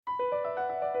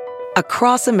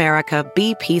Across America,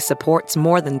 BP supports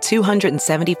more than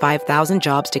 275,000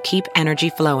 jobs to keep energy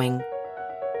flowing.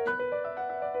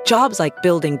 Jobs like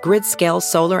building grid-scale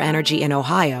solar energy in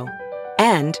Ohio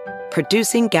and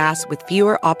producing gas with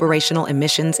fewer operational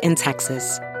emissions in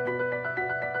Texas.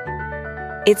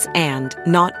 It's and,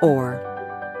 not or.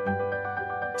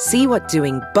 See what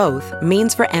doing both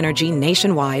means for energy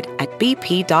nationwide at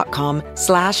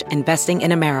bp.com/investing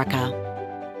in America.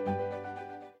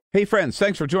 Hey, friends,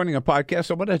 thanks for joining our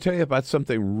podcast. I want to tell you about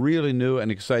something really new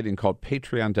and exciting called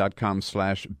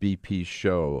patreon.com/BP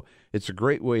Show. It's a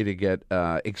great way to get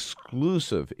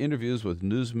exclusive interviews with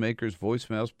newsmakers,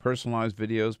 voicemails, personalized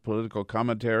videos, political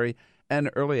commentary, and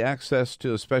early access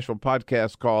to a special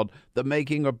podcast called The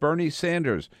Making of Bernie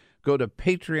Sanders. Go to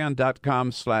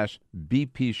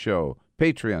patreon.com/BP Show.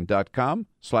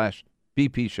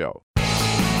 Patreon.com/BP Show.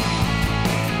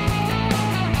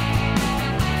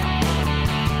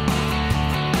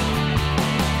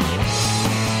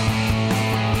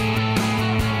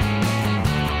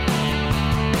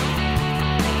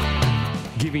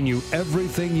 Giving you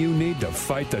everything you need to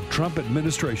fight the Trump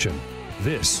administration.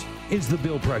 This is The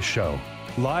Bill Press Show.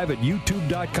 Live at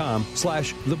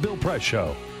youtube.com/The Bill Press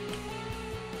Show.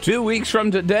 2 weeks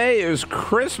from today is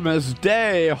Christmas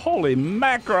Day. Holy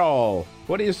mackerel.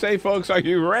 What do you say, folks? Are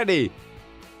you ready?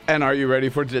 And are you ready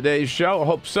for today's show?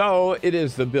 Hope so. It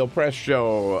is The Bill Press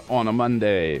Show on a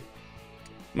Monday.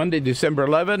 Monday, December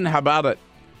 11. How about it?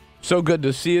 So good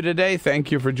to see you today.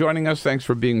 Thank you for joining us. Thanks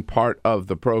for being part of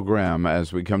the program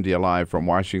as we come to you live from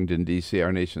Washington, D.C.,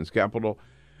 our nation's capital,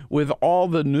 with all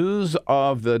the news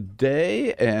of the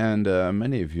day and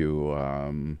many of you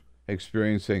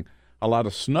experiencing a lot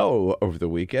of snow over the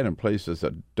weekend in places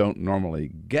that don't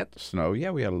normally get snow. Yeah,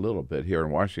 we had a little bit here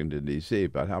in Washington, D.C.,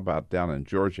 but how about down in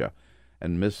Georgia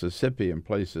and Mississippi and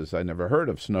places I never heard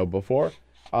of snow before?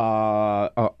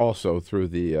 Also through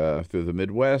the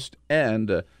Midwest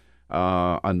and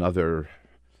another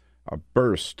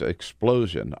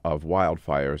explosion of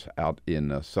wildfires out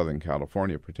in Southern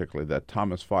California, particularly that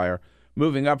Thomas Fire,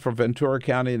 moving up from Ventura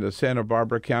County into Santa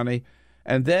Barbara County.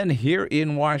 And then here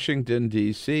in Washington,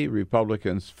 D.C.,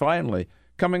 Republicans finally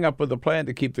coming up with a plan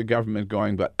to keep the government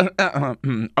going, but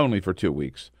only for 2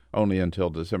 weeks, only until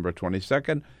December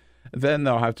 22nd. Then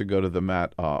they'll have to go to the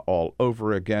mat all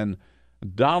over again.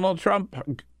 Donald Trump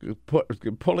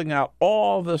pulling out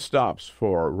all the stops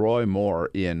for Roy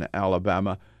Moore in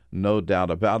Alabama. No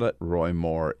doubt about it, Roy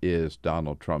Moore is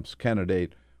Donald Trump's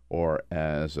candidate, or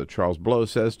as Charles Blow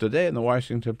says today in the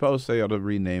Washington Post, they ought to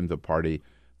rename the party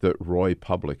the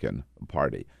Roy-Publican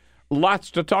Party.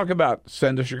 Lots to talk about.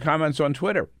 Send us your comments on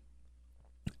Twitter.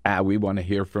 We want to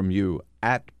hear from you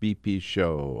at BP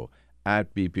Show.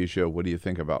 At BP Show, what do you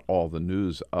think about all the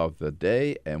news of the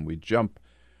day? And we jump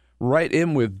right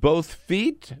in with both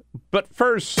feet. But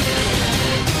first,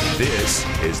 this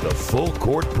is the Full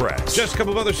Court Press. Just a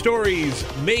couple of other stories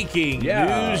making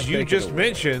news. You just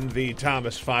mentioned the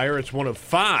Thomas Fire. It's one of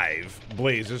 5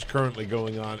 blazes currently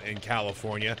going on in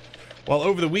California. Well,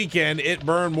 over the weekend, it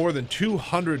burned more than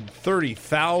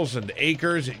 230,000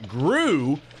 acres. It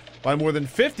grew by more than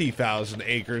 50,000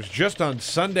 acres just on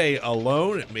Sunday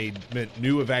alone. It meant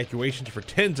new evacuations for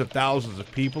tens of thousands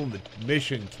of people in the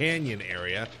Mission Canyon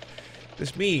area.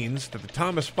 This means that the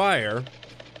Thomas Fire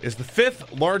is the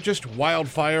 5th largest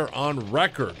wildfire on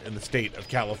record in the state of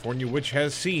California, which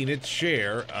has seen its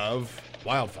share of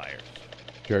wildfires.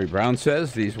 Jerry Brown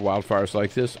says these wildfires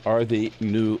like this are the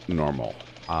new normal.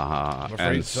 I'm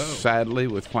afraid and so. Sadly,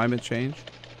 with climate change,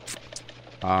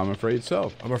 I'm afraid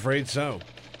so. I'm afraid so.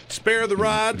 Spare the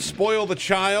rod, spoil the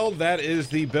child. That is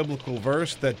the biblical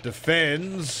verse that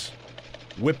defends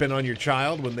whipping on your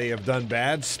child when they have done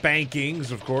bad.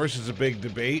 Spankings, of course, is a big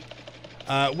debate.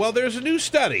 Well, there's a new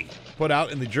study put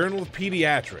out in the Journal of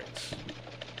Pediatrics.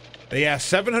 They asked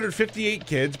 758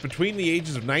 kids between the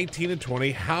ages of 19 and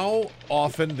 20 how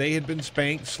often they had been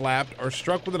spanked, slapped, or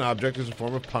struck with an object as a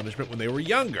form of punishment when they were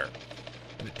younger.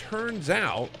 And it turns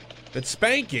out that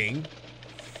spanking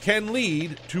can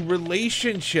lead to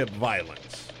relationship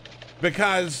violence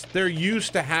because they're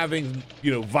used to having,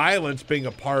 violence being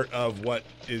a part of what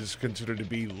is considered to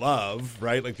be love,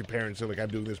 right? Like your parents say, like, I'm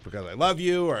doing this because I love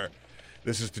you, or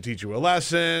this is to teach you a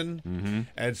lesson. Mm-hmm.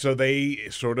 And so they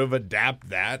sort of adapt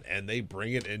that and they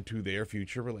bring it into their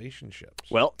future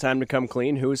relationships. Well, time to come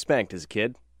clean. Who was spanked as a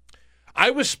kid? I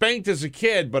was spanked as a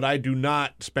kid, but I do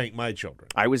not spank my children.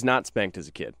 I was not spanked as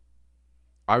a kid.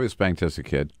 I was spanked as a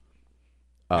kid,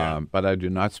 but I do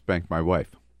not spank my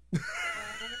wife.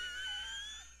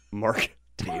 Mark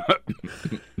tape.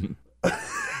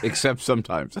 Except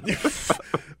sometimes.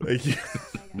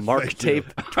 Mark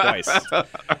tape twice.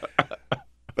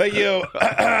 Thank you.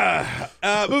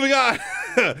 Moving on.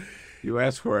 You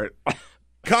asked for it.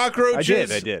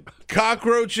 Cockroaches. I did.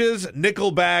 Cockroaches,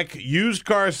 Nickelback, used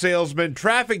car salesmen,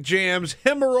 traffic jams,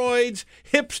 hemorrhoids,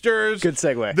 hipsters. Good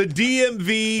segue. The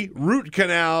DMV, root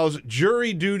canals,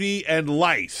 jury duty, and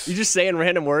lice. You just saying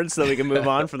random words so that we can move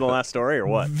on from the last story, or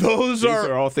what? Those These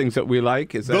are all things that we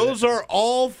like. Is that Those it? are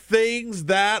all things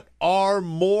that are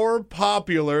more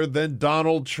popular than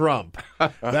Donald Trump.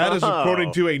 That is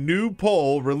according to a new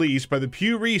poll released by the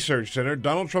Pew Research Center.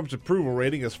 Donald Trump's approval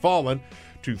rating has fallen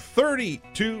to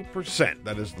 32%.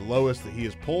 That is the lowest that he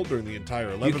has polled during the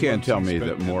entire 11 months. You can't tell me he's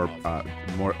that spent more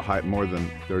in more than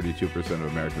 32% of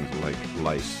Americans like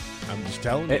lice. office. I'm just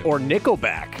telling you. Or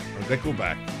Nickelback. Or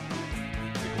Nickelback.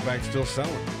 Nickelback's still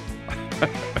selling.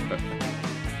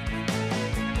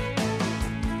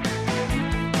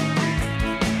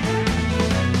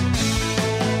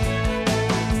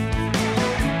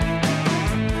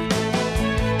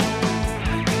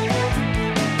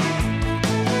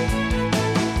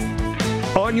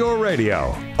 On your radio,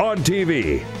 on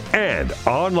TV, and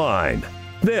online.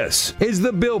 This is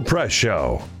The Bill Press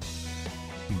Show.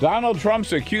 Donald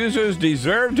Trump's accusers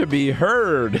deserve to be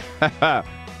heard.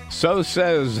 So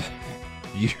says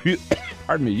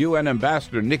UN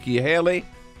Ambassador Nikki Haley.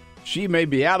 She may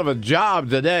be out of a job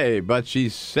today, but she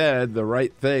said the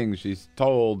right thing. She's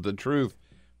told the truth.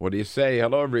 What do you say?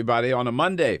 Hello, everybody, on a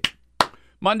Monday.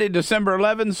 Monday, December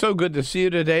 11th. So good to see you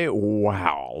today.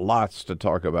 Wow, lots to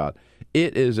talk about.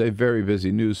 It is a very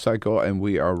busy news cycle, and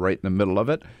we are right in the middle of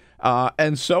it.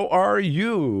 And so are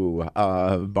you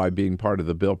by being part of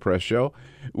the Bill Press Show,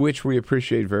 which we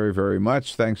appreciate very, very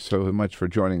much. Thanks so much for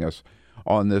joining us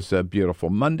on this beautiful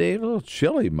Monday, a little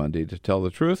chilly Monday, to tell the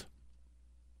truth,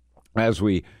 as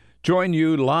we join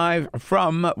you live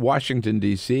from Washington,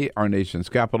 D.C., our nation's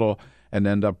capital, and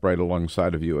end up right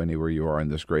alongside of you anywhere you are in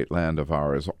this great land of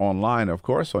ours. Online, of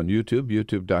course, on YouTube,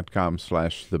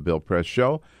 youtube.com/The Bill Press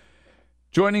Show.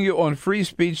 Joining you on Free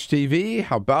Speech TV,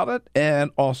 how about it?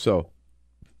 And also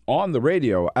on the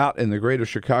radio out in the greater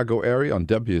Chicago area on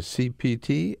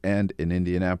WCPT and in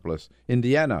Indianapolis,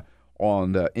 Indiana,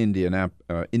 on Indiana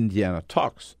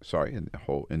Talks, in the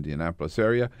whole Indianapolis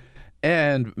area.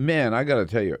 And, man, I got to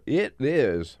tell you, it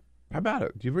is, how about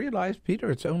it? Do you realize,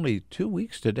 Peter, it's only 2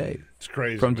 weeks today. It's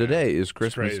crazy. From man. Today is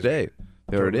Christmas Day.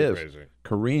 There Totally it is, crazy.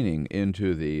 Careening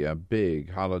into the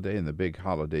big holiday and the big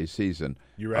holiday season.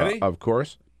 You ready? Of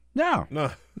course. No.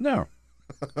 No.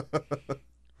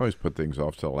 Always put things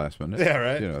off till the last minute. Yeah,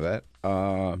 right. You know that.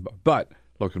 But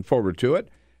looking forward to it.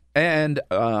 And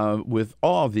with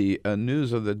all the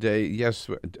news of the day, yes,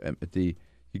 you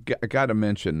got to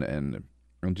mention and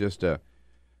just a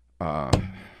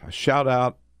shout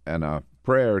out and a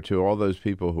prayer to all those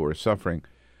people who are suffering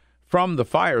from the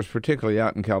fires, particularly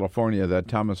out in California. That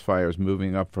Thomas Fire is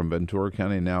moving up from Ventura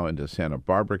County now into Santa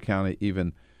Barbara County.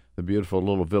 Even the beautiful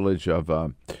little village of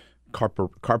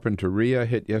Carpinteria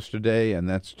hit yesterday, and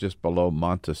that's just below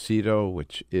Montecito,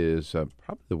 which is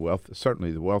probably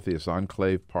certainly the wealthiest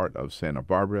enclave part of Santa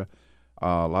Barbara.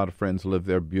 A lot of friends live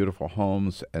there, beautiful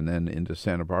homes, and then into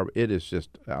Santa Barbara. It is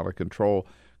just out of control.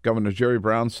 Governor Jerry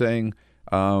Brown saying,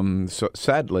 so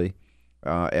sadly,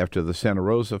 after the Santa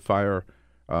Rosa fire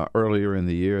earlier in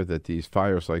the year, that these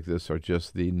fires like this are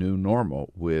just the new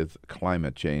normal with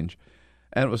climate change.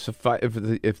 And it was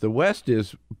if the West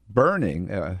is burning,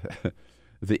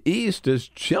 the East is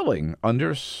chilling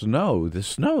under snow. The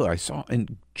snow I saw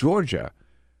in Georgia.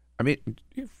 I mean,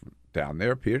 down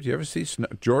there, Peter, do you ever see snow?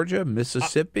 Georgia,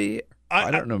 Mississippi? I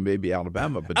don't know, maybe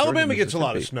Alabama, but Alabama Georgia, gets a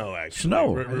lot of snow, actually.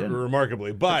 Snow,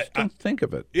 remarkably. But I don't think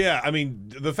of it. Yeah, I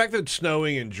mean, the fact that it's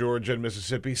snowing in Georgia and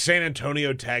Mississippi, San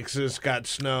Antonio, Texas got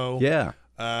snow. Yeah.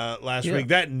 Last week,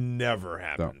 that never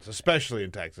happens, especially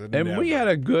in Texas. And we had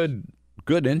a good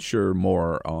inch or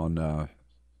more on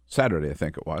Saturday, I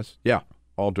think it was. Yeah,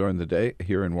 all during the day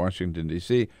here in Washington,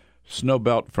 D.C. Snow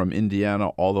belt from Indiana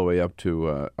all the way up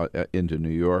to into New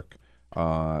York,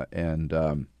 and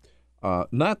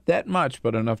not that much,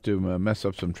 but enough to mess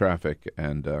up some traffic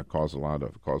and cause a lot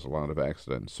of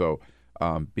accidents. So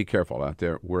be careful out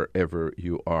there wherever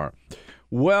you are.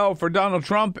 Well, for Donald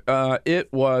Trump,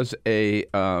 it was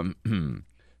an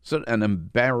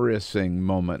embarrassing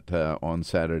moment on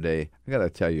Saturday. I got to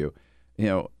tell you,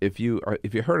 if you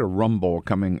heard a rumble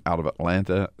coming out of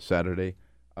Atlanta Saturday,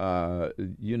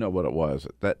 you know what it was.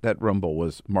 That rumble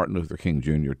was Martin Luther King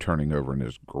Jr. turning over in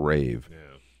his grave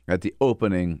at the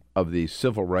opening of the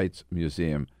Civil Rights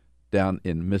Museum down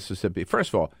in Mississippi.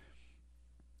 First of all,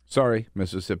 sorry,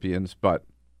 Mississippians, but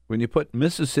when you put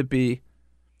Mississippi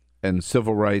and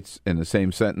civil rights in the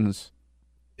same sentence,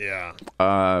 you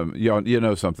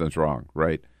know something's wrong,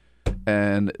 right?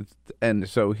 And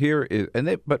so here is,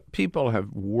 but people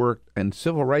have worked, and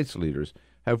civil rights leaders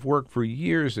have worked for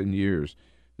years and years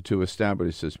to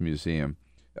establish this museum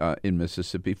in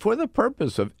Mississippi for the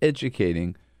purpose of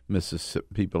educating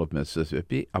people of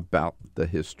Mississippi about the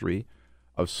history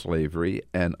of slavery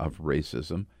and of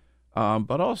racism,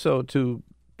 but also to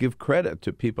give credit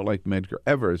to people like Medgar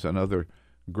Evers and other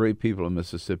great people in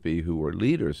Mississippi who were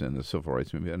leaders in the civil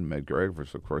rights movement, and Medgar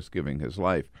Evers, of course, giving his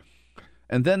life.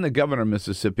 And then the governor of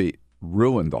Mississippi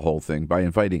ruined the whole thing by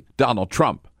inviting Donald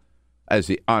Trump as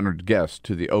the honored guest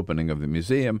to the opening of the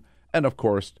museum. And, of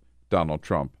course, Donald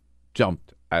Trump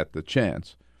jumped at the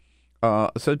chance.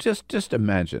 So just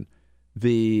imagine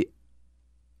the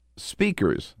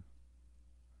speakers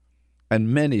and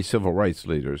many civil rights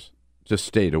leaders just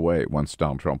stayed away once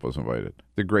Donald Trump was invited.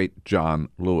 The great John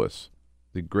Lewis,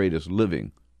 the greatest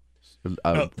living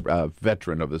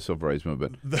veteran of the civil rights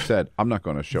movement, said, I'm not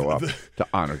going to show up to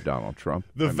honor Donald Trump.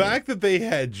 The fact that they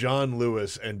had John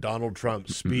Lewis and Donald Trump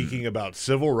speaking about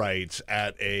civil rights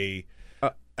at a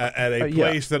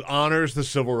place that honors the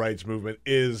civil rights movement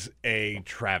is a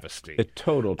travesty. A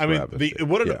total travesty. I mean,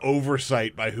 what an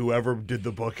oversight by whoever did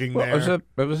the booking there.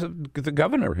 The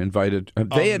governor invited.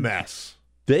 Mess.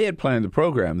 They had planned the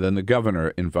program. Then the governor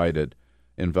invited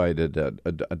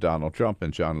Donald Trump,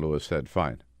 and John Lewis said,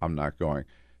 fine, I'm not going.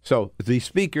 So the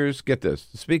speakers, get this,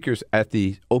 the speakers at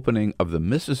the opening of the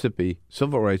Mississippi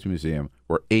Civil Rights Museum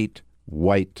were 8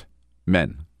 white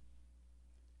men.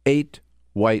 8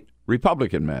 white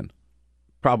Republican men,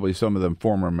 probably some of them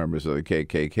former members of the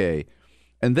KKK.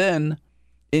 And then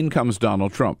in comes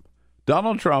Donald Trump.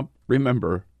 Donald Trump,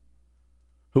 remember,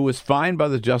 who was fined by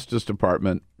the Justice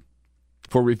Department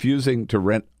for refusing to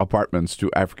rent apartments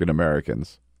to African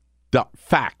Americans.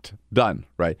 Fact. Done.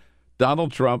 Right.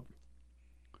 Donald Trump,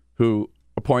 who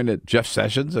appointed Jeff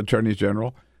Sessions Attorney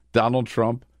General. Donald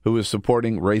Trump, who is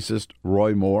supporting racist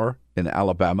Roy Moore in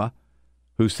Alabama,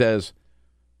 who says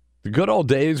the good old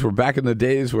days were back in the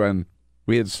days when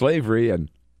we had slavery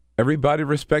and everybody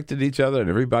respected each other and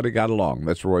everybody got along.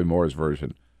 That's Roy Moore's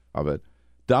version of it.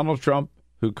 Donald Trump,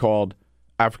 who called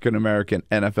African American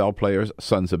NFL players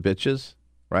sons of bitches.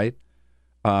 Right?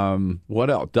 What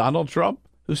else? Donald Trump,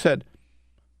 who said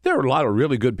there are a lot of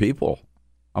really good people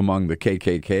among the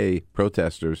KKK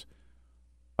protesters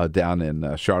down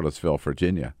in Charlottesville,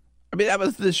 Virginia. I mean, that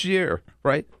was this year,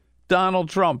 right? Donald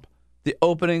Trump, the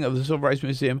opening of the Civil Rights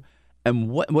Museum.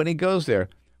 And when he goes there,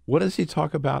 what does he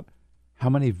talk about? How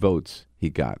many votes he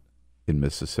got in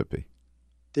Mississippi.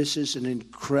 This is an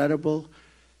incredible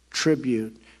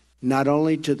tribute, not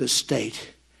only to the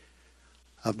state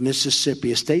of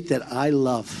Mississippi, a state that I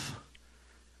love,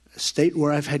 a state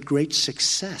where I've had great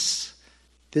success.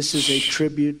 This is a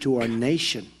tribute to our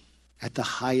nation at the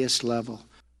highest level.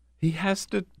 He has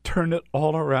to turn it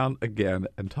all around again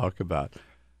and talk about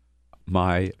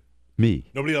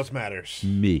me. Nobody else matters.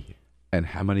 Me. And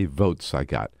how many votes I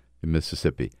got in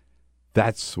Mississippi.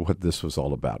 That's what this was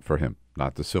all about for him.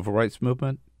 Not the civil rights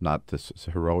movement, not the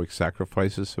heroic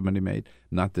sacrifices somebody made,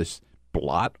 not this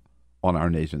blot on our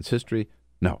nation's history.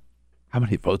 No. How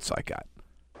many votes I got?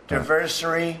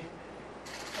 Diversity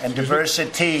and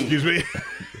diversity. Excuse me.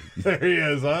 There he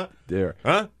is, huh? There.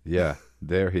 Huh? Yeah,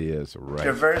 there he is. Right.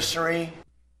 Diversity.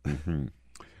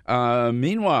 Mm-hmm.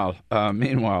 Meanwhile,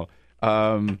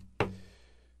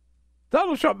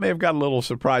 Donald Trump may have got a little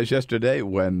surprised yesterday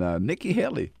when Nikki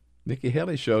Haley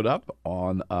showed up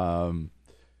on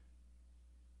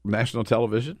national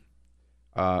television.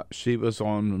 She was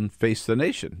on Face the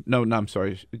Nation. No, I'm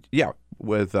sorry. Yeah,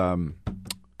 with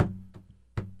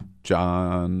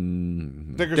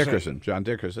John Dickerson. John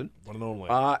Dickerson. One and only.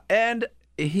 And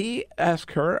he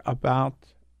asked her about,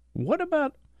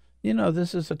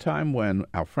 this is a time when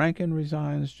Al Franken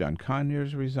resigns, John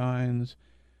Conyers resigns,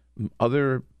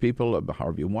 other people,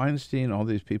 Harvey Weinstein, all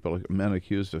these people, men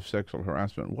accused of sexual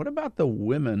harassment. What about the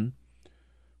women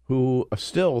who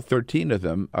still, 13 of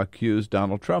them, accused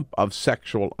Donald Trump of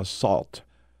sexual assault?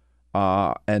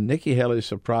 And Nikki Haley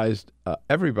surprised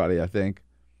everybody, I think,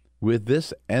 with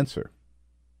this answer.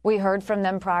 We heard from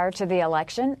them prior to the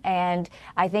election, and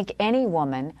I think any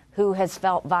woman who has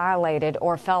felt violated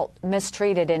or felt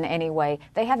mistreated in any way,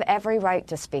 they have every right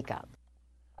to speak up.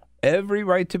 Every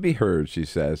right to be heard, she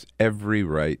says. Every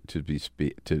right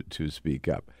to speak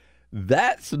up.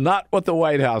 That's not what the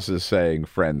White House is saying,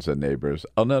 friends and neighbors.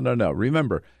 Oh, no.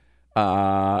 Remember,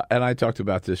 and I talked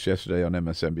about this yesterday on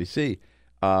MSNBC.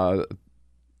 Have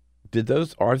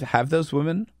those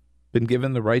women been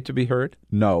given the right to be heard?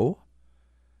 No.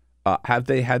 Have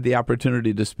they had the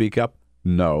opportunity to speak up?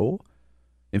 No.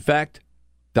 In fact,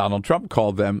 Donald Trump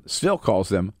still calls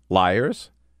them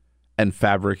liars and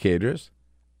fabricators.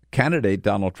 Candidate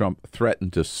Donald Trump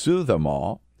threatened to sue them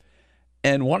all.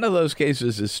 And one of those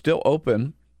cases is still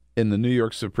open in the New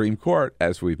York Supreme Court,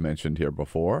 as we've mentioned here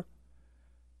before.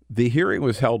 The hearing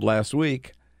was held last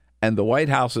week, and the White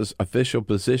House's official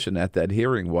position at that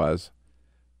hearing was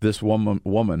this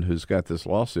woman who's got this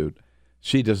lawsuit,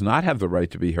 she does not have the right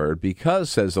to be heard because,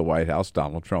 says the White House,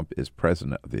 Donald Trump is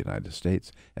president of the United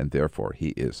States, and therefore he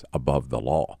is above the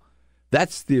law.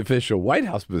 That's the official White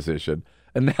House position.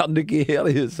 And now Nikki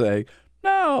Haley is saying,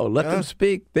 no, let them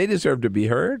speak. They deserve to be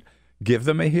heard. Give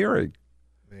them a hearing.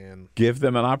 Man. Give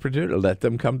them an opportunity. Let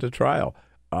them come to trial.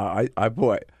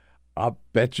 I'll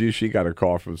bet you she got a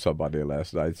call from somebody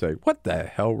last night saying, what the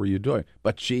hell were you doing?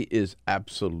 But she is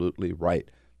absolutely right.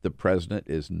 The president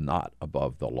is not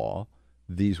above the law.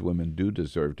 These women do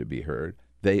deserve to be heard.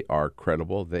 They are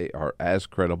credible. They are as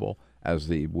credible as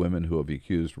the women who have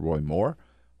accused Roy Moore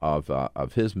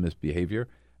of his misbehavior.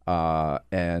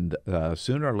 And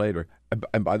sooner or later,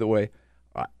 and by the way,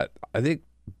 I think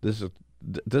this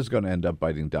is going to end up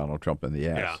biting Donald Trump in the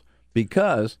ass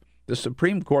because the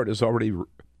Supreme Court is already,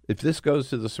 if this goes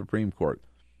to the Supreme Court,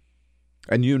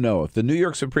 and if the New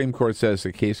York Supreme Court says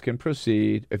the case can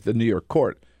proceed, if the New York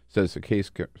court says the case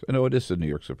can, no, it is the New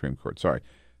York Supreme Court,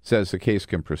 says the case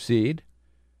can proceed,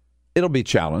 it'll be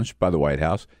challenged by the White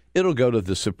House. It'll go to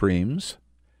the Supremes.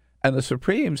 And the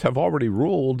Supremes have already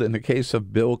ruled in the case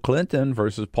of Bill Clinton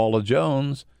versus Paula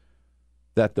Jones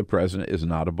that the president is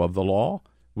not above the law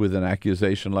with an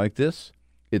accusation like this.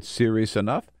 It's serious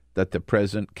enough that the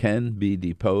president can be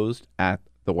deposed at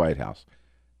the White House.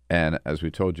 And as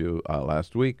we told you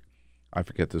last week, I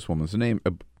forget this woman's name,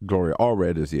 Gloria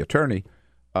Allred is the attorney.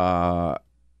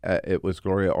 It was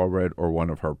Gloria Allred or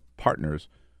one of her partners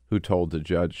who told the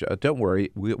judge, don't worry,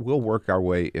 we'll work our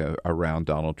way around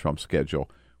Donald Trump's schedule.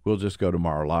 We'll just go to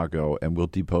Mar-a-Lago and we'll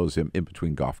depose him in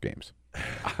between golf games.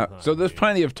 So there's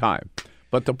plenty of time.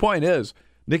 But the point is,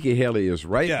 Nikki Haley is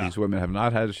right. Yeah. These women have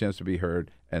not had a chance to be heard,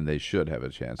 and they should have a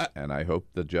chance. And I hope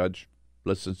the judge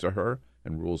listens to her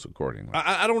and rules accordingly.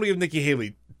 I don't want to give Nikki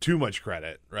Haley too much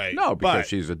credit, right? No, because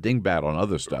she's a dingbat on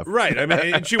other stuff. Right. I mean,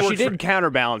 and she did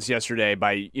counterbalance yesterday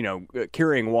by,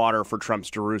 carrying water for Trump's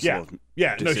Jerusalem.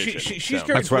 Yeah. No, she's carried.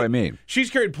 That's what I mean. She's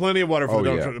carried plenty of water for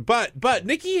Donald Trump. But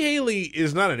Nikki Haley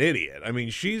is not an idiot. I mean,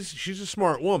 she's a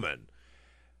smart woman,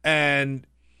 and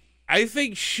I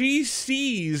think she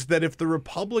sees that if the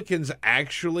Republicans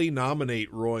actually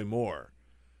nominate Roy Moore,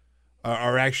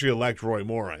 or actually elect Roy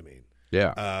Moore, I mean.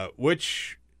 Yeah.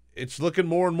 Which it's looking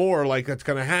more and more like that's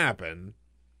going to happen.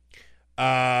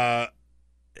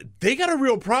 They got a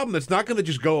real problem that's not going to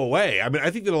just go away. I mean, I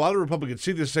think that a lot of Republicans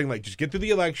see this saying, like, just get through the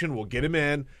election, we'll get him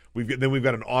in, then we've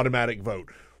got an automatic vote.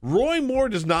 Roy Moore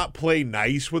does not play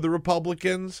nice with the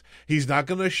Republicans. He's not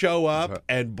going to show up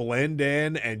and blend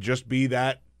in and just be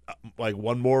that, like,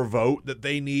 one more vote that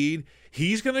they need.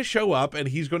 He's going to show up and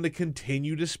he's going to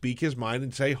continue to speak his mind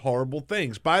and say horrible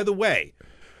things. By the way,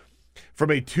 from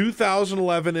a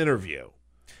 2011 interview,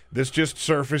 this just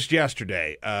surfaced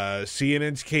yesterday.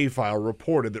 CNN's K-File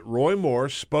reported that Roy Moore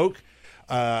spoke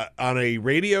on a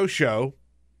radio show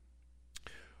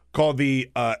called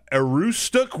the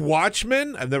Aroostook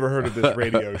Watchman. I've never heard of this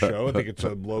radio show. I think it's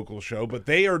a local show, but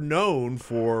they are known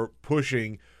for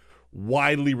pushing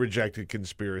widely rejected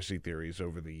conspiracy theories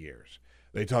over the years.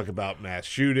 They talk about mass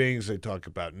shootings. They talk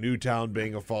about Newtown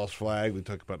being a false flag. They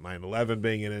talk about 9/11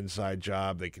 being an inside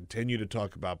job. They continue to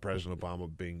talk about President Obama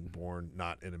being born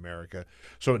not in America.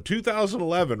 So in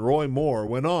 2011, Roy Moore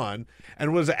went on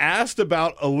and was asked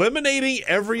about eliminating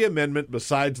every amendment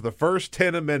besides the first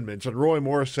 10 amendments. And Roy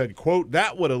Moore said, quote,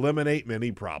 that would eliminate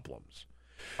many problems.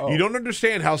 You don't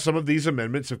understand how some of these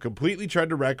amendments have completely tried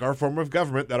to wreck our form of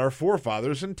government that our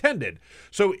forefathers intended.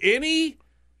 So any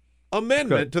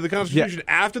amendment to the Constitution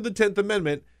after the 10th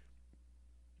Amendment,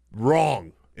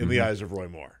 wrong in the eyes of Roy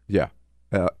Moore. Yeah,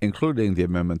 including the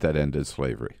amendment that ended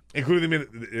slavery. Including the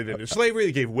amendment that ended slavery,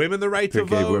 they gave women the right to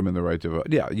vote. They gave women the right to vote.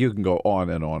 Yeah, you can go on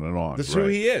and on and on. That's who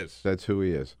he is. That's who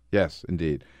he is. Yes,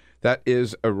 indeed. That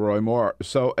is a Roy Moore.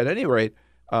 So at any rate,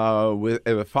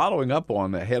 with following up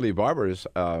on Haley Barber's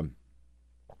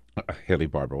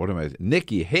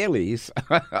Nikki Haley's.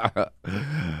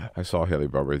 I saw Haley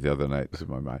Barber the other night. This is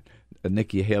my mind.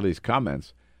 Nikki Haley's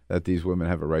comments that these women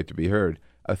have a right to be heard.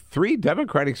 3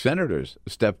 Democratic senators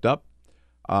stepped up,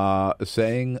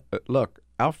 saying, "Look,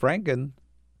 Al Franken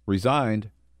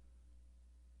resigned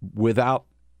without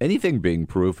anything being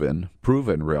proven.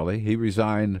 Really, he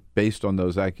resigned based on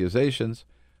those accusations.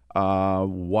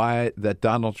 Why that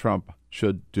Donald Trump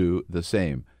should do the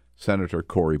same." Senator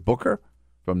Cory Booker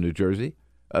from New Jersey,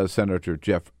 Senator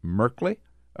Jeff Merkley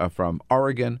from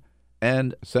Oregon,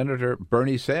 and Senator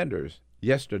Bernie Sanders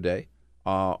yesterday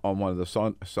on one of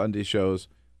the Sunday shows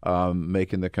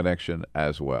making the connection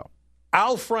as well.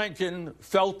 Al Franken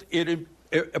felt it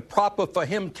proper for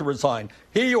him to resign.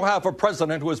 Here you have a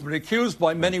president who has been accused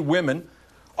by many women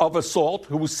of assault,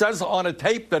 who says on a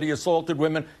tape that he assaulted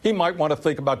women. He might want to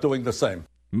think about doing the same.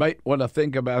 Might want to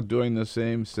think about doing the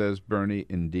same, says Bernie.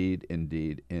 Indeed,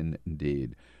 indeed,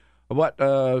 indeed. But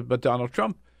Donald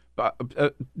Trump,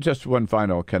 just one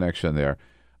final connection there.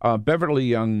 Beverly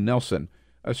Young Nelson,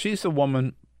 she's the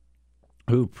woman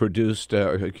who produced,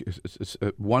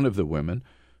 one of the women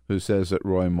who says that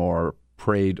Roy Moore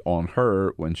preyed on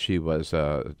her when she was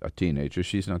a teenager.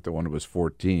 She's not the one who was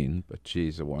 14, but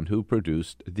she's the one who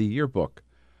produced the yearbook.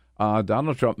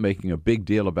 Donald Trump making a big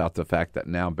deal about the fact that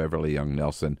now Beverly Young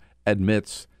Nelson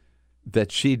admits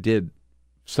that she did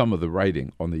some of the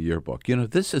writing on the yearbook. You know,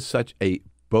 this is such a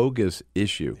bogus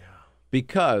issue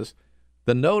because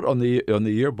the note on the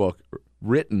yearbook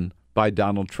written by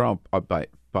Donald Trump, by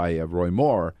Roy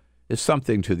Moore, is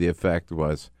something to the effect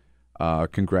was,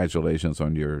 congratulations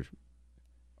on your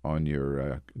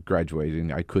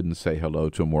graduating. I couldn't say hello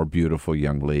to a more beautiful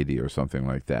young lady or something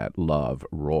like that. Love,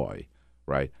 Roy,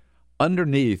 right?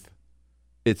 Underneath,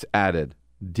 it's added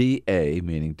DA,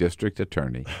 meaning district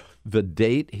attorney, the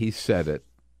date he said it,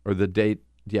 or the date,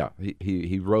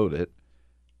 he wrote it,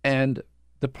 and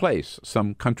the place,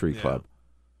 some country club.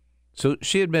 So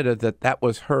she admitted that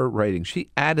was her writing. She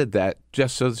added that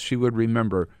just so she would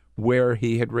remember where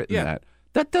he had written that.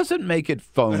 That doesn't make it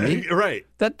phony. Right.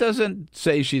 That doesn't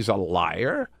say she's a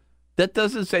liar. That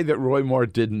doesn't say that Roy Moore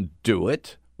didn't do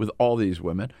it with all these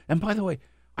women. And by the way,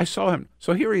 I saw him.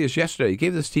 So here he is yesterday. He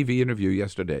gave this TV interview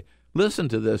yesterday. Listen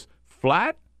to this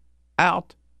flat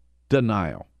out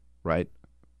denial, right?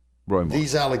 Roy Moore.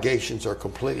 These allegations are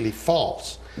completely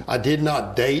false. I did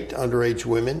not date underage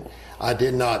women. I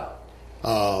did not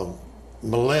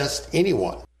molest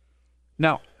anyone.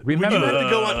 Now,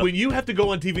 remember, when you have to go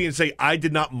on TV and say, I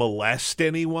did not molest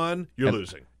anyone, you're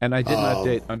losing. And I did not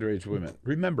date underage women.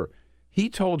 Remember, he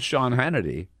told Sean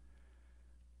Hannity,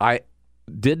 I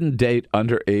didn't date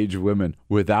underage women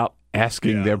without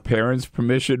asking their parents'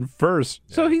 permission first.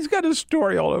 So he's got a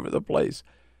story all over the place.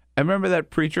 And remember that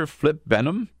preacher, Flip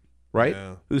Benham, right,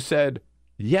 who said,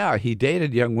 he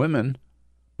dated young women,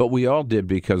 but we all did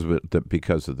because of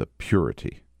the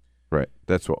purity. Right.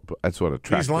 That's what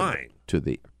attracted He's lying. Him to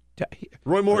the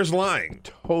Roy Moore's lying.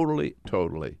 Totally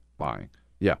lying.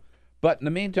 Yeah. But in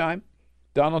the meantime,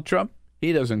 Donald Trump,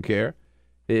 he doesn't care.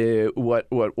 What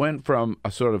went from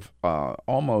a sort of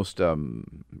almost a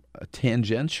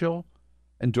tangential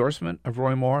endorsement of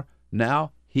Roy Moore,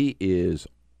 now he is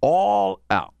all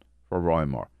out for Roy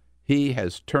Moore. He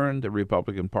has turned the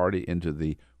Republican Party into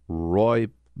the Roy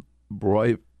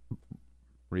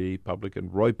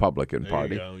Republican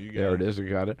Party. There it is. I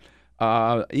got it.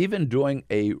 Even doing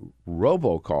a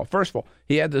robocall. First of all,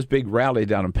 he had this big rally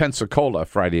down in Pensacola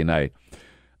Friday night,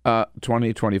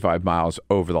 25 miles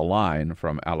over the line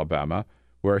from Alabama,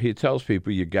 where he tells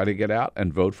people you got to get out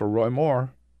and vote for Roy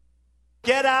Moore.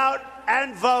 Get out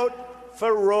and vote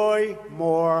for Roy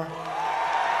Moore.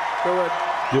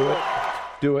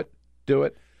 Do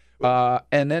it.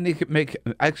 And then he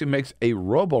actually makes a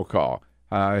robocall.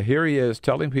 Here he is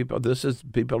telling people, this is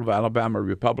people of Alabama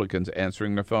Republicans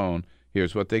answering the phone.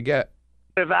 Here's what they get.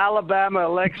 If Alabama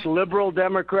elects liberal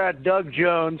Democrat Doug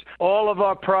Jones, all of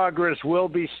our progress will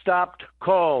be stopped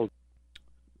cold.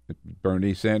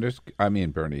 Bernie, what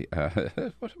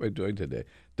am I doing today?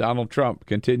 Donald Trump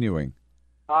continuing.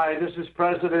 Hi, this is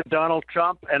President Donald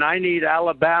Trump, and I need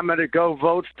Alabama to go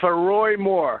vote for Roy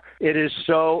Moore. It is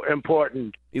so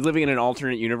important. You living in an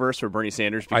alternate universe where Bernie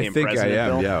Sanders became president? I think I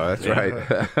am. Bill? Yeah, that's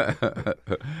right.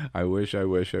 I wish.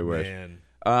 Man.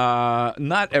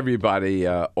 Not everybody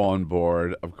on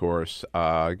board, of course.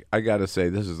 I got to say,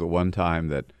 this is the one time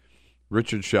that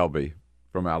Richard Shelby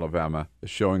from Alabama is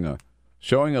showing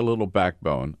a little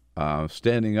backbone,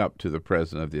 standing up to the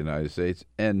President of the United States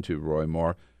and to Roy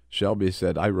Moore. Shelby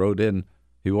said, I wrote in,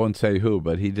 he won't say who,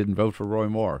 but he didn't vote for Roy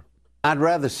Moore. I'd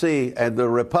rather see the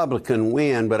Republican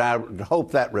win, but I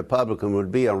hope that Republican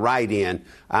would be a write-in.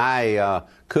 I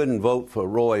couldn't vote for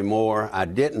Roy Moore. I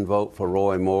didn't vote for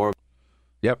Roy Moore.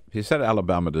 Yep, he said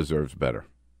Alabama deserves better.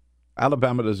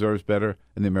 Alabama deserves better,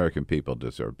 and the American people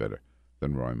deserve better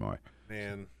than Roy Moore.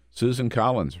 Man. Susan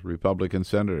Collins, Republican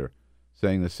senator,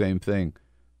 saying the same thing,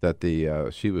 that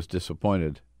she was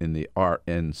disappointed in the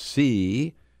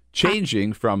RNC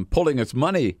changing from pulling its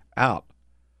money out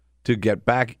to get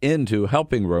back into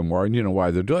helping Roy Moore. And you know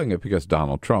why they're doing it? Because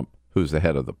Donald Trump, who's the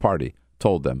head of the party,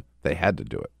 told them they had to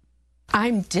do it.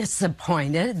 I'm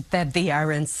disappointed that the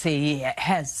RNC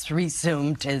has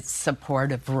resumed its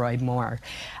support of Roy Moore.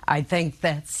 I think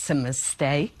that's a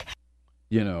mistake.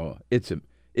 You know, it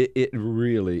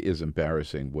really is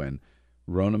embarrassing when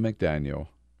Romney McDaniel,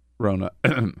 I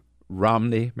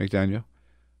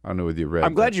don't know whether you read.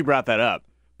 I'm glad you brought that up.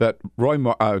 But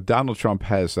Donald Trump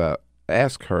has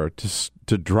asked her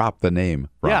to drop the name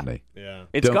Romney. Yeah.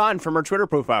 It's gone from her Twitter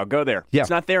profile. Go there. Yeah. It's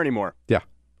not there anymore. Yeah,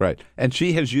 right. And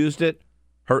she has used it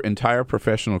her entire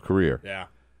professional career. Yeah.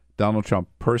 Donald Trump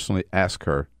personally asked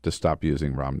her to stop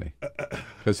using Romney.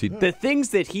 The things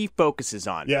that he focuses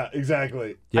on. Yeah,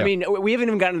 exactly. Yeah. I mean, we haven't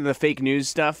even gotten to the fake news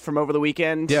stuff from over the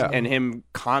weekend and him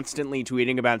constantly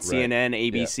tweeting about CNN,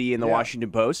 ABC, and the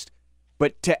Washington Post.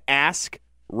 But to ask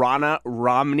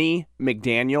Romney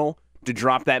McDaniel to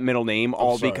drop that middle name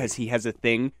because he has a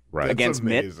thing against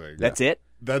Mitt. That's it?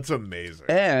 That's amazing.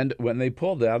 And when they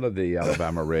pulled out of the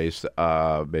Alabama race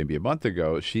maybe a month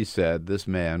ago, she said this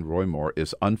man, Roy Moore,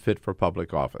 is unfit for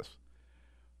public office.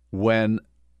 When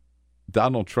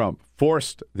Donald Trump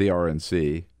forced the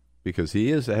RNC, because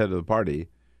he is the head of the party,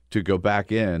 to go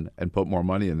back in and put more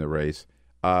money in the race,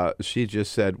 she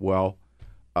just said, well,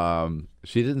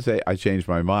 she didn't say, I changed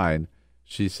my mind.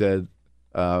 She said,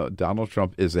 Donald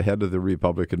Trump is the head of the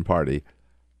Republican Party,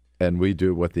 and we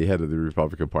do what the head of the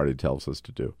Republican Party tells us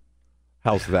to do.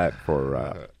 How's that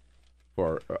for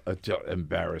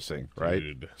embarrassing, right?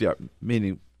 Dude. Yeah,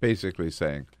 meaning basically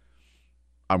saying,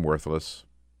 I'm worthless.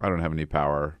 I don't have any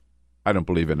power. I don't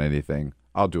believe in anything.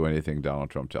 I'll do anything Donald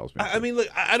Trump tells me. I mean, look,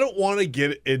 I don't want to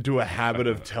get into a habit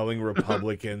of telling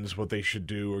Republicans what they should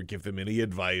do or give them any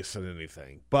advice on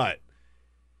anything. But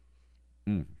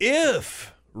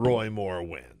if Roy Moore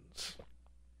wins,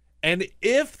 and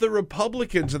if the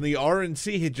Republicans and the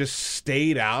RNC had just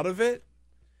stayed out of it,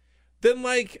 then,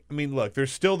 look,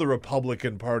 there's still the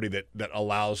Republican Party that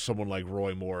allows someone like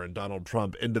Roy Moore and Donald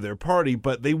Trump into their party,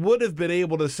 but they would have been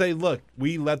able to say, look,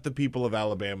 we let the people of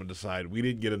Alabama decide. We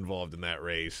didn't get involved in that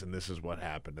race, and this is what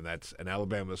happened. And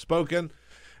Alabama's spoken,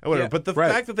 and whatever. Yeah, but the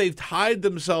fact that they've tied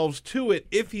themselves to it,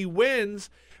 if he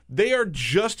wins, they are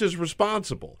just as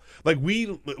responsible. Like, we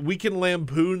can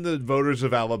lampoon the voters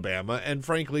of Alabama, and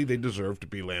frankly, they deserve to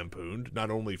be lampooned,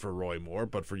 not only for Roy Moore,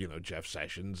 but for, Jeff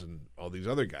Sessions and all these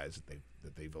other guys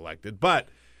that they've elected. But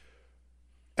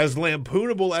as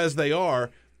lampoonable as they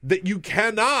are, that you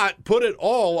cannot put it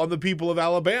all on the people of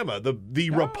Alabama. The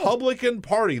Republican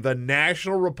Party, the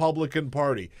National Republican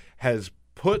Party, has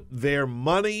put their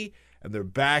money and their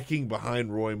backing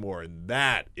behind Roy Moore, and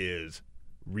that is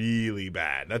really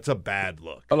bad. That's a bad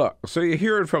look. Look, so you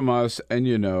hear it from us, and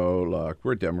look,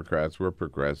 we're Democrats, we're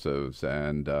progressives,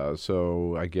 and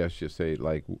so I guess you say,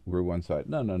 we're one side.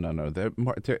 No. There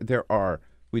are,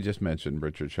 we just mentioned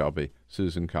Richard Shelby,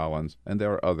 Susan Collins, and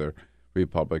there are other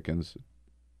Republicans,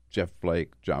 Jeff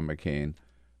Flake, John McCain,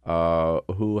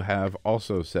 who have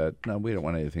also said, no, we don't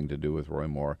want anything to do with Roy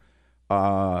Moore.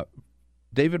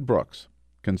 David Brooks,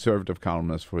 conservative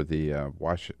columnist for the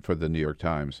New York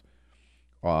Times,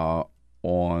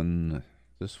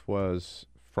 this was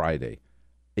Friday,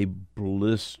 a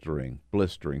blistering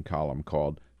column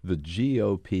called "The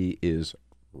GOP is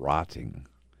Rotting."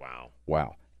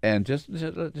 Wow. And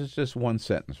just one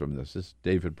sentence from this. This is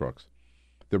David Brooks.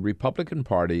 The Republican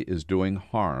Party is doing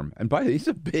harm, and he's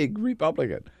a big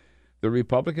Republican. The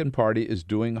Republican Party is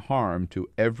doing harm to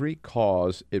every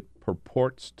cause it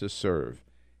purports to serve.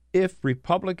 If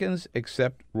Republicans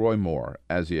accept Roy Moore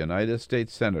as a United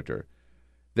States Senator,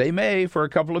 they may, for a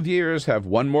couple of years, have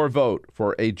one more vote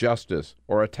for a justice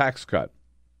or a tax cut.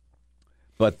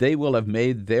 But they will have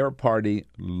made their party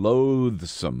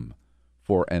loathsome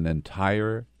for an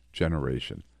entire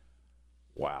generation.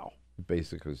 Wow.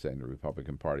 Basically saying the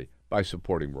Republican Party, by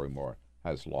supporting Roy Moore,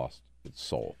 has lost its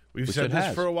soul. We've said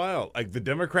this for a while. The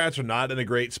Democrats are not in a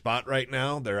great spot right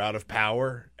now. They're out of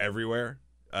power everywhere.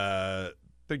 They're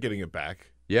getting it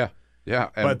back. Yeah.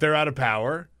 But they're out of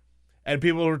power. And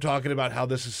people are talking about how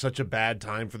this is such a bad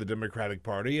time for the Democratic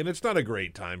Party, and it's not a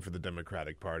great time for the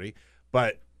Democratic Party,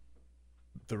 but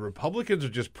the Republicans are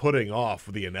just putting off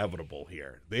the inevitable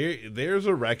here. There's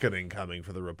a reckoning coming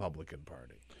for the Republican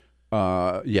Party.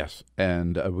 Yes,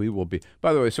 and we will be.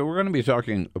 By the way, so we're going to be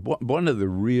talking, one of the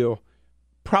real,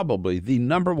 probably the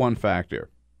number one factor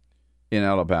in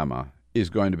Alabama is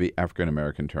going to be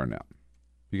African-American turnout,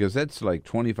 because that's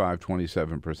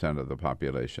 27% of the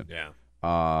population. Yeah.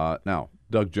 Now,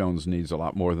 Doug Jones needs a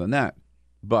lot more than that.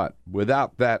 But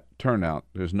without that turnout,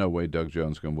 there's no way Doug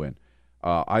Jones can win.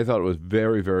 I thought it was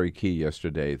very, very key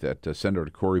yesterday that Senator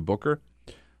Cory Booker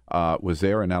was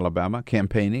there in Alabama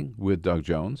campaigning with Doug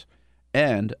Jones,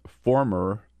 and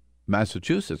former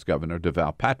Massachusetts Governor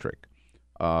Deval Patrick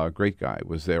great guy,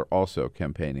 was there also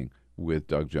campaigning with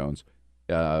Doug Jones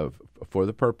for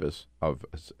the purpose of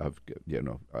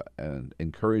and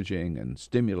encouraging and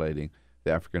stimulating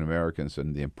the African Americans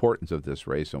and the importance of this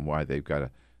race and why they've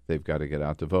got to get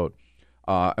out to vote.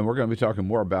 And we're going to be talking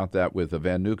more about that with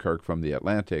Vann Newkirk from The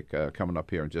Atlantic coming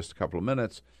up here in just a couple of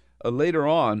minutes. Later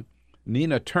on,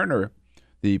 Nina Turner,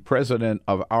 the president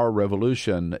of Our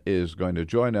Revolution, is going to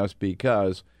join us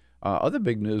because other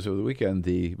big news over the weekend,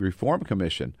 the Reform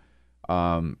Commission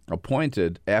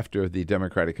appointed after the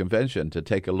Democratic Convention to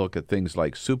take a look at things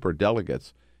like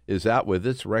superdelegates is out with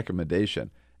its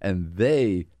recommendation, and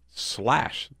they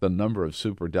slash the number of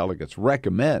superdelegates,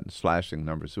 recommend slashing the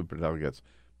number of superdelegates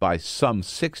by some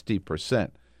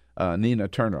 60%. Nina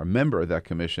Turner, a member of that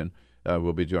commission,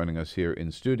 will be joining us here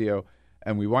in studio.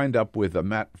 And we wind up with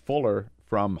Matt Fuller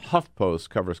from HuffPost,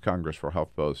 covers Congress for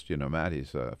HuffPost. You know Matt,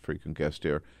 he's a frequent guest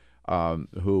here,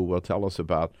 who will tell us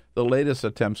about the latest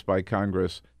attempts by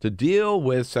Congress to deal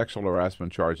with sexual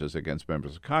harassment charges against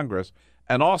members of Congress,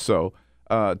 and also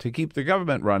to keep the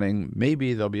government running.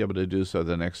 Maybe they'll be able to do so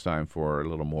the next time for a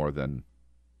little more than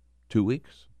 2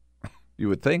 weeks, you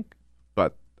would think,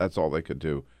 but that's all they could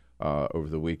do over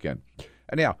the weekend.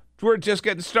 Anyhow, we're just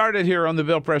getting started here on the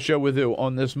Bill Press Show with you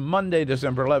on this Monday,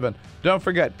 December 11th. Don't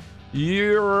forget,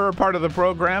 you're part of the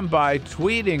program by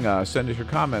tweeting us. Send us your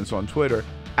comments on Twitter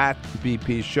at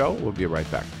BP Show. We'll be right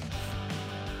back.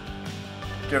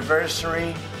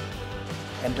 Diversity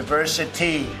and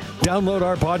diversity. Download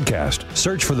our podcast,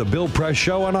 search for The Bill Press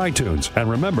Show on iTunes, and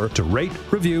remember to rate,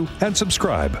 review, and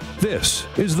subscribe. This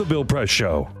is The Bill Press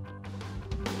Show.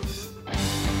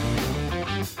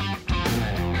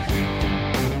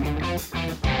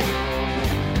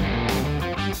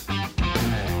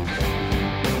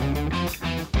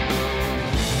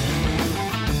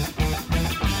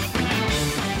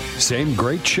 Same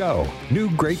great show, new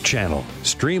great channel.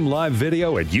 Stream live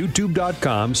video at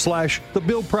youtube.com/The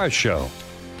Bill Press Show.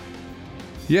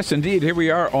 Yes, indeed. Here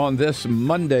we are on this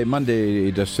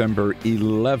Monday, December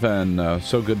 11.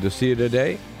 So good to see you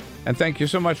today. And thank you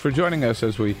so much for joining us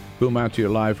as we boom out to you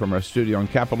live from our studio on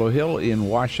Capitol Hill in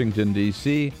Washington,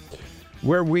 D.C.,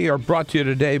 where we are brought to you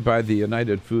today by the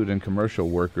United Food and Commercial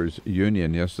Workers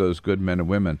Union. Yes, those good men and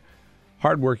women,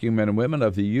 hardworking men and women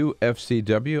of the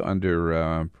UFCW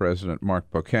under President Mark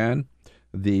Buchan,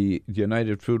 the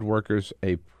United Food Workers,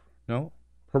 Mark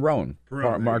Perrone,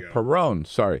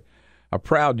 sorry, a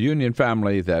proud union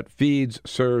family that feeds,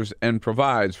 serves, and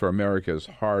provides for America's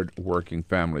hard-working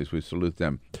families. We salute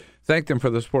them. Thank them for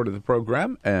the support of the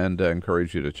program and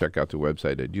encourage you to check out the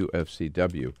website at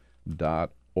ufcw.org.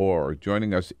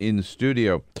 Joining us in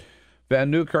studio,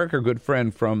 Vann Newkirk, a good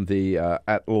friend from the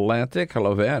Atlantic.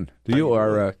 Hello, Vann. You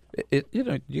are,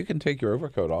 you can take your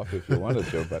overcoat off if you wanted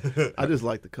to, but I just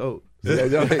like the coat. Yeah,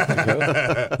 don't take the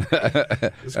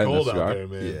coat. It's cold out there,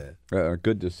 man. Yeah.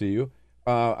 Good to see you.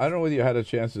 I don't know whether you had a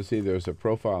chance to see. There's a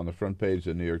profile on the front page of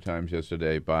the New York Times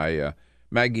yesterday by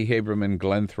Maggie Haberman,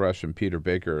 Glenn Thrush, and Peter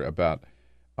Baker about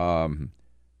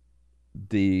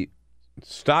the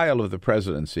style of the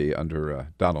presidency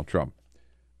under Donald Trump.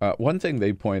 One thing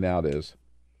they point out is,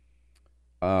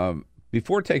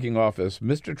 before taking office,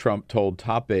 Mr. Trump told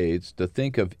top aides to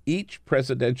think of each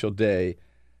presidential day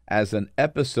as an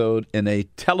episode in a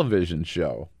television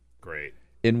show. Great.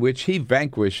 In which he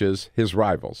vanquishes his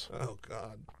rivals. Oh,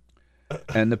 God.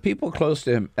 And the people close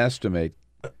to him estimate,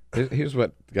 here's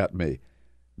what got me,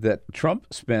 that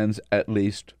Trump spends at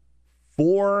least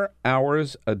 4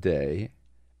 hours a day,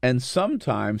 and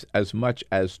sometimes as much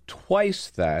as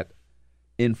twice that,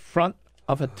 in front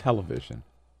of a television.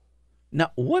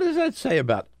 Now, what does that say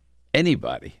about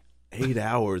anybody? 8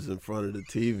 hours in front of the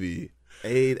TV.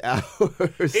 8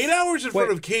 hours. 8 hours in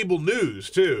front of cable news,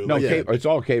 too. No, it's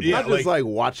all cable. Not just like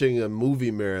watching a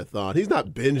movie marathon. He's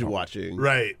not binge watching.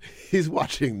 Right. He's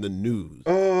watching the news.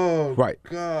 Oh, right.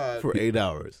 God. For 8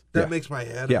 hours. That makes my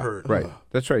head hurt. Right.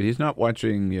 That's right. He's not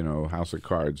watching, House of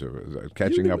Cards or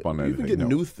catching up on anything. You can get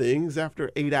new things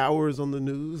after 8 hours on the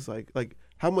news. Like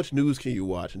how much news can you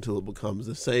watch until it becomes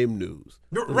the same news?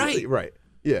 Right. Right.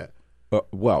 Yeah.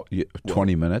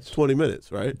 20 minutes. 20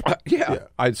 minutes, right? Yeah,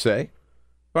 I'd say.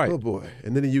 Right. Oh, boy.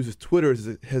 And then he uses Twitter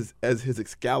as his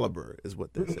Excalibur, is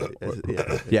what they say.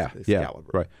 Excalibur.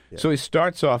 Right. Yeah. So he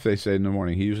starts off, they say, in the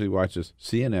morning. He usually watches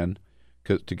CNN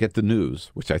to get the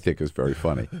news, which I think is very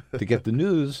funny. To get the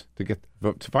news, to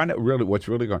find out really what's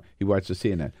really going on, he watches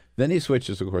CNN. Then he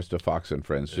switches, of course, to Fox and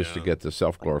Friends just to get the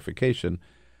self-glorification.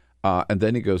 And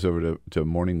then he goes over to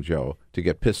Morning Joe to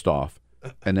get pissed off.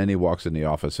 And then he walks in the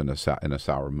office in a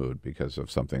sour mood because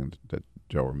of something that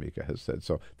Joe Armica has said.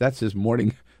 So that's his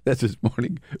morning. That's his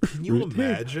morning. Can you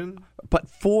imagine? But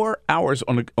 4 hours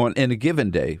in a given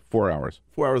day, 4 hours.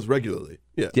 4 hours regularly.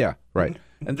 Yeah. Yeah, right.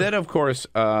 And then, of course,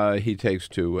 he takes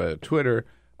to Twitter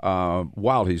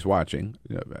while he's watching,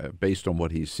 based on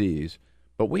what he sees.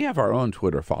 But we have our own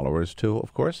Twitter followers, too,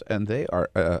 of course, and they are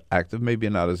active, maybe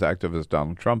not as active as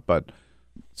Donald Trump, but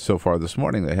so far this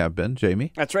morning they have been.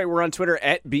 Jamie? That's right. We're on Twitter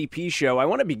at BP Show. I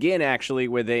want to begin, actually,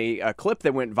 with a clip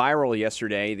that went viral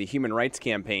yesterday, the Human Rights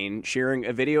Campaign sharing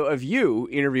a video of you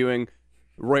interviewing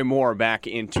Roy Moore back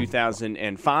in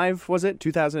 2005, was it?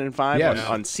 2005? Yes.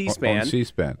 On C-SPAN. On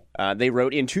C-SPAN. They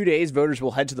wrote, in 2 days, voters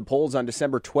will head to the polls on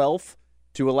December 12th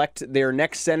to elect their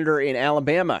next senator in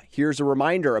Alabama. Here's a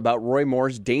reminder about Roy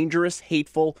Moore's dangerous,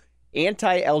 hateful,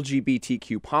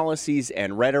 anti-LGBTQ policies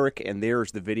and rhetoric. And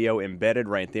there's the video embedded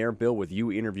right there, Bill, with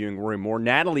you interviewing Roy Moore.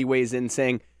 Natalie weighs in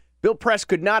saying, Bill Press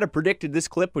could not have predicted this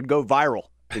clip would go viral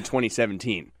in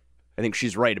 2017. I think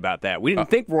she's right about that. We didn't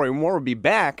think Roy Moore would be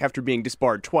back after being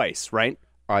disbarred twice, right?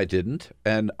 I didn't.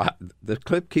 And the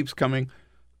clip keeps coming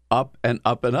up and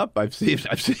up and up. I've seen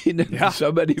it in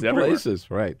so many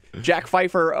places. Right. Jack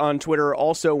Pfeiffer on Twitter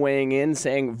also weighing in,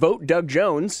 saying, vote Doug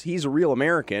Jones. He's a real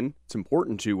American. It's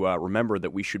important to remember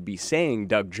that we should be saying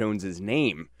Doug Jones's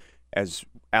name as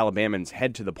Alabamans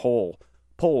head to the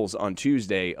polls on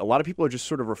Tuesday. A lot of people are just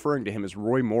sort of referring to him as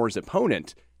Roy Moore's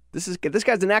opponent. This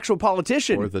guy's an actual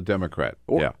politician. Or the Democrat.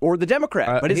 Or the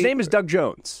Democrat. But his name is Doug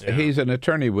Jones. Yeah. He's an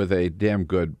attorney with a damn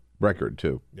good record,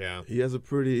 too. Yeah. He has a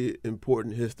pretty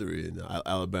important history in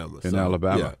Alabama.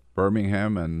 Yeah.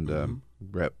 Birmingham, and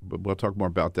we'll talk more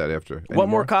about that after. One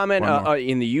more comment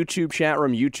in the YouTube chat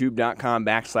room,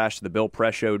 youtube.com/The Bill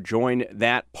Press Show. Join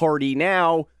that party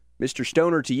now. Mr.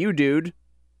 Stoner to you, dude.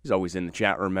 He's always in the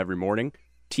chat room every morning,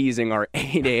 teasing our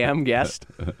 8 a.m. guest.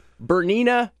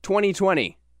 Bernina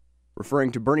 2020,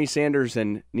 referring to Bernie Sanders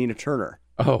and Nina Turner.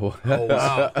 Oh,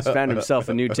 wow. He's found himself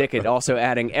a new ticket. Also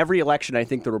adding, every election, I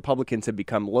think the Republicans have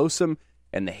become loathsome,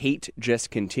 and the hate just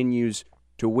continues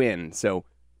to win. So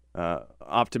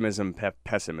optimism,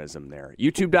 pessimism there.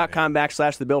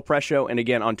 YouTube.com/The Bill Press Show. And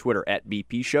again, on Twitter at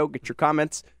BP Show. Get your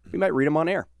comments. We might read them on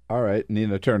air. All right.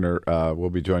 Nina Turner will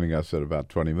be joining us in about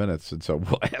 20 minutes. And so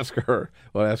we'll ask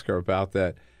her about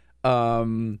that.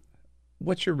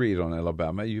 What's your read on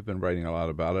Alabama? You've been writing a lot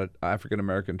about it.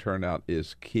 African-American turnout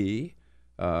is key.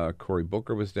 Cory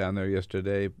Booker was down there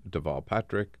yesterday. Deval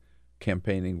Patrick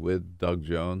campaigning with Doug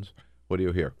Jones. What do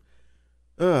you hear?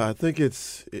 I think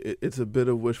it's a bit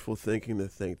of wishful thinking to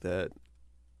think that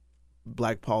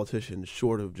black politicians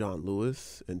short of John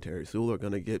Lewis and Terry Sewell are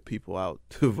going to get people out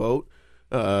to vote,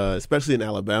 especially in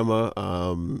Alabama.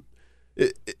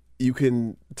 You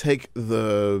can take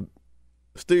the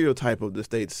stereotype of the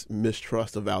state's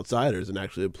mistrust of outsiders and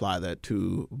actually apply that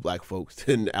to black folks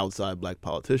and outside black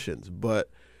politicians. But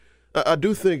I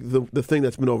do think the thing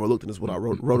that's been overlooked, and is what I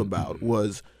wrote about,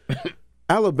 was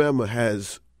Alabama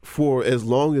has, for as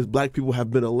long as black people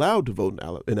have been allowed to vote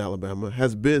in Alabama,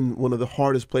 has been one of the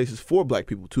hardest places for black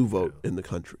people to vote in the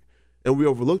country. And we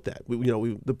overlooked that.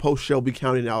 The post-Shelby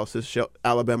County analysis,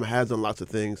 Alabama has done lots of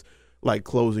things like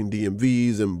closing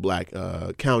DMVs in black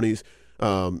counties,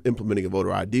 implementing a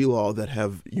voter ID law that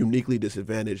have uniquely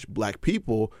disadvantaged black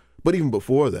people. But even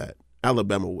before that,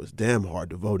 Alabama was damn hard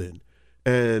to vote in.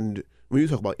 And when you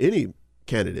talk about any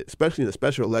candidate, especially in a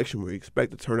special election where you expect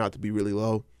the turnout to be really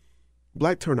low,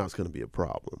 black turnout's going to be a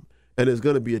problem. And it's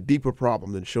going to be a deeper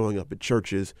problem than showing up at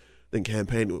churches, than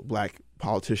campaigning with black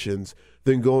politicians,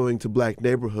 than going to black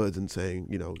neighborhoods and saying,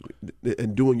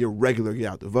 and doing your regular get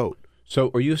out to vote. So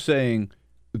are you saying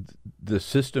the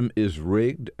system is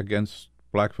rigged against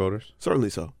black voters?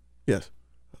 Certainly so, yes.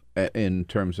 In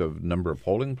terms of number of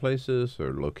polling places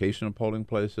or location of polling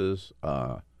places,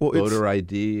 voter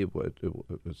ID,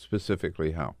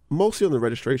 specifically how? Mostly on the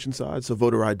registration side, so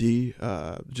voter ID,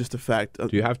 just the fact. Do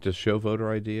you have to show voter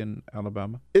ID in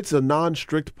Alabama? It's a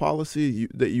non-strict policy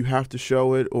that you have to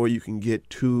show it, or you can get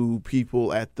two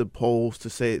people at the polls to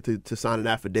sign an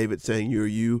affidavit saying you're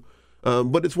you.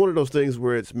 But it's one of those things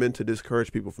where it's meant to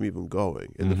discourage people from even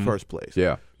going in the first place.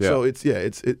 Yeah. So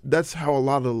that's how a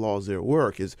lot of the laws there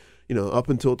work. Is up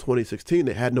until 2016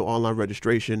 they had no online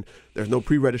registration. There's no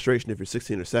pre-registration if you're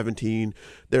 16 or 17.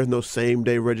 There's no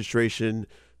same-day registration.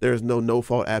 There's no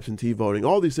fault absentee voting.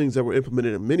 All these things that were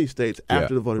implemented in many states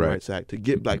after the Voting Rights Act to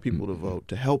get black people to vote,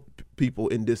 to help people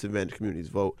in disadvantaged communities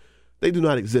vote, they do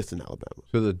not exist in Alabama.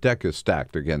 So the deck is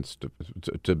stacked against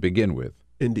to begin with.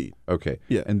 Indeed. Okay.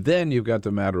 Yeah. And then you've got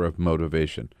the matter of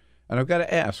motivation. And I've got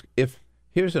to ask, if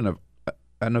here's an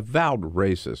avowed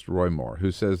racist, Roy Moore,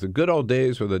 who says the good old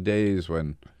days were the days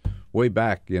when, way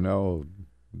back,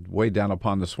 way down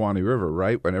upon the Swanee River,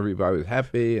 right, when everybody was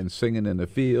happy and singing in the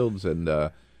fields, and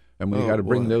we got to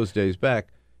bring those days back.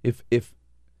 If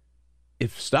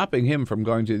stopping him from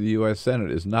going to the U.S.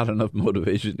 Senate is not enough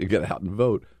motivation to get out and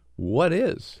vote, what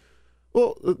is?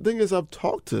 Well, the thing is, I've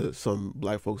talked to some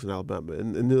black folks in Alabama,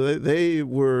 and they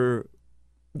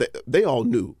all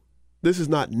knew. This is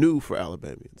not new for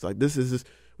Alabamians. Like,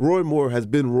 Roy Moore has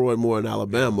been Roy Moore in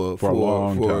Alabama for a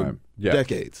long time. Yes.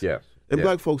 Decades. Yes. And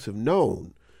black folks have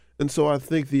known. And so I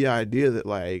think the idea that,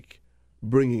 like,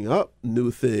 bringing up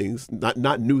new things,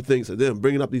 not new things to them,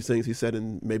 bringing up these things he said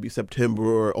in maybe September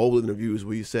or old interviews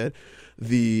where he said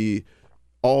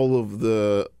all of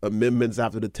the amendments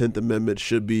after the 10th Amendment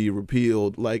should be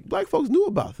repealed, like, black folks knew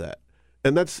about that.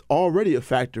 And that's already a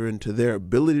factor into their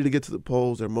ability to get to the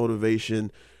polls, their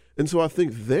motivation. And so I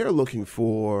think they're looking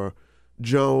for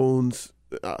Jones.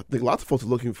 I think lots of folks are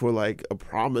looking for, like, a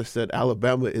promise that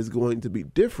Alabama is going to be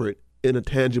different in a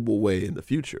tangible way in the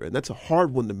future. And that's a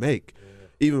hard one to make,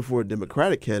 even for a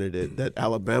Democratic candidate, that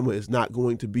Alabama is not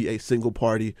going to be a single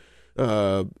party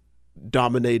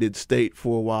dominated state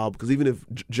for a while. Because even if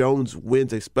Jones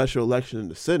wins a special election in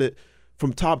the Senate,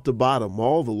 from top to bottom,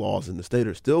 all the laws in the state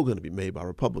are still going to be made by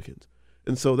Republicans.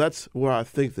 And so that's where I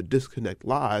think the disconnect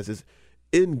lies, is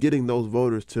in getting those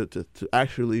voters to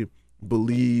actually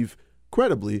believe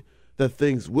credibly that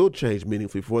things will change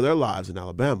meaningfully for their lives in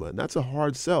Alabama. And that's a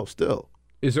hard sell still.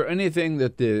 Is there anything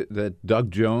that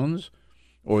Doug Jones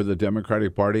or the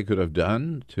Democratic Party could have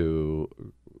done to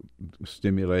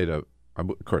stimulate of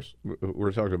course,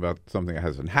 we're talking about something that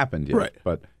hasn't happened yet. Right.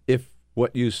 But if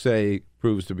what you say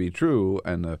proves to be true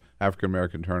and the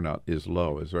African-American turnout is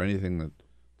low, is there anything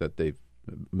that they've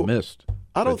missed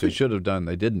that they should have done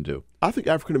they didn't do? I think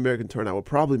African-American turnout will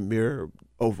probably mirror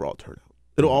overall turnout.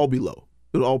 It'll all be low.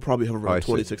 It'll all probably have around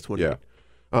 26, 28.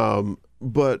 Yeah.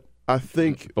 But I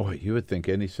think... Boy, you would think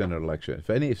any Senate election, if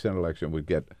any Senate election would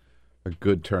get a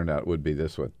good turnout, would be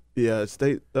this one. Yeah,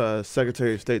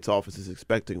 Secretary of State's office is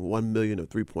expecting 1 million of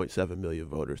 3.7 million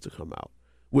voters to come out,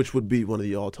 which would be one of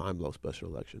the all-time low special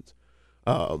elections.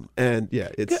 And,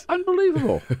 it's...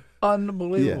 unbelievable.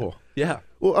 Unbelievable. Yeah.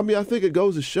 Well, I mean, I think it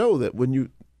goes to show that when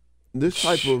this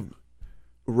type of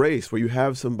race where you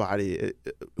have somebody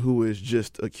who is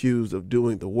just accused of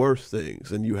doing the worst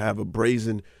things and you have a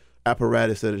brazen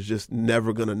apparatus that is just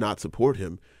never going to not support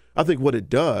him, I think what it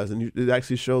does, and it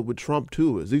actually showed with Trump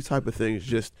too, is these type of things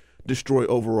just destroy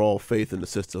overall faith in the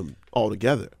system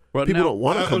altogether. Well, people don't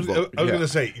want to come vote. I was going to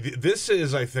say, this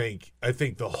is, I think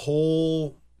the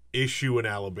whole issue in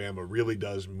Alabama really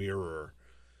does mirror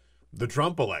the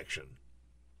Trump election.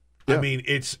 Yeah. I mean,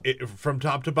 it's from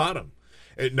top to bottom.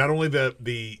 Not only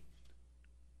the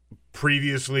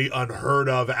previously unheard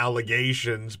of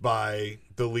allegations by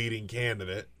the leading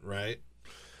candidate, right,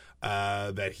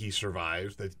 that he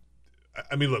survives.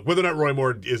 I mean, look, whether or not Roy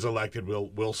Moore is elected,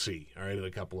 we'll see. All right, in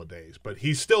a couple of days, but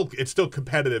it's still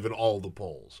competitive in all the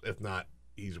polls. If not,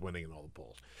 he's winning in all the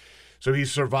polls. So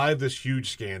he's survived this huge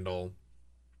scandal.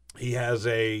 He has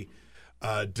a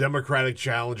Democratic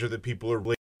challenger that people are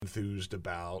really enthused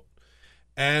about,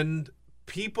 and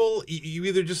people, you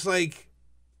either just like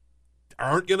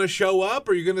aren't going to show up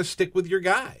or you're going to stick with your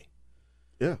guy.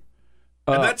 Yeah.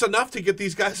 And that's enough to get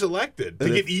these guys elected, to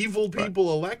get evil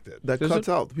people elected. That cuts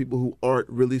out the people who aren't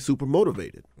really super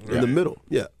motivated in the middle.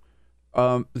 Yeah.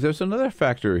 There's another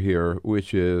factor here,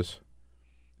 which is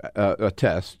a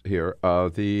test here,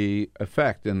 the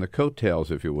effect and the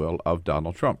coattails, if you will, of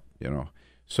Donald Trump.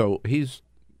 So he's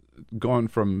gone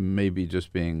from maybe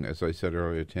just being, as I said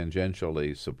earlier,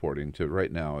 tangentially supporting to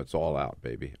right now it's all out,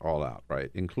 baby, all out, right?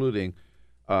 Including,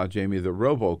 Jamie, the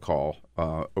robocall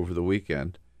over the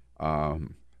weekend.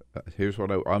 Here's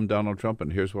what I'm Donald Trump,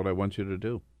 and here's what I want you to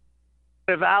do.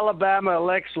 If Alabama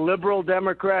elects liberal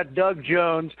Democrat Doug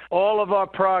Jones, all of our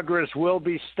progress will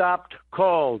be stopped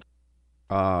cold.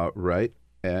 Right.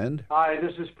 And? Hi,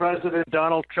 this is President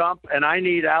Donald Trump, and I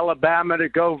need Alabama to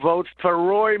go vote for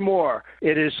Roy Moore.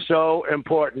 It is so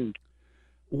important.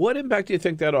 What impact do you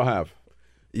think that'll have?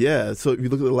 Yeah, so if you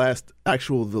look at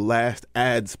the last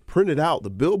ads printed out,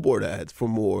 the billboard ads for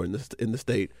Moore in the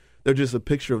state, they're just a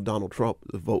picture of Donald Trump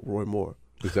to vote Roy Moore.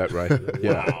 Is that right?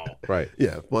 Yeah. Wow. Right.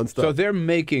 Yeah, fun stuff. So they're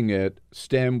making it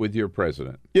stand with your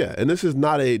president. Yeah, and this is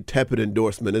not a tepid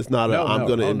endorsement. It's not I'm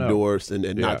going to endorse and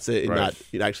not say not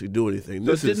actually do anything.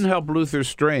 So this didn't help Luther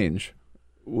Strange.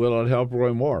 Will it help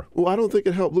Roy Moore? Well, I don't think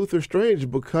it helped Luther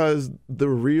Strange because the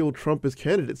real Trumpist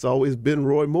candidate's always been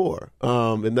Roy Moore.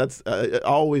 And that's I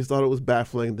always thought it was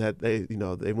baffling that they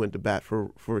went to bat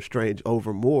for Strange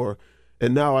over Moore,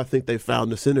 and now I think they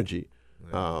found the synergy.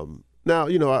 Now,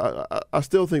 I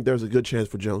still think there's a good chance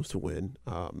for Jones to win.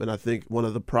 And I think one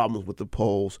of the problems with the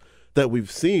polls that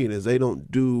we've seen is they don't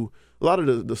do a lot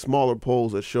of the smaller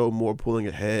polls that show more pulling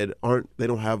ahead they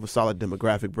don't have a solid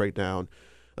demographic breakdown.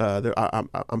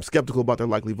 I'm skeptical about their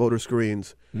likely voter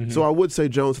screens. Mm-hmm. So I would say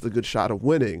Jones has a good shot of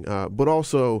winning. But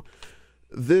also,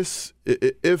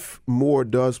 if Moore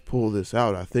does pull this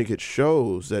out, I think it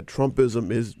shows that Trumpism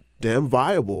is damn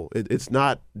viable. It's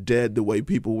not dead the way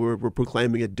people were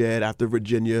proclaiming it dead after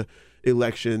Virginia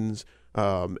elections.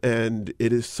 And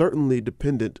it is certainly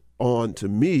dependent on, to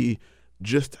me,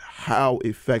 just how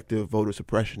effective voter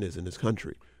suppression is in this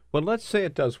country. Well, let's say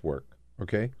it does work,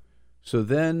 okay? So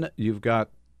then you've got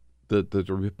the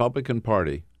Republican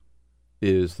Party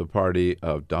is the party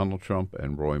of Donald Trump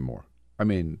and Roy Moore. I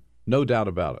mean, no doubt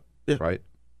about it, right?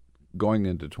 Going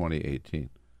into 2018.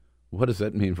 What does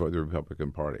that mean for the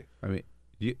Republican Party? I mean,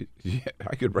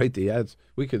 I could write the ads.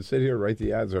 We could sit here and write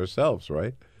the ads ourselves,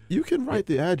 right? You can write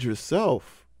the ads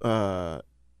yourself, but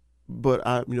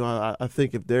I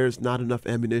think if there's not enough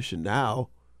ammunition now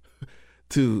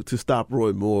to stop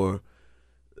Roy Moore,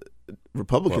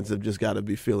 Republicans have just got to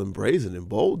be feeling brazen and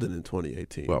bolden in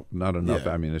 2018. Well, not enough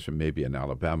ammunition maybe in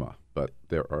Alabama, but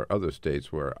there are other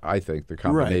states where I think the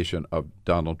combination of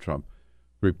Donald Trump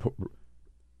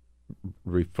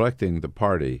reflecting the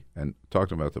party and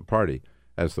talking about the party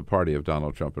as the party of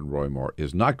Donald Trump and Roy Moore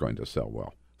is not going to sell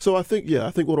well. So I think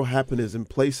what will happen is in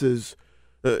places,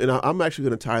 and I'm actually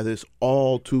going to tie this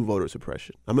all to voter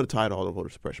suppression. I'm going to tie it all to voter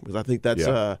suppression because I think that's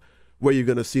where you're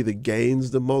going to see the gains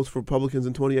the most for Republicans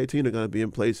in 2018 are going to be in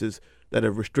places that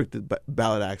have restricted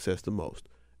ballot access the most.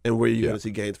 And where you're going to see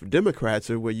gains for Democrats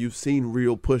are where you've seen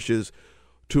real pushes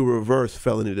to reverse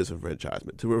felony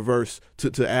disenfranchisement, to reverse,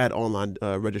 to add online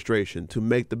registration, to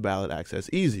make the ballot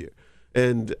access easier.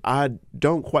 And I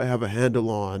don't quite have a handle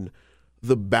on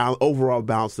the overall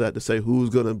balance of that to say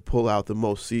who's going to pull out the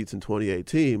most seats in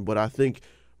 2018. But I think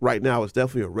right now it's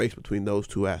definitely a race between those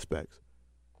two aspects.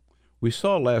 We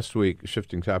saw last week,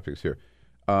 shifting topics here,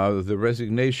 the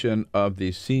resignation of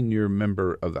the senior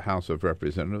member of the House of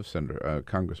Representatives, Senator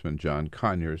Congressman John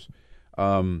Conyers,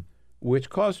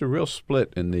 which caused a real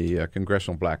split in the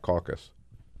Congressional Black Caucus.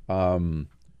 Do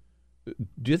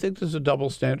you think there's a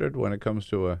double standard when it comes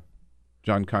to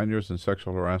John Conyers and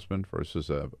sexual harassment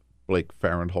versus a Blake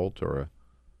Farenthold or a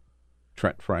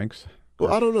Trent Franks?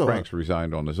 Well, I don't know. Franks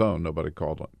resigned on his own. Nobody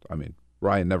called on. I mean,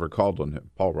 Ryan never called on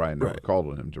him. Paul Ryan never called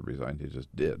on him to resign. He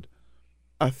just did.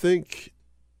 I think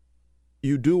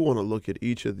you do want to look at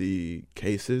each of the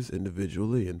cases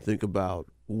individually and think about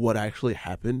what actually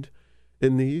happened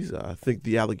in these. I think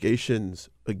the allegations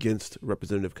against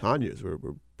Representative Conyers were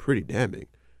pretty damning.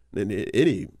 In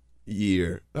any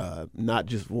year, not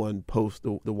just one post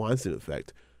the Weinstein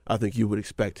effect, I think you would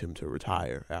expect him to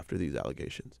retire after these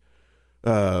allegations.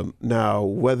 Now,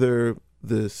 whether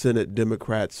the Senate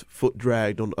Democrats foot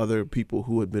dragged on other people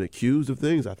who had been accused of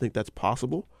things, I think that's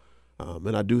possible.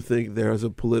 And I do think there's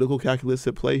a political calculus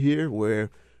at play here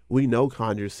where we know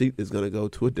Conyers' seat is going to go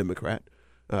to a Democrat.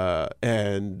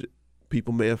 And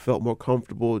people may have felt more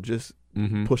comfortable just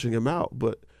pushing him out.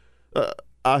 But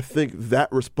I think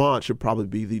that response should probably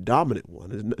be the dominant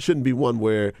one. It shouldn't be one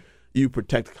where you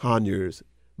protect Conyers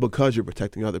because you're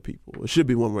protecting other people. It should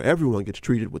be one where everyone gets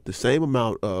treated with the same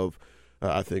amount of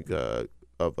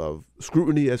of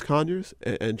scrutiny as Conyers,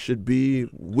 and should be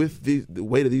with the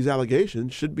weight of these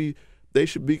allegations should be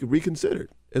reconsidered.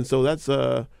 And so that's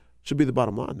should be the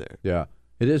bottom line there. Yeah,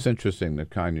 it is interesting that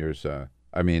Conyers.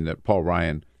 That Paul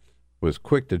Ryan was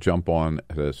quick to jump on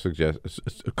to suggest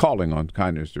calling on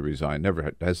Conyers to resign.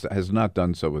 Never has not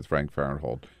done so with Blake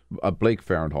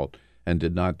Farenthold, and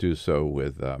did not do so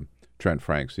with Trent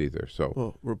Franks either.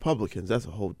 So Republicans, that's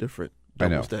a whole different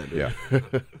double standard. Yeah.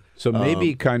 So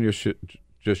maybe Conyers should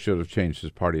have changed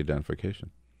his party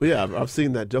identification. Yeah, I've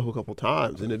seen that joke a couple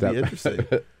times, and it'd be interesting.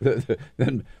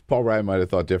 Then Paul Ryan might have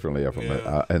thought differently of him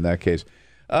in that case.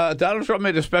 Donald Trump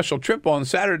made a special trip on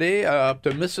Saturday up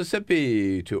to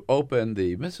Mississippi to open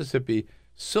the Mississippi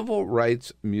Civil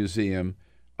Rights Museum.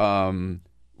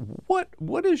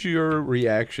 What is your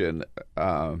reaction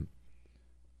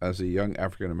as a young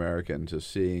African American to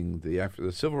seeing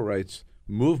the civil rights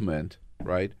movement,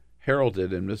 right,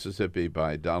 heralded in Mississippi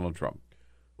by Donald Trump?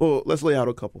 Well, let's lay out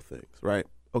a couple things, right?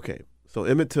 Okay, so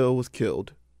Emmett Till was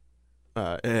killed,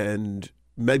 and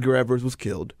Medgar Evers was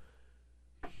killed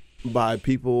by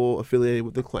people affiliated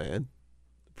with the Klan.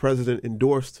 The president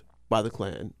endorsed by the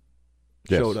Klan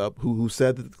showed up, who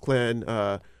said that the Klan,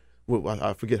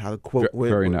 I forget how the quote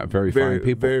went. Very fine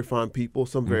people. Very fine people,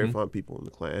 some very fine people in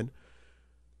the Klan.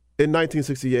 In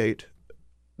 1968,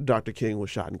 Dr. King was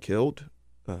shot and killed.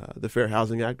 the Fair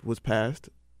Housing Act was passed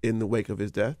in the wake of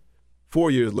his death. 4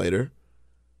 years later,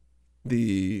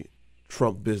 the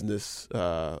Trump business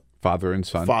father and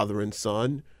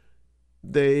son,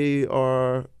 they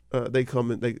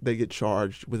come and they get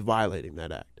charged with violating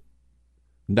that act.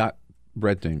 Not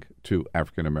renting to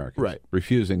African Americans. Right.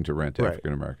 Refusing to rent to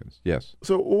African Americans. Yes.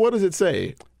 So what does it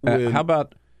say? How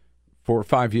about for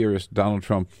 5 years, Donald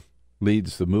Trump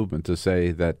leads the movement to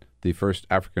say that the first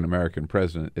African American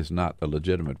president is not a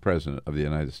legitimate president of the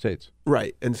United States.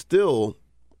 Right. And still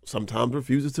sometimes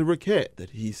refuses to recant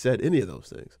that he said any of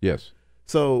those things. Yes.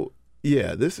 So,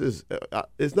 yeah, this is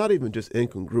it's not even just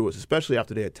incongruous, especially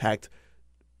after they attacked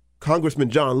Congressman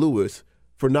John Lewis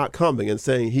for not coming and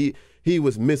saying he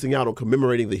was missing out on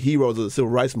commemorating the heroes of the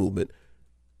Civil Rights Movement.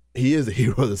 He is the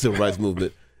hero of the Civil Rights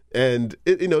Movement. And,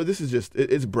 this is just,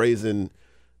 it's brazen.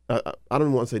 I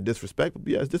don't want to say disrespect,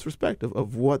 but yeah, it's disrespect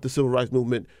of what the Civil Rights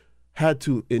Movement had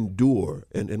to endure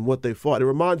and what they fought. It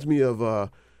reminds me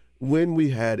of when we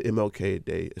had MLK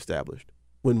Day established,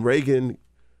 when Reagan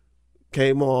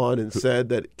came on and said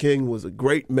that King was a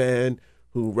great man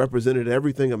who represented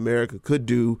everything America could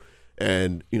do,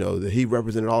 and that he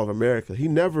represented all of America. He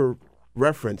never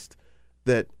referenced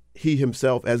that he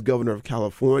himself, as governor of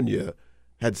California,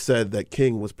 had said that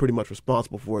King was pretty much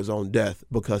responsible for his own death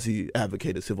because he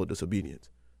advocated civil disobedience.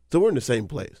 So we're in the same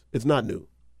place. It's not new.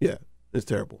 Yeah, it's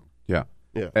terrible. Yeah.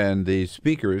 Yeah. And the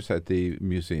speakers at the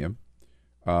museum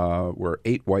were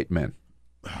 8 white men.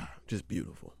 Just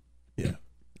beautiful. Yeah,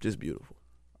 just beautiful.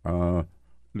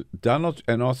 Donald,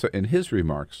 and also in his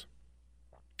remarks,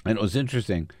 and it was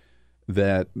interesting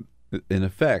that, in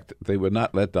effect, they would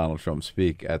not let Donald Trump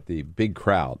speak at the big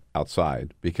crowd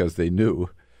outside because they knew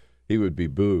he would be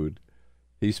booed.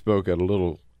 He spoke at a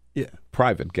little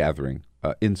private gathering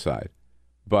inside.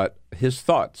 But his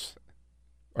thoughts,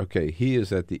 he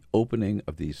is at the opening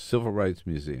of the Civil Rights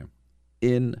Museum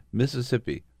in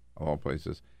Mississippi, of all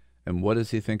places. And what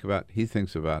does he think about? He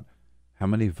thinks about how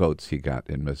many votes he got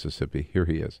in Mississippi. Here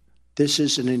he is. This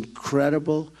is an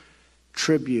incredible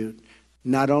tribute,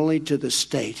 not only to the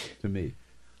state, to me,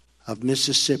 of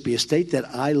Mississippi, a state that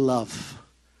I love,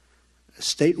 a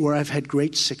state where I've had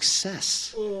great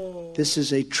success. This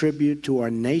is a tribute to our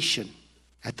nation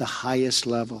at the highest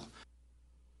level.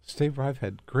 State where I've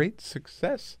had great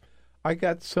success. I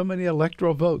got so many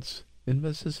electoral votes in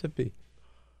Mississippi.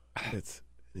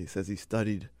 He says he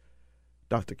studied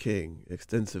Dr. King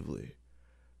extensively.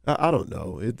 I don't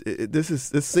know.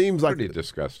 This seems like pretty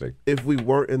disgusting. If we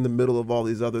weren't in the middle of all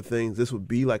these other things, this would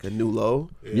be like a new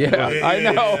low. Yeah, I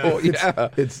know.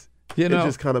 It's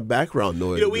just kind of background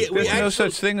noise. There's no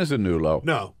such thing as a new low.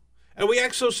 No. And we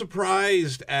act so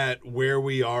surprised at where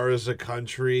we are as a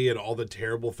country and all the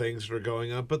terrible things that are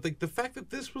going on. But the fact that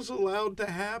this was allowed to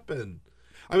happen.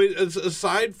 I mean,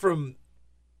 aside from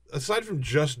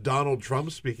just Donald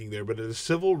Trump speaking there, but at a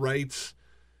civil rights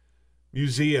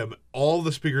museum, all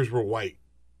the speakers were white.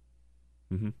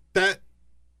 Mm-hmm. That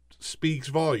speaks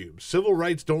volumes. Civil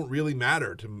rights don't really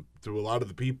matter to a lot of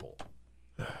the people.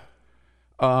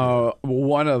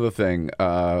 One other thing,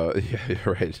 yeah,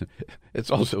 you're right. It's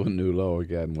also a new low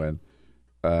again when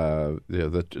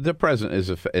the president is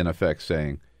in effect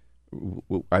saying,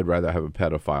 "I'd rather have a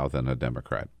pedophile than a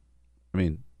Democrat." I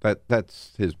mean,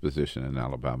 that's his position in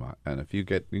Alabama, and if you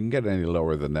can get any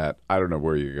lower than that, I don't know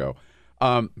where you go.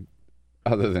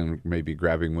 Other than maybe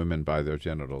grabbing women by their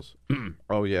genitals.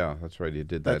 Oh yeah, that's right. He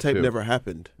did that. That tape too. never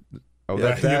happened. Oh,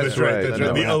 that's right. That's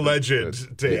right. The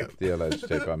alleged tape. The alleged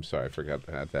tape. I'm sorry, I forgot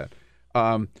to add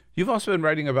that. You've also been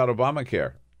writing about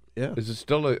Obamacare. Yeah. Is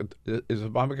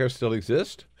Obamacare still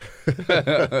exist?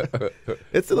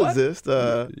 It still exists.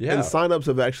 Yeah. And signups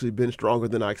have actually been stronger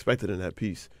than I expected in that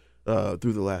piece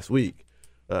through the last week.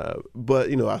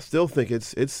 But I still think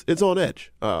it's on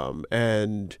edge.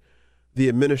 And the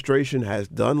administration has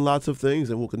done lots of things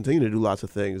and will continue to do lots of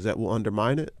things that will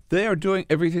undermine it. They are doing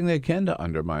everything they can to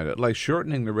undermine it, like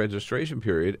shortening the registration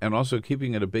period and also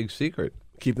keeping it a big secret.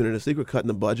 Keeping it a secret, cutting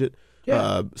the budget.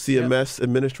 Yeah. CMS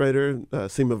Administrator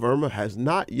Seema Verma has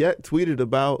not yet tweeted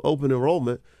about open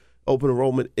enrollment. Open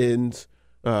enrollment ends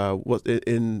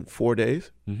in 4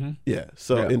 days. Mm-hmm. Yeah,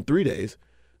 so in 3 days.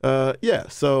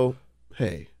 So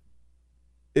hey,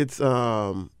 it's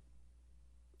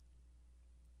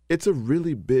a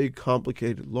really big,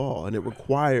 complicated law, and it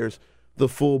requires the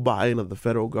full buy-in of the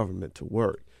federal government to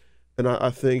work. And I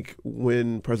think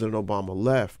when President Obama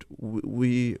left,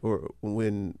 or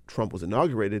when Trump was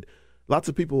inaugurated, lots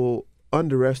of people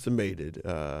underestimated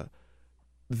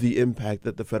the impact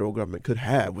that the federal government could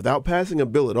have without passing a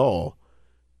bill at all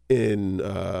in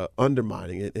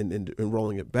undermining it and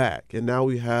rolling it back. And now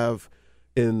we have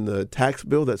in the tax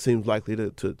bill that seems likely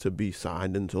to be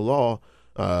signed into law,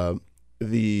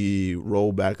 the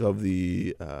rollback of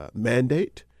the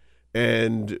mandate,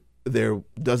 and there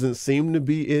doesn't seem to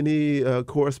be any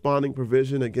corresponding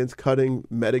provision against cutting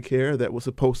Medicare that was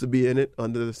supposed to be in it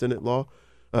under the Senate law.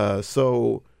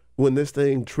 So when this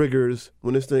thing goes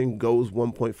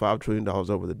 $1.5 trillion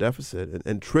over the deficit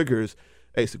and triggers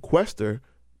a sequester,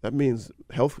 that means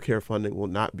health care funding will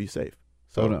not be safe.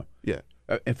 So, no. Yeah.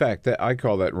 In fact, I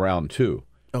call that round two.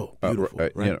 Oh, beautiful.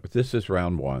 Right. This is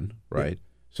round one, right? Yeah.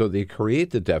 So they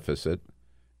create the deficit,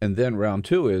 and then round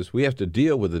two is we have to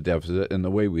deal with the deficit, and the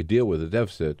way we deal with the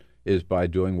deficit is by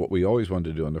doing what we always wanted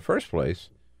to do in the first place,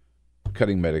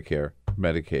 cutting Medicare,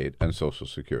 Medicaid, and Social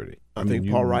Security. I think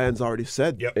Paul Ryan's already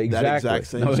said that exact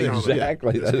same thing.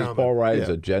 Exactly. That is Paul Ryan's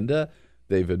agenda.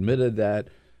 They've admitted that.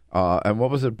 And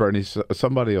what was it, Bernie?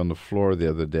 Somebody on the floor the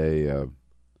other day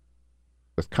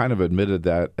kind of admitted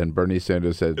that, and Bernie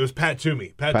Sanders said... It was Pat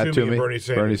Toomey. Pat Toomey and Bernie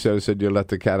Sanders. Bernie Sanders said, you let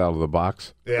the cat out of the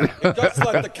box. Yeah. Just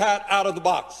let the cat out of the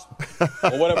box,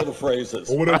 or whatever the phrase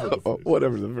is. Whatever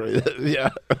the phrase is, yeah.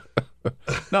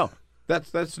 No,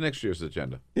 that's next year's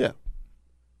agenda. Yeah.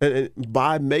 And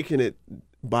by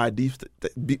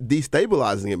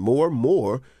destabilizing it more and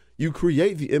more, you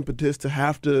create the impetus to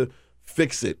have to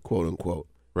fix it, quote unquote.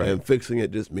 Right. And fixing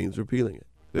it just means repealing it.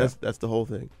 That's the whole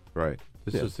thing. Right.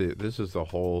 This is the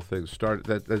whole thing.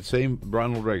 That same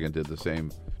Ronald Reagan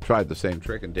tried the same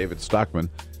trick, and David Stockman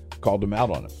called him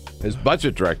out on it. His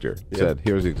budget director said,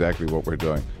 "Here's exactly what we're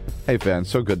doing." Hey, Vann,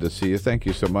 so good to see you. Thank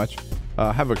you so much.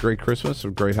 Have a great Christmas, a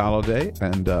great holiday,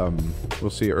 and we'll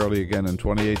see you early again in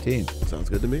 2018. Sounds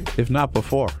good to me. If not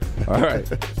before. All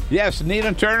right. Yes,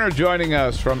 Nina Turner joining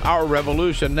us from Our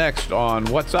Revolution next on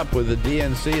What's Up with the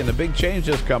DNC and the big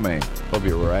changes coming. We'll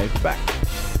be right back.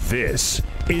 This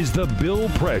is the Bill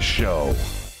Press Show.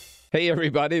 Hey,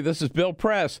 everybody, this is Bill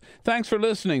Press. Thanks for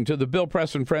listening to the Bill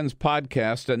Press and Friends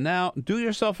podcast. And now, do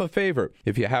yourself a favor.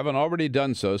 If you haven't already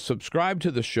done so, subscribe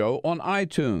to the show on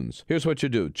iTunes. Here's what you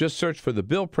do. Just search for the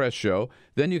Bill Press Show.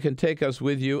 Then you can take us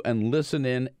with you and listen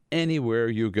in anywhere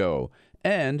you go.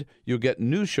 And you'll get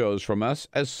new shows from us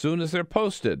as soon as they're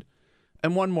posted.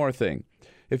 And one more thing.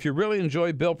 If you really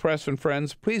enjoy Bill Press and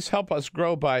Friends, please help us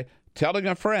grow by telling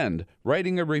a friend,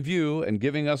 writing a review, and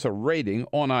giving us a rating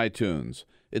on iTunes.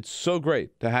 It's so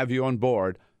great to have you on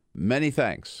board. Many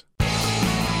thanks.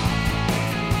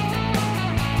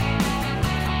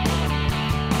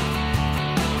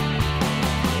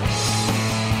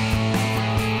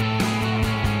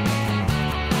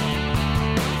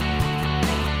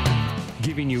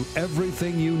 Giving you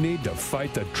everything you need to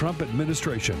fight the Trump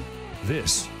administration.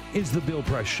 This is The Bill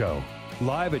Press Show.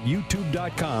 Live at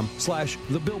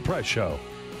youtube.com/The Bill Press Show.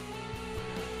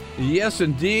 Yes,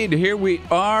 indeed. Here we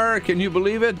are. Can you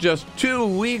believe it? Just 2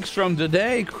 weeks from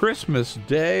today, Christmas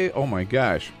Day. Oh, my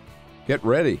gosh. Get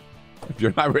ready. If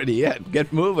you're not ready yet,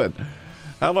 get moving.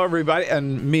 Hello, everybody.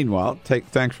 And meanwhile,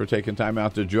 thanks for taking time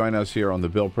out to join us here on the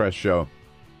Bill Press Show.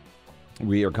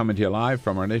 We are coming to you live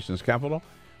from our nation's capital,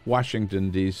 Washington,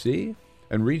 D.C.,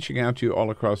 and reaching out to you all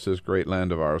across this great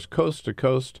land of ours, coast to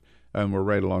coast. And we're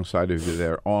right alongside of you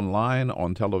there online,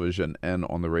 on television, and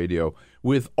on the radio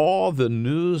with all the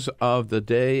news of the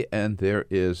day. And there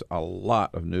is a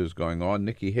lot of news going on.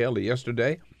 Nikki Haley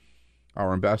yesterday,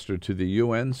 our ambassador to the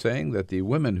UN, saying that the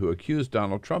women who accused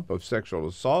Donald Trump of sexual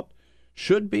assault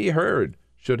should be heard,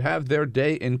 should have their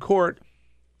day in court.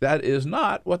 That is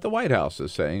not what the White House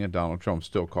is saying, and Donald Trump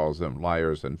still calls them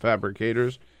liars and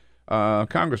fabricators.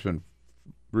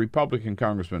 Republican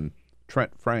Congressman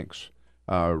Trent Franks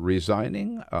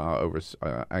resigning over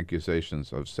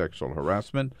accusations of sexual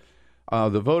harassment.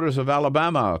 The voters of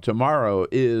Alabama, tomorrow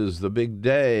is the big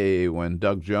day when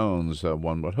Doug Jones,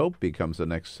 one would hope, becomes the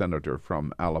next senator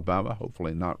from Alabama,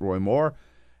 hopefully not Roy Moore.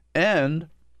 And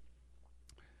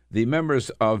the members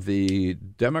of the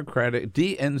Democratic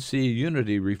DNC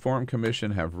Unity Reform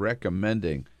Commission have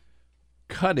recommending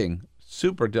cutting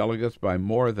superdelegates by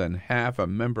more than half. A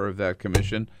member of that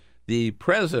commission, the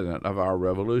president of Our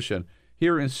Revolution,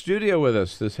 here in studio with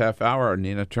us this half hour,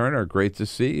 Nina Turner. Great to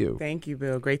see you. Thank you,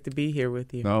 Bill. Great to be here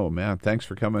with you. Oh, man. Thanks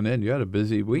for coming in. You had a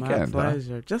busy weekend. My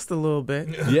pleasure. Huh? Just a little bit.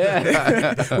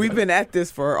 Yeah. We've been at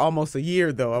this for almost a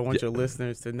year, though. I want your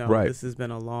listeners to know this has been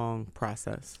a long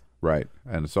process. Right.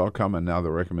 And it's all coming now.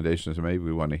 The recommendations are made.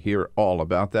 We want to hear all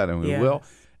about that, and we will.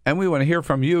 And we want to hear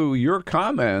from you, your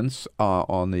comments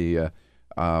on the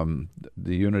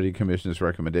Unity Commission's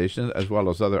recommendations, as well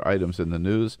as other items in the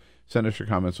news. Send us your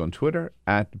comments on Twitter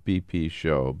 @BP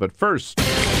Show. But first,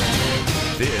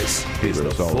 This is the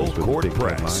Full Court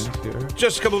Press.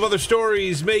 Just a couple of other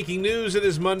stories making news. It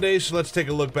is Monday, so let's take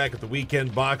a look back at the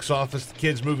weekend box office. The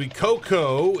kids' movie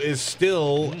Coco is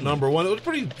still number one. It was a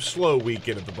pretty slow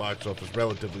weekend at the box office,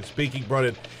 relatively speaking. Brought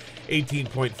in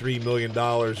 $18.3 million. It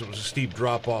was a steep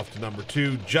drop-off to number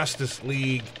two. Justice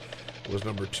League was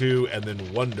number two, and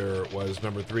then Wonder was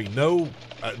number three.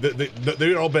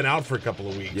 They'd all been out for a couple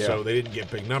of weeks, so they didn't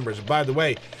get big numbers. And by the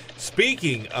way,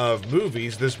 speaking of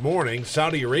movies, this morning,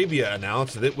 Saudi Arabia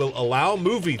announced that it will allow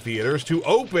movie theaters to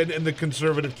open in the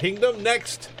conservative kingdom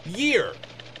next year.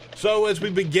 So as we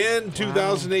begin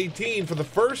 2018, for the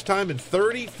first time in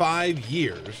 35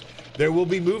 years, there will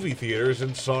be movie theaters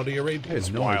in Saudi Arabia. I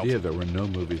had no idea there were no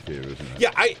movie theaters in it.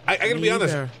 Yeah, I got to be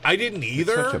honest, I didn't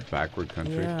either. It's such a backward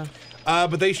country. Yeah.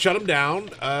 But they shut them down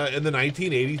in the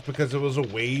 1980s because there was a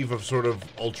wave of sort of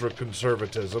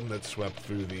ultra-conservatism that swept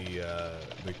through the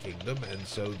kingdom. And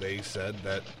so they said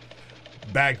that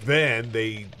back then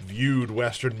they viewed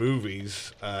Western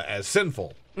movies as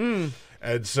sinful. And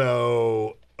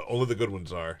so only the good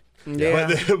ones are. Yeah.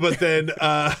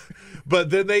 But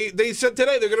then they said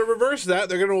today they're going to reverse that.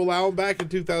 They're going to allow them back in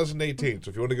 2018. So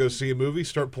if you want to go see a movie,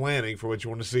 start planning for what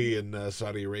you want to see in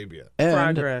Saudi Arabia.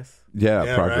 Progress.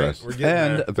 Yeah, progress. Right?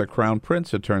 And the Crown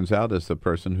Prince, it turns out, is the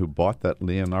person who bought that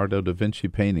Leonardo da Vinci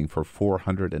painting for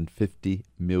 $450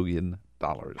 million.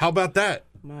 How about that?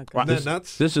 My God. Isn't that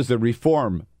nuts? This is the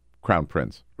reform Crown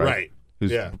Prince, right? Right.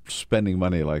 Who's spending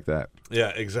money like that.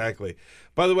 Yeah, exactly.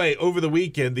 By the way, over the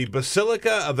weekend, the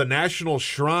Basilica of the National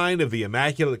Shrine of the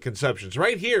Immaculate Conception,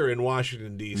 right here in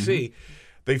Washington, D.C.,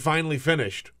 they finally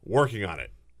finished working on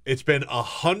it. It's been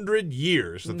 100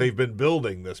 years that they've been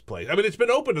building this place. I mean, it's been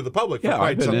open to the public for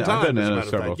quite some time. I've been in it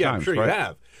several times. I'm sure you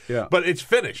have. Yeah. But it's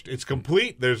finished. It's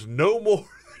complete. There's no more.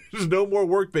 There's no more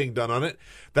work being done on it.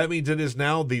 That means it is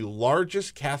now the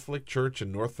largest Catholic church in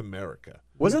North America.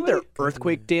 Wasn't there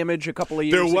earthquake damage a couple of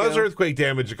years ago? There was earthquake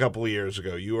damage a couple of years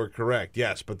ago. You are correct.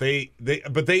 Yes, but they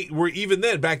were, even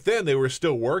then, back then, they were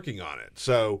still working on it.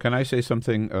 So can I say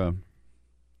something?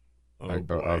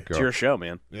 It's your show,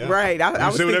 man. Yeah. Right. I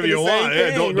was say whatever you want.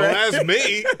 Thing, don't ask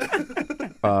me.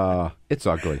 It's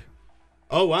ugly.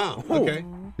 Oh wow. Okay.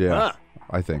 Yeah.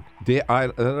 I think I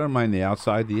don't mind the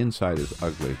outside. The inside is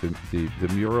ugly. The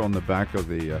mural on the back of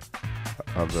the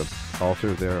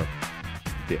altar there,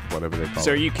 whatever they call it.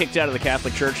 So are you kicked out of the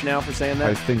Catholic Church now for saying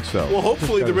that? I think so. Well,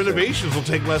 hopefully the renovations will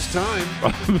take less time.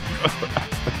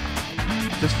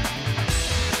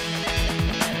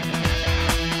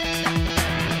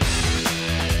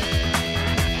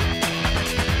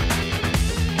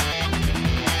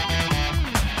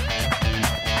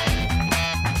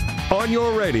 On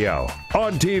your radio,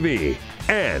 on TV,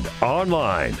 and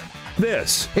online.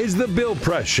 This is The Bill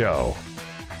Press Show.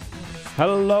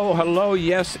 Hello,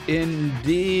 yes,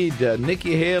 indeed.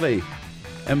 Nikki Haley,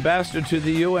 ambassador to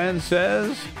the UN,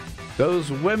 says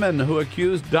those women who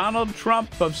accused Donald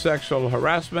Trump of sexual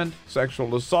harassment,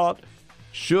 sexual assault,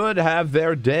 should have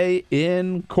their day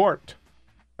in court.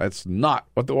 That's not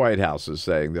what the White House is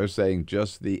saying. They're saying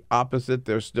just the opposite.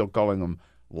 They're still calling them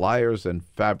liars and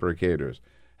fabricators.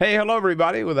 Hey, hello,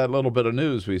 everybody. With that little bit of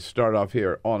news, we start off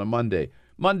here on a Monday,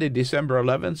 December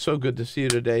 11th. So good to see you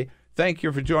today. Thank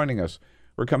you for joining us.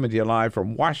 We're coming to you live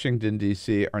from Washington,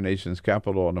 D.C., our nation's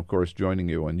capital, and, of course, joining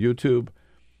you on YouTube,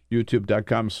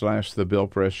 youtube.com/The Bill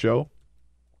Press Show,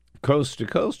 coast to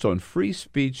coast on Free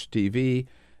Speech TV,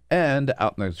 and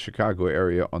out in the Chicago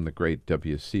area on the great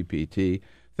WCPT.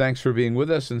 Thanks for being with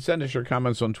us, and send us your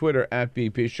comments on Twitter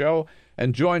 @BP Show,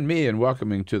 and join me in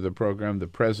welcoming to the program the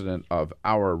president of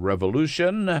Our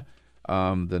Revolution,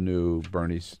 the new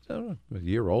Bernie, a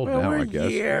year old now, I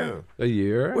guess. A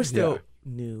year. We're still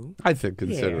new. I think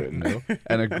consider it new.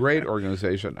 And a great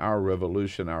organization, Our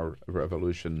Revolution,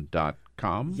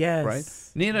 ourrevolution.com. Yes. Right?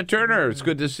 Nina Turner, it's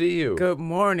good to see you. Good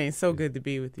morning. So good to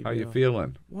be with you, How Bill. you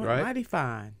feeling? Right? Mighty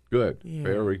fine. Good. Yeah.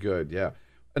 Very good. Yeah.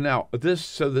 Now, the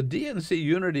DNC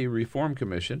Unity Reform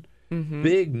Commission,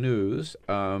 big news.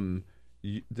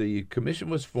 The commission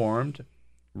was formed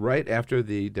right after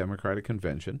the Democratic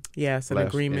Convention. Yes, an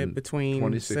agreement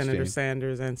between Senator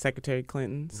Sanders and Secretary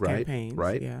Clinton's campaigns.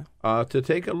 Right. Yeah. To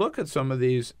take a look at some of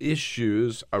these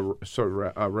issues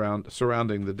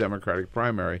surrounding the Democratic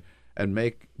primary and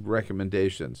make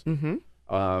recommendations.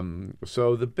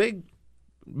 So the big,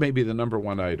 maybe the number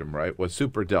one item, right, was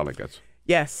superdelegates.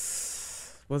 Yes.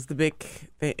 Was the big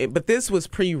thing. But this was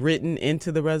pre-written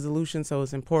into the resolution, so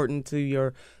it's important to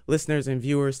your listeners and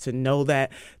viewers to know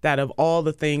that of all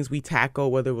the things we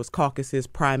tackle, whether it was caucuses,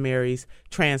 primaries,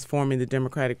 transforming the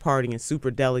Democratic Party, and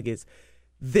superdelegates,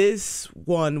 This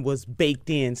one was baked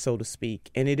in, so to speak,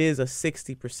 and it is a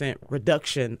 60%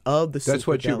 reduction of the superdelegates. That's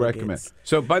what you recommend.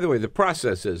 So, by the way, the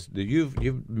process is that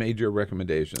you've made your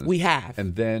recommendations. We have,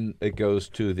 and then it goes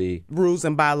to the Rules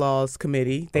and Bylaws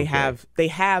Committee. They have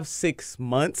 6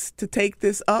 months to take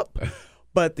this up,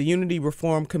 but the Unity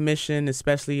Reform Commission,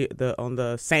 especially on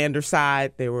the Sanders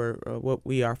side, they were what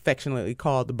we are affectionately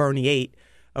called the Bernie 8.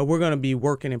 We're going to be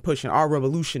working and pushing. Our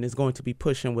revolution is going to be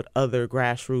pushing with other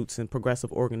grassroots and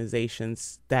progressive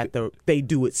organizations that they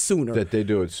do it sooner.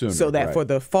 So that for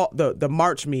the fall, the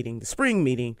March meeting, the spring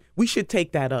meeting, we should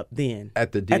take that up then.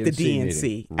 At the DNC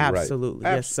meeting. Absolutely.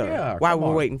 Right. Yes, sir. Yeah, While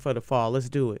we're waiting for the fall, let's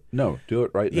do it. No, do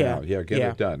it right now. Yeah, get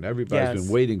it done. Everybody's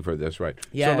been waiting for this, right?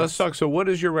 Yes. So let's talk. So what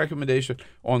is your recommendation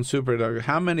on superdelegates?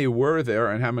 How many were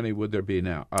there and how many would there be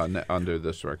now under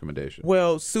this recommendation?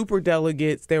 Well,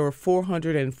 superdelegates, there were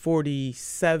 447.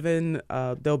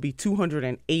 There'll be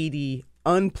 280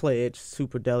 unpledged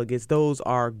superdelegates. Those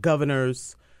are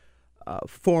governors,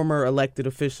 former elected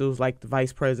officials like the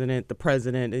vice president, the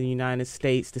president of the United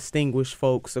States, distinguished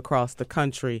folks across the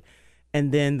country,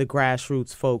 and then the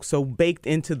grassroots folks. So baked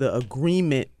into the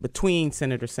agreement between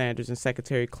Senator Sanders and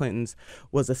Secretary Clinton's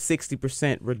was a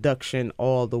 60% reduction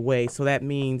all the way. So that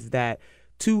means that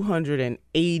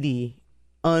 280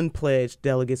 unpledged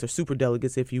delegates or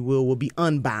superdelegates, if you will be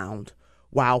unbound,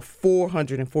 while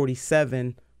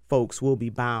 447 folks will be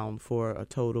bound for a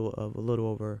total of a little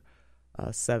over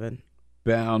 700.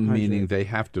 Bound meaning they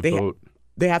have to vote.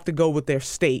 They have to go with their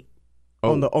state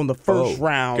on the first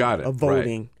round of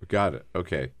voting. Right. Got it.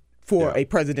 Okay. For a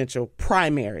presidential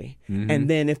primary, and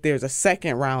then if there's a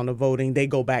second round of voting, they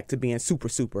go back to being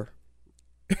super,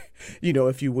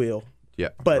 if you will. Yeah.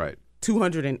 But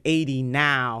 280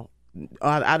 now.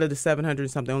 Out of the 700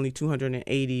 something, only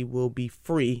 280 will be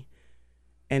free,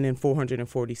 and then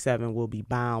 447 will be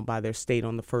bound by their state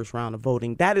on the first round of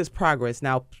voting. That is progress.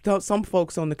 Now, some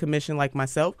folks on the commission, like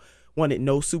myself, wanted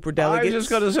no superdelegates. I was just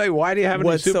going to say, why do you have any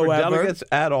superdelegates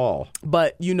at all?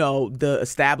 But the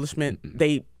establishment,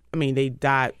 they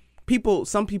died.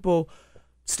 Some people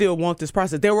still want this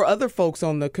process. There were other folks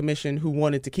on the commission who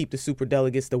wanted to keep the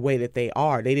superdelegates the way that they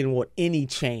are. They didn't want any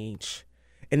change.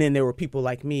 And then there were people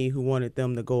like me who wanted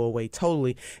them to go away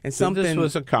totally. And so this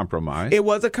was a compromise. It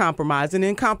was a compromise. And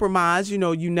in compromise, you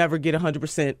never get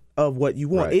 100% of what you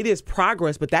want. Right. It is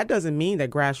progress, but that doesn't mean that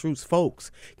grassroots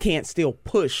folks can't still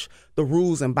push the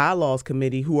Rules and Bylaws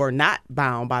Committee, who are not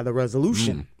bound by the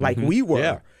resolution like we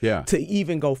were, to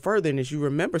even go further. And as you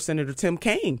remember, Senator Tim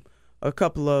Kaine, a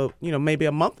couple of, maybe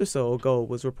a month or so ago,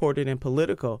 was reported in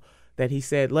Politico that he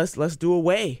said, let's do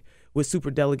away with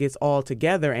superdelegates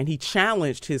altogether, and he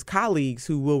challenged his colleagues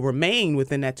who will remain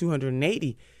within that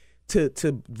 280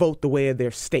 to vote the way of their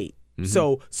state.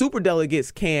 So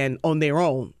superdelegates can, on their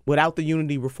own, without the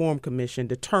Unity Reform Commission,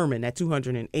 determine that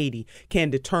 280 can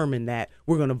determine that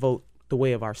we're going to vote the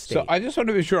way of our state. So I just want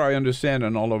to be sure I understand,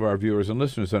 and all of our viewers and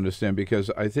listeners understand,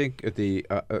 because I think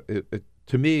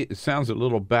to me it sounds a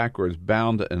little backwards,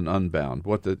 bound and unbound,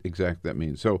 what exactly that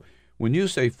means. So when you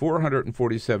say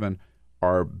 447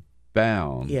 are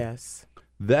bound, yes,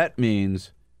 that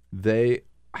means they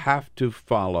have to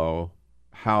follow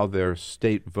how their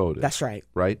state voted. That's right.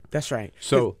 Right? That's right.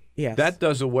 So yes, that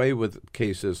does away with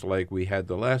cases like we had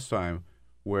the last time,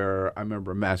 where I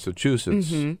remember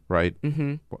Massachusetts, right?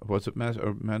 Was it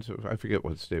Massachusetts? I forget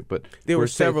what state, but there were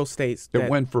several states that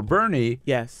went for Bernie.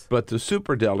 Yes, but the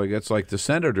superdelegates, like the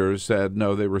senators, said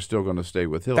no, they were still going to stay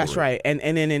with Hillary. That's right. And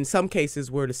then in some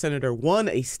cases where the senator won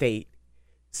a state,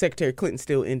 Secretary Clinton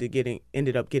still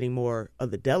ended up getting more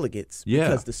of the delegates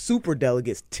because the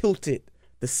superdelegates tilted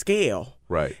the scale.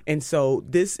 Right. And so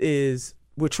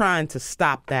we're trying to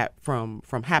stop that from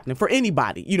happening for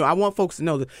anybody. I want folks to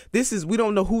know that we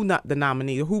don't know who the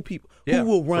nominee or who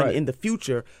will run in the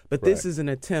future, but this is an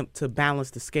attempt to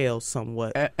balance the scale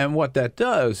somewhat. And what that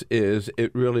does is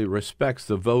it really respects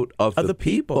the vote of the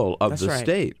people of the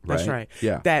state. Right? That's right.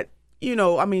 Yeah. That,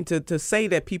 to say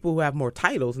that people who have more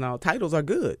titles, now titles are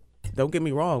good. Don't get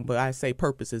me wrong, but I say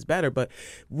purpose is better. But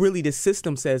really the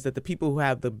system says that the people who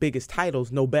have the biggest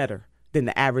titles know better than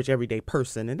the average everyday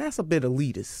person, and that's a bit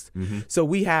elitist. So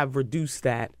we have reduced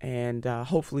that, and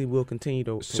hopefully we'll continue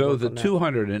to So work the on that.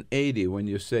 280, when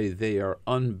you say they are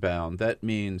unbound, that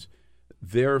means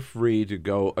they're free to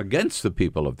go against the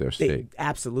people of their state.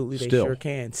 Absolutely, they Still. sure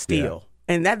can. Still. Yeah.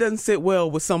 And that doesn't sit well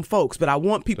with some folks, but I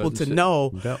want people to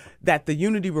know that the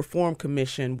Unity Reform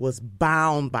Commission was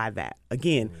bound by that.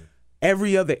 Again,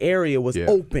 every other area was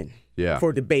open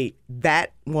for debate.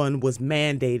 That one was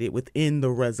mandated within the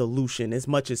resolution, as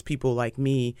much as people like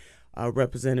me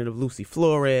Representative Lucy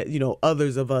Flores,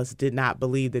 others of us did not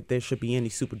believe that there should be any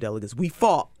superdelegates. We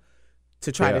fought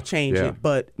to try to change it,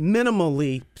 but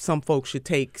minimally, some folks should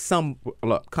take some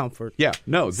comfort. Yeah,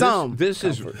 no, this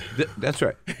is that's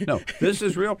right. No, this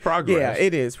is real progress. Yeah,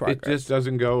 it is progress. It just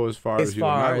doesn't go as far as you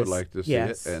and I would like to see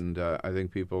it, and I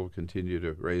think people continue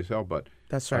to raise hell. But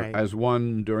that's right. As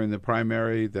one during the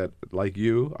primary, that like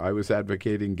you, I was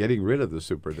advocating getting rid of the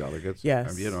superdelegates.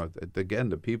 Yes, again,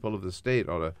 the people of the state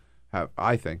ought to have,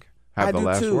 I think, have the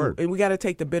last too. word. And we got to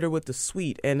take the bitter with the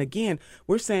sweet. And again,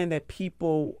 we're saying that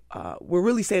people, we're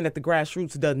really saying that the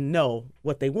grassroots doesn't know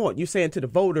what they want. You're saying to the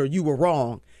voter, you were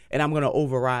wrong, and I'm going to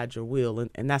override your will.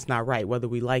 And that's not right, whether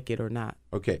we like it or not.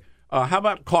 Okay. How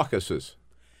about caucuses?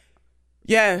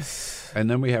 Yes.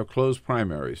 And then we have closed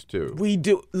primaries, too. We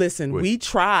do. Listen, we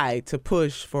tried to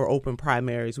push for open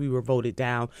primaries. We were voted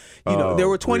down. There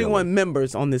were 21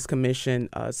 members on this commission.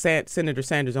 Senator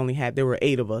Sanders there were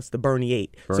 8 of us, the Bernie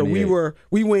 8. So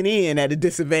we went in at a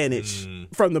disadvantage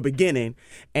from the beginning,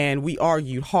 and we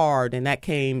argued hard, and that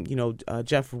came,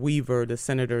 Jeff Weaver, the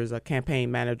senator's campaign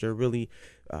manager, really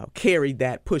carried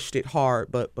that, pushed it hard,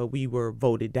 but we were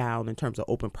voted down in terms of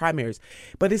open primaries.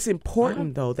 But it's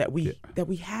important, though, that we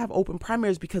have open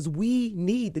primaries because we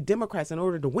need the Democrats in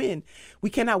order to win. We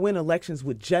cannot win elections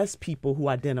with just people who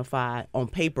identify on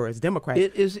paper as Democrats.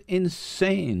 It is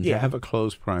insane to have a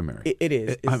closed primary. It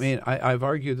is. I've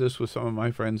argued this with some of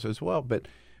my friends as well, but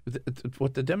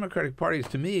what the Democratic Party,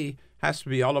 to me, has to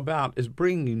be all about is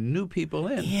bringing new people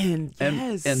in.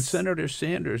 And Senator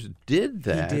Sanders did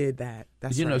that. He did that.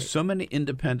 That's right. So many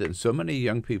independents, so many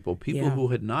young people who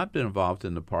had not been involved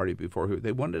in the party before, who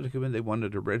they wanted to come in, they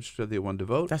wanted to register, they wanted to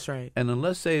vote. That's right. And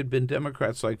unless they had been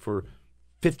Democrats for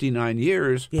 59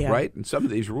 years, right? And some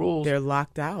of these rules, they're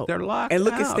locked out. And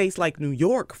look at states like New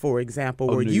York, for example,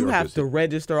 where you have to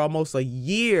register almost a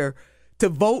year to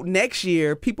vote next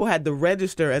year. People had to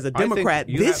register as a Democrat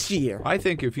this year. I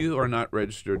think if you are not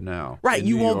registered now, right,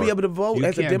 you won't be able to vote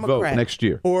as a Democrat next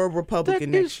year or a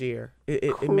Republican next year.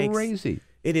 It crazy.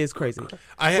 It is crazy.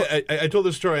 I told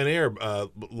this story on air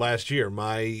last year.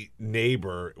 My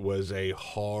neighbor was a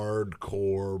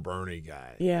hardcore Bernie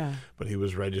guy. Yeah, but he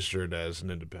was registered as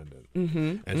an independent,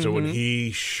 and so when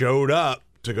he showed up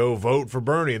to go vote for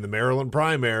Bernie in the Maryland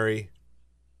primary,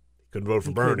 couldn't vote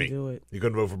for Bernie. You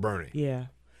couldn't vote for Bernie. Yeah.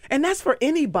 And that's for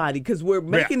anybody, because we're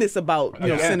making this about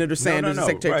Senator Sanders and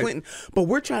Secretary Clinton, but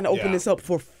we're trying to open this up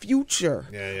for future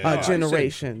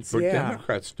generations. For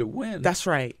Democrats to win. That's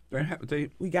right.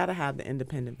 We got to have the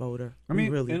independent voter. We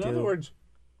really do. In other words,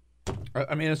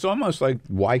 it's almost like,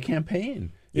 why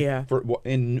campaign? Yeah.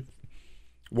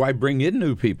 Why bring in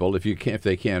new people if they can't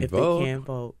vote? They can't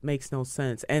vote, makes no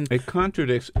sense, and it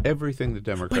contradicts everything the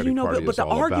Democratic Party is all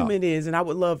the argument is, and I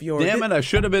would love your. Damn it! I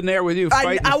should have been there with you.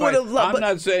 I would have loved. I'm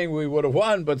not saying we would have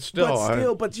won, but still.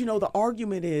 But the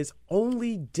argument is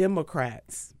only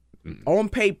Democrats on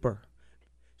paper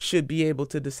should be able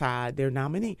to decide their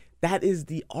nominee. That is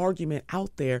the argument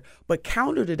out there. But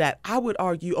counter to that, I would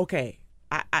argue, okay,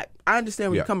 I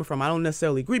understand where you're coming from. I don't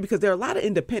necessarily agree because there are a lot of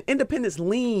independents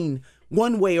lean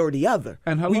one way or the other.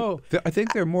 And I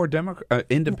think there are more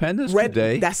independents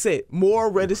today. That's it.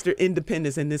 More registered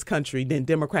independents in this country than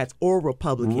Democrats or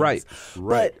Republicans. Right.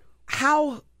 But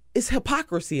how is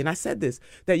hypocrisy? And I said this,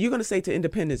 that you're going to say to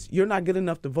independents, you're not good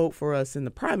enough to vote for us in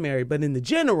the primary, but in the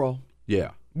general,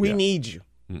 we need you.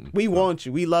 We want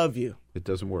you. We love you. It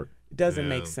doesn't work. It doesn't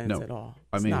make sense at all.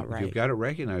 It's not right. You've got to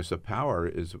recognize the power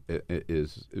is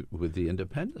with the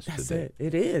independents today. That's it.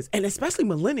 It is. And especially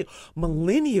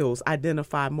millennials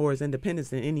identify more as independents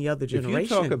than any other generation. If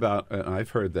you talk about, and I've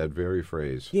heard that very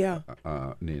phrase,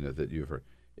 Nina, that you've heard.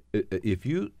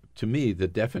 To me, the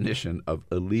definition of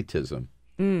elitism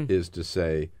is to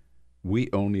say, we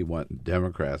only want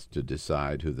Democrats to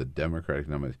decide who the Democratic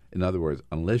nominees. In other words,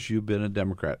 unless you've been a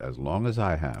Democrat as long as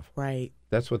I have, right?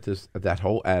 That's what that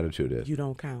whole attitude is. You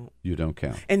don't count. You don't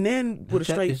count. And then with a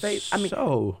straight face,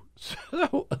 so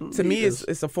to me,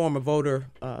 it's a form of voter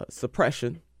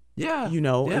suppression. Yeah,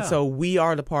 and so we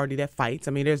are the party that fights.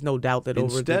 There's no doubt that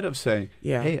instead of saying,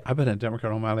 "Hey, I've been a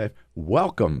Democrat all my life.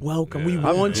 Welcome. We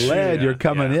want you. I'm glad you're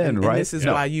coming in, right? And this is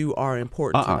why you are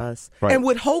important to us, and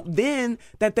would hope then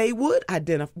that they would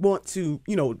want to,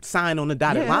 sign on the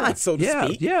dotted line, so to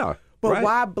speak. Yeah. But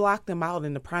why block them out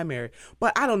in the primary?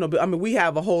 But I don't know. But we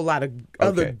have a whole lot of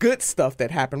other good stuff that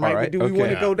happened, right? Right. Do we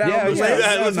want to go down the list?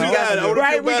 We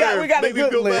got a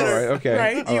good list.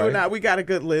 Right? You and I, we got a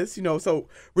good list. So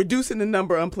reducing the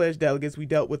number of unpledged delegates, we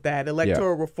dealt with that.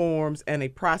 Electoral reforms and a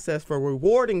process for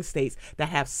rewarding states that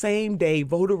have same-day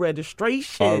voter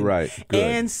registration. All right. Good.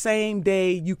 And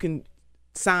same-day you can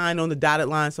sign on the dotted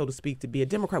line, so to speak, to be a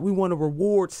Democrat. We want to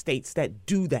reward states that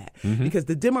do that because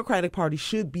the Democratic Party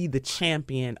should be the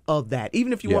champion of that.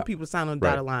 Even if you want people to sign on the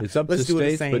dotted line, it's up let's to do states,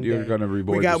 it the same but you're going to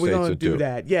reward the states we're going to that do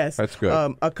that. Yes, that's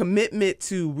good. A commitment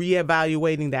to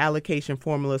reevaluating the allocation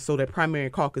formula so that primary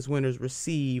and caucus winners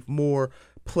receive more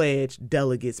pledged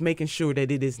delegates, making sure that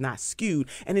it is not skewed.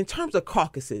 And in terms of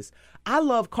caucuses, I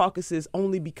love caucuses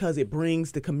only because it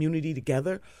brings the community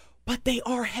together. But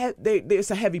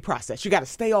it's a heavy process. You got to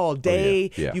stay all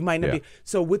day. You might not be.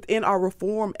 So within our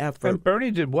reform effort. And Bernie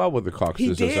did well with the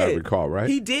caucuses, as I recall, right?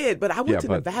 He did. But I went to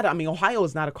Nevada. I mean, Ohio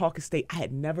is not a caucus state. I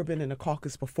had never been in a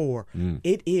caucus before.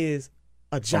 It is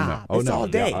a job. It's all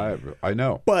day. Yeah, I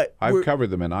know. But I've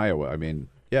covered them in Iowa. I mean,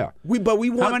 yeah. We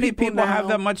want how many people have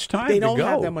that much time to go? They don't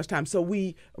have that much time. So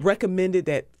we recommended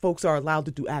that folks are allowed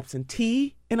to do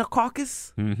absentee in a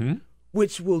caucus. Mm-hmm.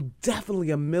 Which will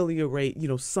definitely ameliorate,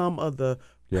 some of the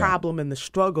problem and the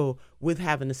struggle with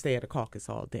having to stay at a caucus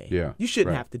all day. Yeah, you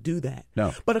shouldn't have to do that.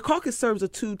 No. But a caucus serves a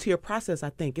two-tier process, I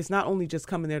think. It's not only just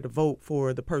coming there to vote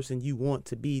for the person you want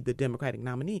to be the Democratic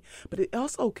nominee, but it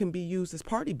also can be used as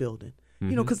party building.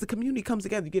 Because the community comes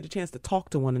together, you get a chance to talk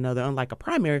to one another. Unlike a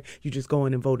primary, you just go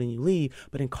in and vote and you leave.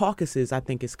 But in caucuses, I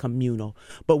think it's communal.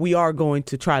 But we are going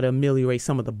to try to ameliorate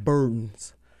some of the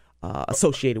burdens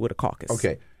associated with a caucus.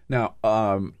 Okay. Now,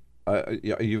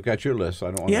 you've got your list.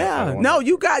 I don't want to. No,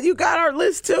 you got our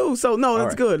list too. So no,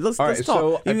 that's good. Let's talk.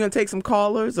 So, you gonna take some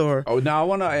callers or? Oh, now I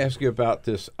want to ask you about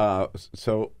this.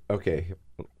 Okay,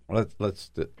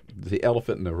 let's the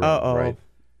elephant in the room, right?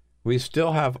 We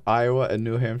still have Iowa and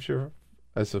New Hampshire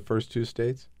as the first two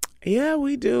states. Yeah,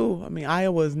 we do. I mean,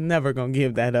 Iowa's never going to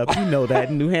give that up. You know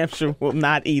that. New Hampshire will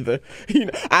not either.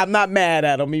 I'm not mad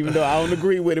at them, even though I don't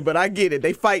agree with it, but I get it.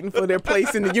 They fighting for their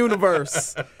place in the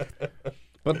universe.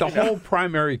 But the whole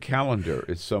primary calendar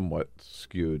is somewhat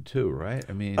skewed too, right?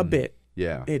 I mean, a bit.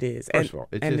 Yeah, it is. First of all,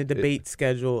 and the debate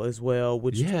schedule as well,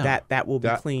 which that will be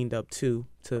cleaned up too.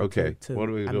 What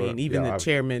do we do? I mean, even the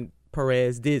chairman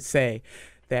Perez did say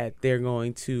that they're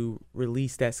going to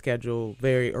release that schedule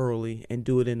very early and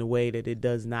do it in a way that it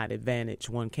does not advantage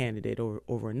one candidate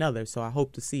over another. So I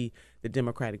hope to see the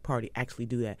Democratic Party actually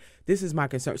do that. This is my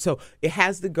concern. So it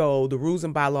has to go. The Rules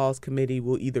and Bylaws Committee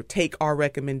will either take our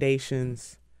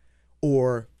recommendations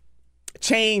or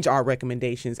change our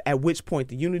recommendations, at which point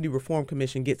the Unity Reform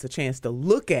Commission gets a chance to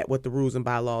look at what the Rules and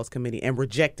Bylaws Committee and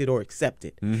reject it or accept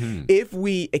it. Mm-hmm. If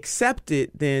we accept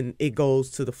it, then it goes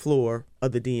to the floor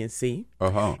of the DNC.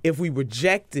 Uh-huh. If we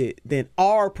reject it, then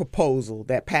our proposal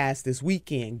that passed this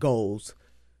weekend goes.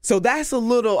 So that's a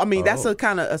little, that's a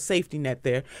kind of a safety net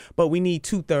there. But we need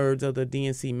 2/3 of the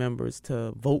DNC members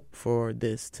to vote for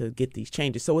this to get these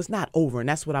changes. So it's not over. And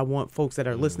that's what I want folks that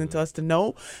are listening to us to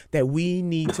know, that we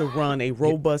need to run a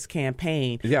robust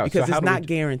campaign because it's not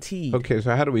guaranteed. Okay,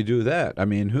 so how do we do that? I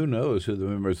mean, who knows who the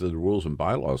members of the Rules and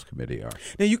Bylaws Committee are?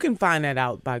 Now, you can find that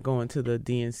out by going to the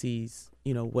DNC's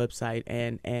website,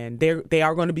 and they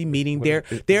are going to be meeting.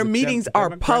 Their meetings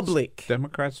are public.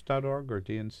 Democrats.org or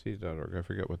DNC.org? I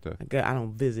forget what I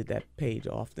don't visit that page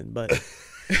often, but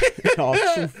in all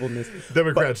truthfulness,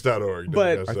 Democrats.org.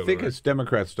 But I think it's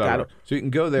Democrats.org. So you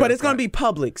can go there. But it's going to be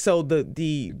public. So the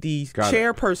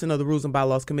chairperson of the Rules and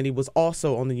Bylaws Committee was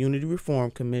also on the Unity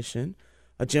Reform Commission,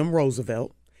 Jim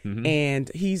Roosevelt. Mm-hmm.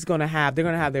 And they're going to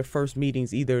have their first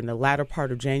meetings either in the latter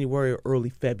part of January or early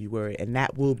February, and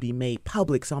that will be made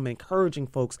public. So I'm encouraging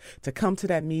folks to come to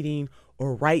that meeting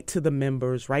or write to the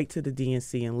members, write to the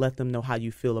DNC, and let them know how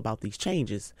you feel about these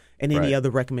changes and any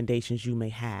other recommendations you may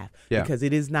have. Yeah. Because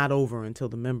it is not over until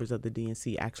the members of the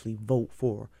DNC actually vote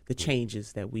for the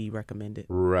changes that we recommended.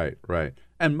 Right.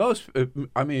 And most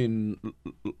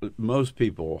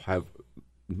people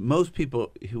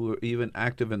who are even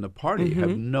active in the party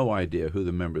have no idea who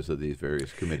the members of these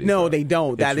various committees are. No, they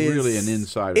don't. It's really an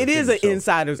insider. It is an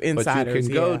insider's. But you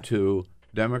can go to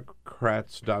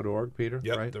Democrats.org, Peter,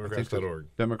 yep, right? Democrats.org.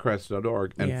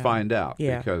 Democrats.org and find out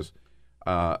because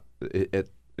it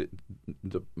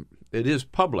is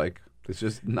public. It's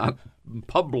just not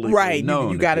publicly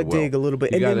known. You got to dig a little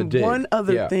bit. And then one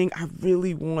other thing I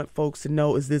really want folks to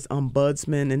know is this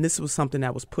ombudsman, and this was something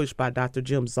that was pushed by Dr.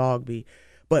 Jim Zogby.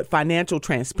 But financial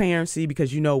transparency,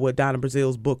 because what Donna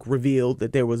Brazil's book revealed,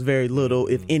 that there was very little,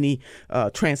 if any,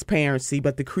 transparency.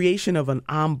 But the creation of an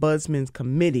ombudsman's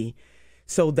committee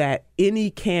so that any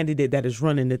candidate that is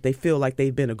running that they feel like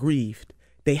they've been aggrieved,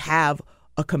 they have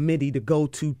a committee to go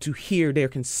to hear their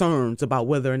concerns about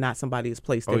whether or not somebody has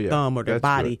placed their thumb or their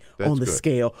body on the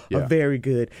scale are very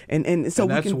good. And so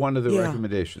that's one of the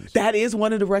recommendations. That is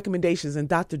one of the recommendations, and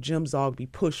Dr. Jim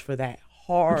Zogby pushed for that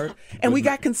hard, and we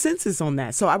got consensus on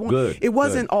that. So it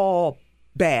wasn't all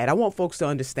bad. I want folks to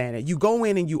understand it. You go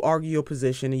in and you argue your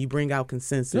position and you bring out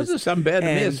consensus. Doesn't sound bad to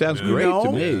me. It sounds great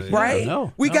to me.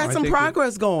 Right? We got some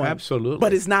progress going. Absolutely.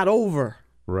 But it's not over.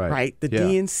 Right. The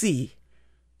DNC.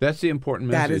 That's the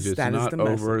important message. It's that not is the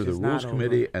over. message. The It's Rules not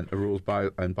Committee over. and the Rules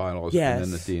and Bylaws, Yes. and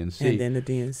then the DNC. And then the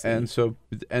DNC.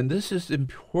 And this is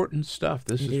important stuff.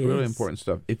 This is really important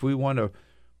stuff. If we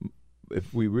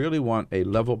really want a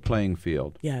level playing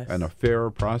field and a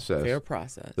fairer process,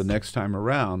 the next time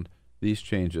around, these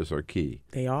changes are key.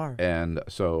 They are. And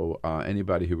so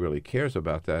anybody who really cares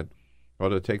about that ought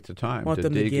to take the time to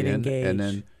them to dig get in. engaged. And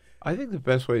then I think the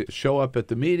best way, show up at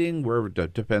the meeting, wherever,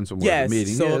 depends on where the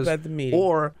meeting is. show up at the meeting.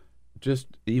 Or just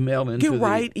email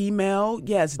into email.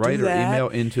 Yes, do that. or Email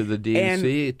into the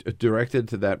DNC, directed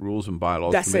to that Rules and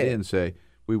Bylaws Committee, and say,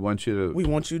 we want you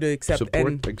to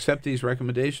accept these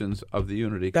recommendations of the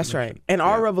Unity Commission. That's right. And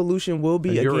our revolution will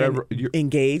be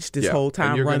engaged this whole time.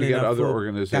 And you're running going to get other full,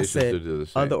 organizations to do the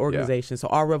same. Other organizations. So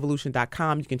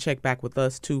ourrevolution.com, you can check back with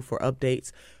us too for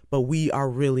updates. But we are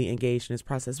really engaged in this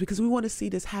process because we want to see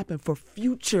this happen for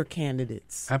future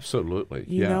candidates. Absolutely.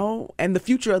 You know, and the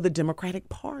future of the Democratic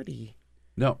Party.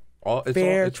 No.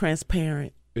 Fair,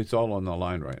 transparent. It's all on the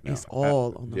line right now. It's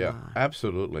all on the line. Yeah,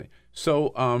 absolutely.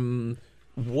 So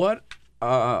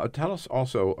tell us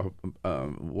also,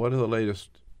 what are the latest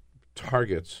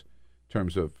targets in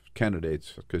terms of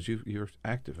candidates? Because you're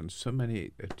active in so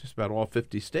many, just about all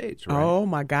 50 states, right? Oh,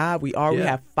 my God. We are. Yeah. We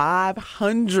have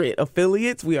 500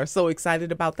 affiliates. We are so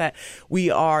excited about that. We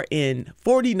are in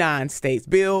 49 states.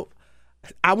 Bill,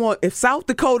 if South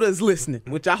Dakota is listening,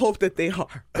 which I hope that they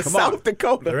are. South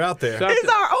Dakota. They're out there. It's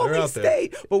our only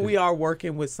state. But we are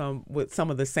working with some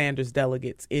of the Sanders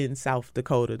delegates in South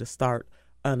Dakota to start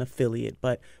an affiliate.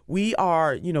 But we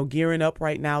are, gearing up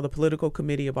right now. The political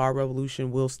committee of Our Revolution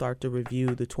will start to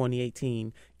review the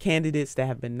 2018 candidates that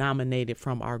have been nominated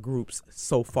from our groups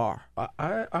so far.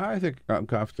 I think I'm going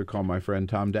to have to call my friend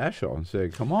Tom Daschle and say,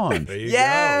 come on. There you go.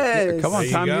 Yeah, come on,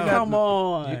 Tom. Come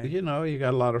on. You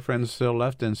got a lot of friends still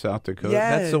left in South Dakota.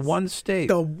 Yes. That's the one state.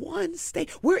 The one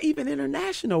state. We're even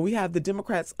international. We have the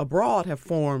Democrats abroad have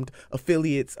formed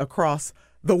affiliates across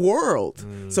the world.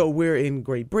 So we're in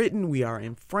Great Britain, we are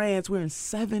in France, we're in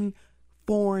 7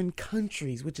 foreign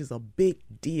countries, which is a big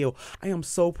deal. I am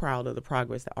so proud of the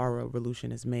progress that Our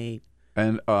Revolution has made.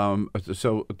 And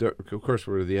so, of course,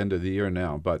 we're at the end of the year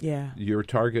now, but you're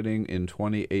targeting in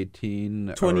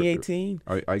 2018. 2018.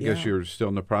 I guess you're still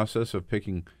in the process of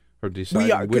picking or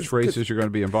deciding which races you're going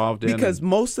to be involved in? Because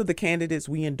most of the candidates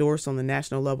we endorse on the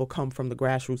national level come from the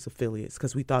grassroots affiliates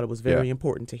because we thought it was very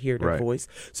important to hear their voice.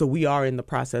 So we are in the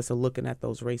process of looking at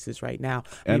those races right now.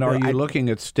 And are you looking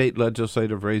at state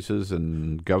legislative races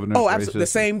and governor's races? Absolutely. The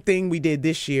same thing we did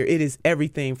this year. It is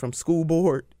everything from school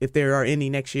board, if there are any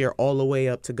next year, all the way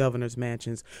up to governor's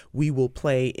mansions. We will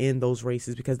play in those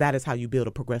races because that is how you build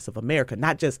a progressive America.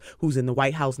 Not just who's in the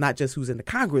White House, not just who's in the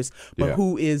Congress, but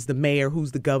who is the mayor,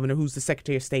 who's the governor, who's the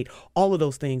secretary of state. All of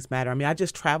those things matter. I mean, I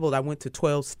just traveled. I went to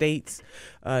 12 states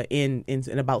in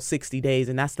about 60 days,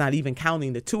 and that's not even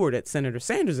counting the tour that Senator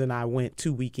Sanders and I went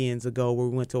 2 weekends ago, where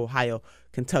we went to Ohio,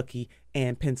 Kentucky,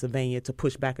 and Pennsylvania to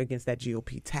push back against that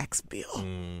GOP tax bill.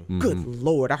 Mm-hmm. Good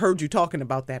Lord. I heard you talking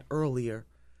about that earlier.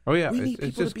 Oh, yeah. We need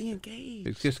people to be engaged.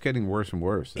 It's just getting worse and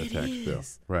worse, that tax bill.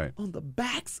 Right. On the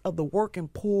backs of the working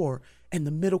poor and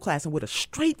the middle class, and with a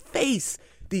straight face,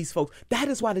 these folks. That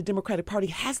is why the Democratic Party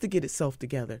has to get itself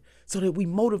together so that we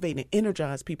motivate and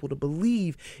energize people to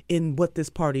believe in what this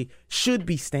party should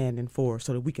be standing for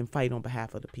so that we can fight on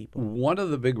behalf of the people. One of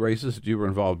the big races that you were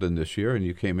involved in this year, and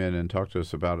you came in and talked to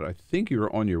us about it, I think you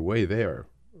were on your way there.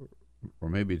 Or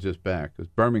maybe just back. It's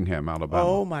Birmingham, Alabama.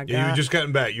 Oh, my God. Yeah, you just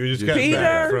gotten back. You just gotten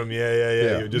back from,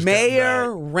 You just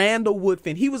Mayor Randall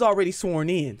Woodfin. He was already sworn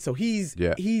in, so he's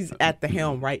at the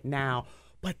helm right now.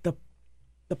 But the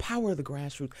power of the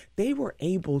grassroots, they were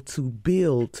able to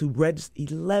build, to register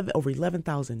over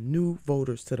 11,000 new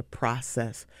voters to the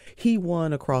process. He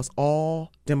won across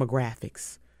all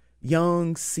demographics,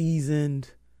 young,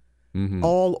 seasoned,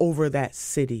 all over that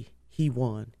city. He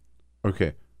won.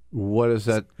 Okay. What does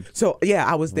that? So,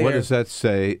 I was there. What does that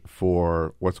say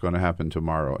for what's going to happen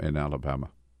tomorrow in Alabama?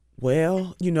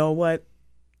 Well, you know what?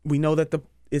 We know that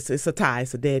it's a tie.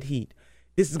 It's a dead heat.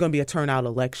 This is going to be a turnout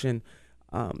election.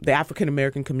 The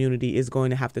African-American community is going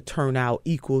to have to turn out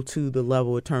equal to the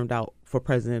level it turned out for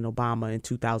President Obama in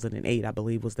 2008, I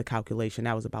believe was the calculation.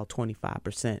 That was about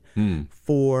 25%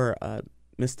 for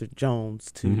Mr.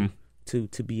 Jones to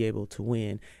be able to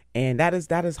win. And that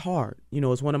is hard. You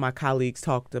know, as one of my colleagues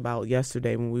talked about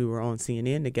yesterday when we were on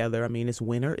CNN together, I mean, it's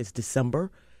winter, it's December.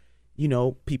 You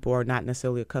know, people are not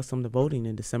necessarily accustomed to voting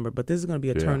in December, but this is going to be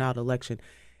a turnout election.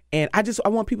 And I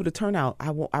want people to turn out.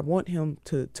 I want him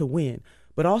to win.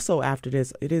 But also after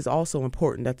this, it is also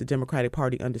important that the Democratic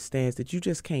Party understands that you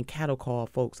just can't cattle call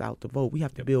folks out to vote. We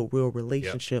have to build real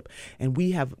relationship. And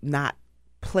we have not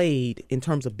played in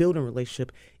terms of building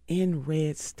relationship in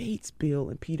red states, Bill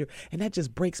and Peter. And that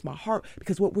just breaks my heart,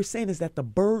 because what we're saying is that the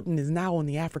burden is now on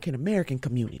the African-American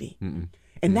community.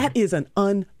 And that is an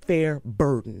unfair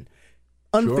burden.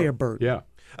 Unfair burden. Yeah.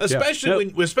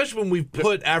 Especially when we've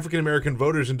put African American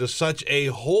voters into such a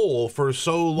hole for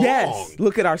so long. Yes.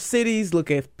 Look at our cities.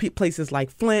 Look at places like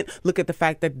Flint. Look at the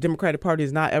fact that the Democratic Party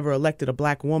has not ever elected a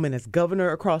black woman as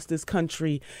governor across this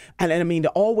country. And I mean, to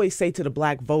always say to the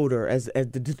black voter, as the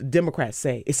Democrats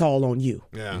say, it's all on you.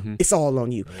 Yeah. It's all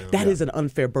on you. That is an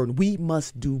unfair burden. We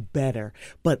must do better.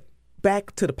 But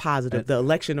back to the positive, the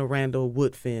election of Randall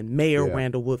Woodfin, Mayor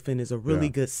Randall Woodfin, is a really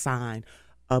good sign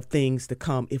of things to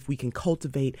come if we can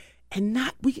cultivate and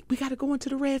not we got to go into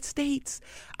the red states.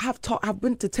 I've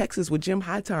been to Texas with Jim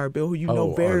Hightower, Bill, who you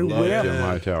know very well. Jim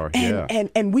Hightower,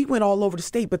 and we went all over the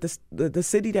state, but the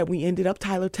city that we ended up,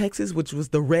 Tyler, Texas, which was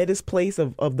the reddest place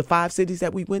of the 5 cities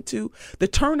that we went to, the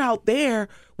turnout there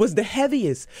was the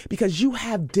heaviest, because you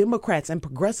have Democrats and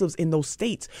progressives in those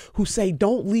states who say,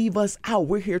 don't leave us out.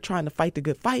 We're here trying to fight the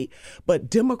good fight. But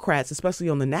Democrats, especially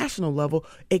on the national level,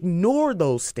 ignore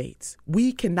those states.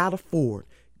 We cannot afford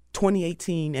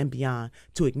 2018 and beyond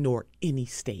to ignore any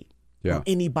state or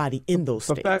anybody in those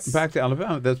states. Back to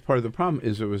Alabama, that's part of the problem,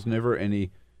 is there was never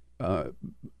any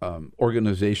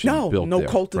organization built no there,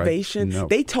 cultivation. Right? No.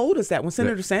 They told us that when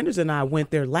Senator Sanders and I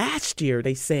went there last year.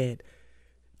 They said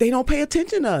they don't pay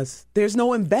attention to us. There's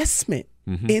no investment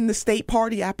in the state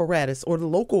party apparatus or the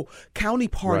local county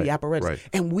party apparatus,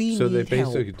 and we so need they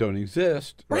basically help. Don't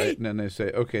exist, right? And then they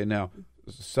say, okay, now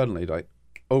suddenly, like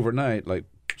overnight, like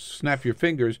snap your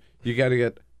fingers, you got to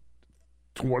get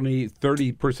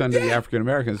 20-30% of the African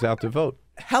Americans out to vote.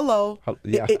 Hello.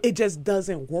 It just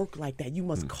doesn't work like that. You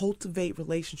must cultivate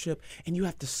relationship, and you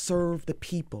have to serve the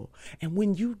people. And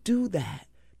when you do that,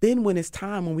 then when it's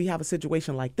time, when we have a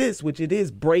situation like this, which it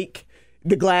is, break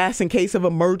the glass in case of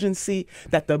emergency,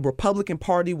 that the Republican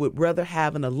Party would rather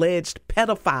have an alleged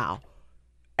pedophile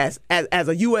as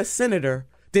a U.S. senator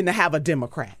than to have a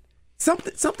Democrat.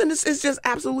 Something is just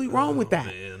absolutely wrong with that.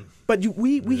 Man. But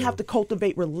we have to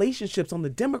cultivate relationships on the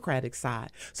Democratic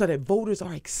side so that voters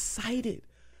are excited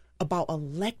about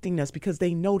electing us, because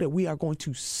they know that we are going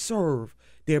to serve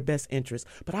their best interests.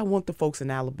 But I want the folks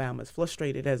in Alabama, as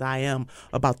frustrated as I am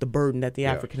about the burden that the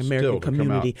African American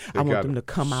community, I want them to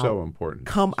come out. So important.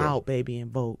 Come out, baby,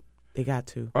 and vote. They got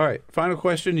to. All right. Final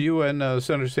question. You and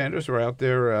Senator Sanders were out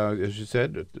there, as you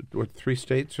said, what, 3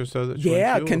 states or so that you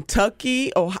went to?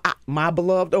 Kentucky, my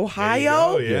beloved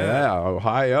Ohio.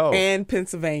 Ohio. And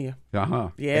Pennsylvania.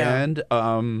 Yeah.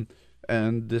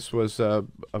 And this was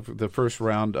the first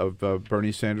round of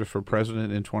Bernie Sanders for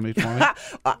president in 2020?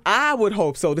 I would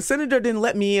hope so. The senator didn't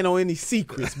let me in on any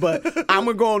secrets, but I'm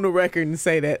going to go on the record and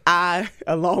say that I,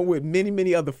 along with many,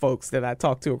 many other folks that I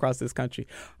talk to across this country,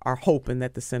 are hoping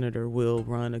that the senator will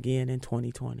run again in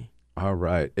 2020. All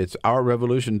right. It's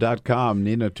OurRevolution.com.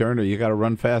 Nina Turner, you got to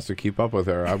run fast to keep up with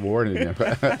her. I'm warning you.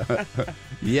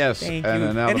 Yes. Thank you.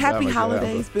 And happy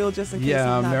holidays, Bill, just in case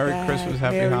I'm not Merry back. Christmas,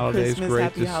 happy holidays. Christmas, great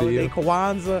happy to holiday, see you.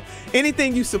 Kwanzaa,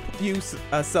 anything you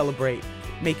celebrate,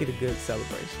 make it a good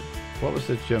celebration. What was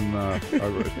it, Jim?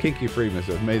 Kinky Freeman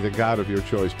said, may the God of your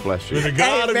choice bless you. May the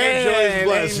God of your choice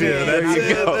bless you. That's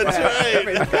it. That's right.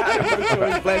 May the God of your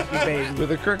choice bless you, baby.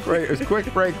 With a quick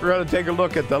break, we're going to take a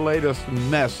look at the latest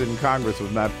mess in Congress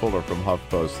with Matt Fuller from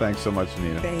HuffPost. Thanks so much,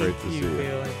 Nina. Great to see you.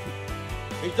 Bill.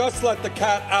 He just let the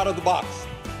cat out of the box.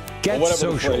 Get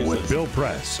social with Bill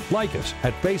Press. Like us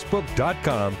at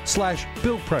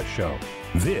Facebook.com/Bill Press Show.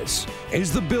 This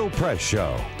is The Bill Press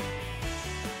Show.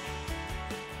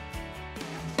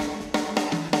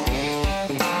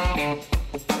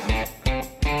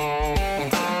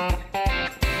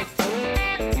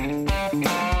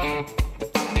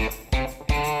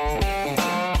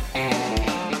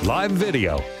 Live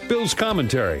video, Bill's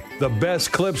commentary, the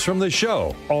best clips from the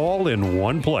show, all in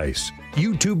one place.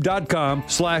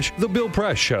 YouTube.com/The Bill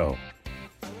Press Show.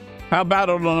 How about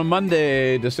it on a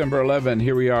Monday, December 11?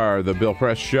 Here we are, The Bill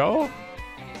Press Show,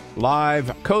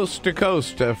 live coast to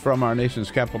coast from our nation's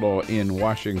capital in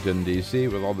Washington, D.C.,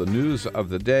 with all the news of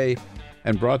the day,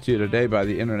 and brought to you today by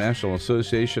the International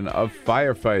Association of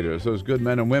Firefighters, those good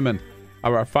men and women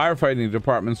of our firefighting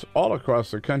departments all across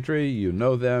the country. You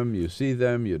know them, you see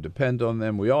them, you depend on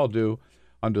them. We all do,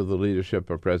 under the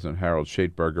leadership of President Harold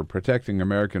Schaitberger, protecting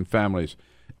American families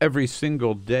every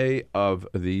single day of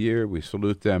the year. We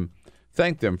salute them,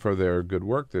 thank them for their good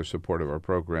work, their support of our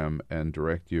program, and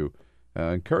direct you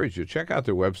encourage you, check out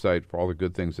their website for all the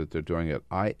good things that they're doing at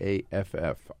IAFF.org.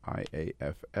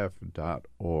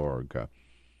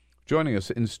 Joining us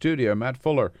in studio, Matt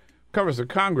Fuller, covers the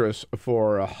Congress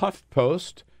for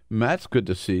HuffPost. Matt, good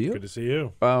to see you. Good to see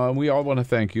you. We all want to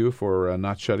thank you for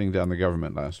not shutting down the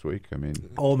government last week. I mean,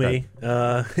 all me.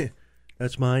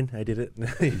 That's mine. I did it.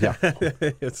 Yeah.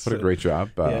 What a great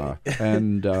job.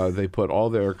 And they put all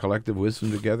their collective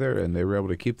wisdom together, and they were able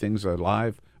to keep things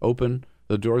alive, open,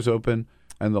 the doors open,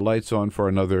 and the lights on for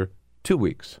another 2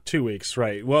 weeks. 2 weeks,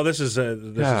 right. Well, this is a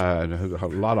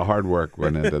lot of hard work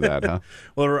went into that, huh?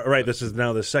 Well, right. This is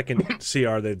now the second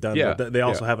CR they've done. Yeah. But they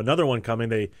also have another one coming.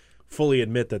 They fully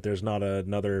admit that there's not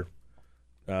another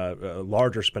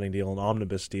larger spending deal, an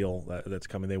omnibus deal that's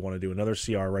coming. They want to do another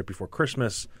CR right before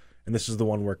Christmas. And this is the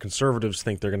one where conservatives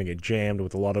think they're going to get jammed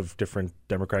with a lot of different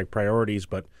Democratic priorities.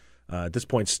 But at this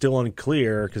point, still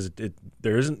unclear because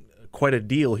there isn't quite a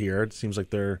deal here. It seems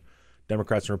like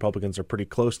Democrats and Republicans are pretty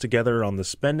close together on the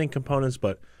spending components.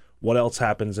 But what else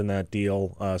happens in that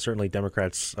deal? Certainly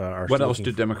Democrats are What else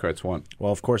do Democrats want?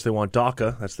 Well, of course, they want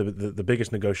DACA. That's the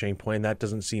biggest negotiating point. That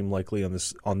doesn't seem likely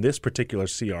on this particular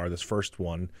CR, this first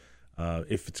one.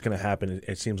 If it's going to happen,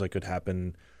 it seems like it could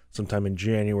happen sometime in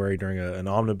January during an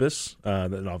omnibus.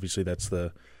 And obviously, that's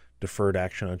the Deferred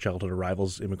Action on Childhood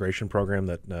Arrivals immigration program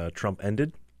that Trump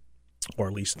ended, or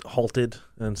at least halted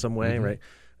in some way, right?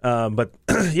 But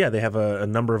yeah, they have a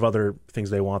number of other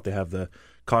things they want. They have the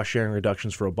cost-sharing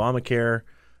reductions for Obamacare,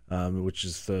 which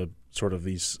is the sort of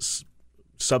these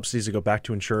subsidies that go back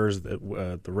to insurers,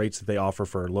 the rates that they offer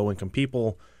for low-income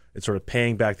people. It's sort of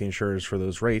paying back the insurers for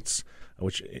those rates,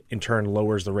 which in turn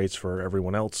lowers the rates for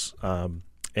everyone else.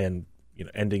 And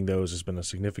ending those has been a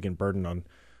significant burden on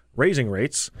raising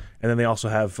rates. And then they also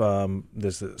have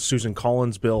this Susan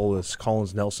Collins bill, this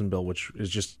Collins-Nelson bill, which is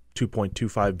just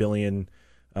 $2.25 billion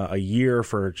a year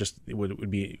for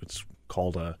it's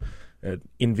called an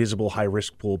invisible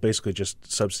high-risk pool, basically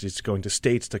just subsidies going to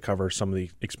states to cover some of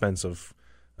the expense of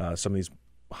some of these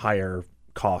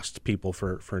higher-cost people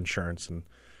for insurance. And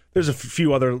there's a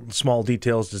few other small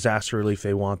details, disaster relief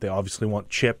they want. They obviously want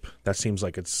CHIP. That seems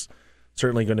like it's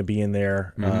certainly going to be in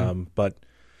there. But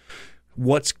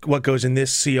what goes in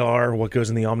this CR, what goes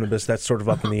in the omnibus, that's sort of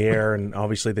up in the air. And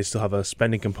obviously they still have a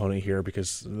spending component here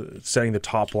because setting the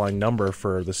top line number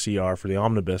for the CR for the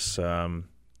omnibus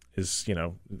is,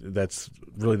 that's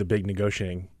really the big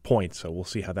negotiating point. So we'll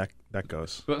see how that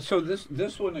goes. So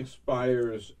this one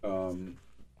expires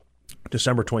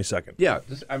December 22nd. Yeah,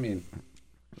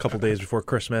 a couple days before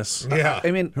Christmas. Yeah.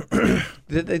 I mean,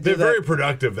 did they do They're that? very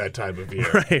productive that time of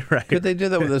year. Right. Could they do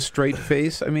that with a straight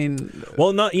face? I mean,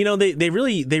 well, no, they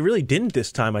really didn't this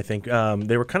time. I think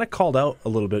they were kind of called out a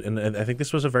little bit, and I think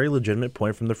this was a very legitimate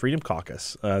point from the Freedom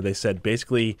Caucus. They said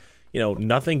basically,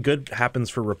 nothing good happens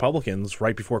for Republicans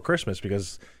right before Christmas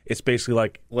because it's basically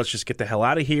like, let's just get the hell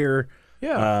out of here.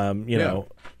 Yeah.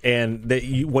 And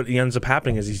what ends up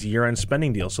happening is these year-end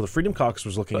spending deals. So the Freedom Caucus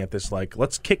was looking at this like,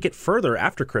 let's kick it further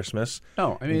after Christmas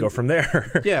and go from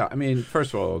there. Yeah, I mean,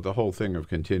 first of all, the whole thing of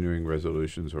continuing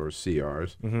resolutions or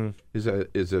CRs is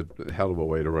a hell of a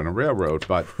way to run a railroad.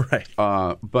 But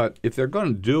but if they're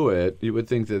going to do it, you would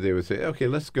think that they would say, okay,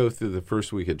 let's go through the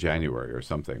first week of January or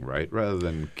something, right? Rather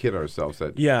than kid ourselves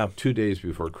that 2 days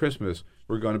before Christmas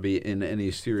we're going to be in any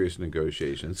serious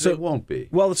negotiations. So it won't be.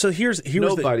 Well, so here's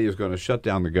nobody is going to shut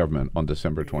down the government on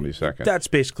December 22nd. That's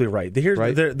basically right.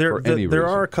 There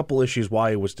are a couple issues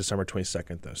why it was December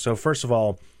 22nd, though. So first of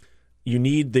all, you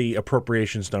need the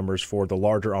appropriations numbers for the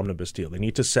larger omnibus deal. They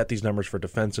need to set these numbers for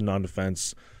defense and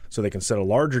non-defense so they can set a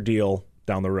larger deal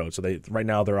down the road. So right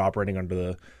now they're operating under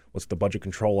the Budget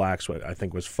Control Act, so I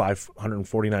think was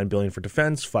 $549 billion for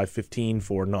defense, $515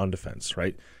 for non-defense,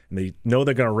 right? And they know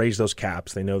they're going to raise those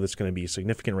caps. They know that's going to be a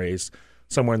significant raise,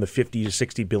 somewhere in the $50 to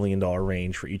 $60 billion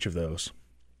range for each of those.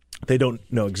 They don't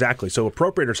know exactly. So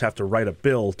appropriators have to write a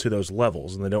bill to those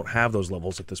levels, and they don't have those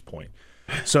levels at this point.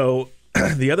 So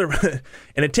and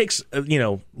it takes,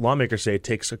 lawmakers say it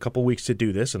takes a couple weeks to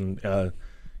do this, and I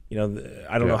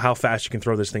don't know how fast you can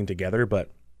throw this thing together, but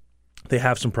they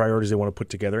have some priorities they want to put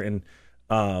together. And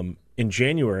in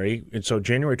January, and so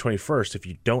January 21st, if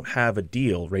you don't have a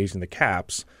deal raising the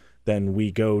caps, then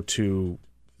we go to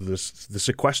the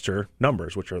sequester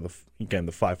numbers, which are the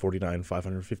 549,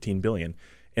 515 billion.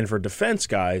 And for defense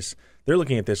guys, they're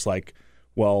looking at this like,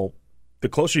 well, the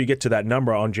closer you get to that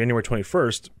number on January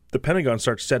 21st, the Pentagon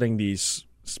starts setting these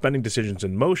spending decisions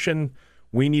in motion.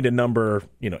 We need a number,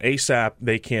 ASAP.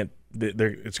 They can't.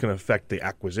 It's going to affect the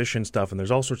acquisition stuff, and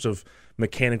there's all sorts of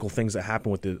mechanical things that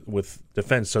happen with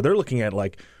defense. So they're looking at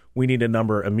like, we need a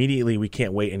number immediately. We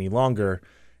can't wait any longer.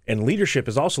 And leadership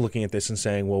is also looking at this and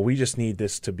saying, well, we just need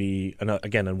this to be,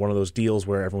 again, one of those deals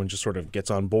where everyone just sort of gets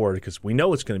on board because we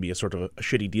know it's going to be a sort of a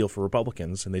shitty deal for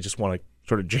Republicans, and they just want to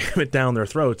sort of jam it down their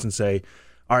throats and say,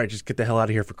 all right, just get the hell out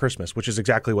of here for Christmas, which is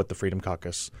exactly what the Freedom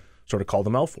Caucus sort of called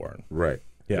them out for. Right.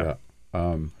 Yeah.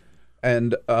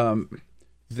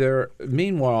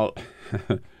 Meanwhile,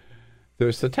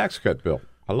 there's the tax cut bill.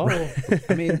 Hello?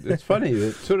 I mean, it's funny.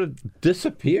 It sort of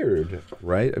disappeared,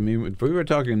 right? I mean, we were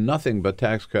talking nothing but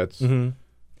tax cuts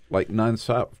like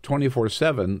nonstop,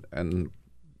 24/7, and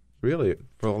really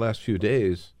for the last few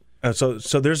days. So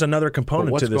there's another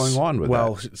component to this. What's going on with that?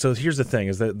 Well, so here's the thing,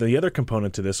 is that the other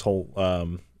component to this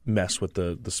whole mess with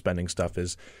the spending stuff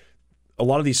is a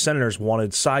lot of these senators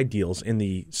wanted side deals in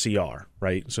the CR,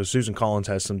 right? So Susan Collins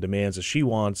has some demands that she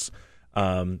wants.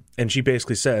 And she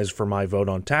basically says, for my vote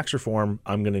on tax reform,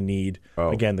 I'm going to need,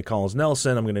 again, the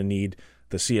Collins-Nelson. I'm going to need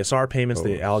the CSR payments,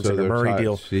 the Alexander Murray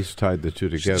deal. She's tied the two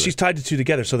together. She's tied the two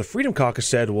together. So the Freedom Caucus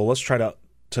said, well, let's try to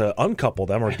uncouple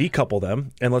them or decouple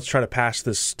them, and let's try to pass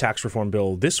this tax reform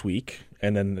bill this week.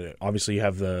 And then obviously you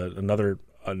have another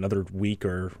week,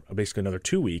 or basically another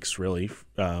 2 weeks, really,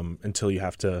 until you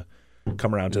have to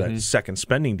come around to that second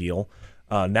spending deal.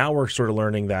 Now we're sort of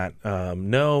learning that,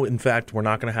 no, in fact, we're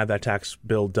not going to have that tax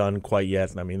bill done quite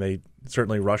yet. I mean, they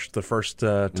certainly rushed the first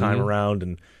time around,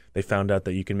 and they found out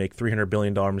that you can make $300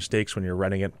 billion mistakes when you're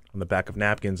writing it on the back of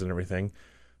napkins and everything.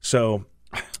 So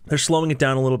they're slowing it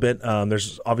down a little bit.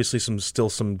 There's obviously still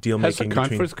some deal making. Has the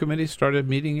conference committee started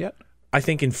meeting yet? I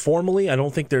think informally. I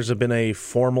don't think there's been a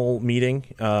formal meeting.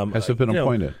 Has it been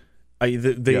appointed?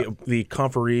 The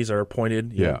conferees are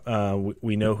appointed. Yeah.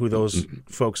 We know who those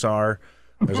folks are.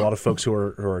 There's a lot of folks who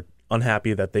are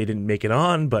unhappy that they didn't make it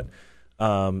on, but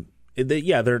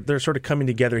they're sort of coming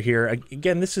together here.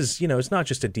 Again, this is, it's not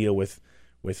just a deal with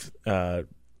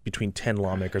between 10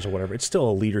 lawmakers or whatever. It's still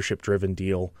a leadership-driven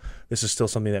deal. This is still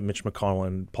something that Mitch McConnell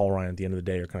and Paul Ryan at the end of the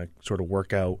day are going to sort of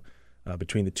work out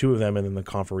between the two of them, and then the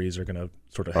conferees are going to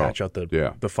sort of hatch out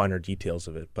the finer details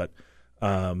of it. But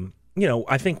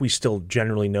I think we still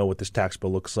generally know what this tax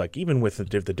bill looks like, even with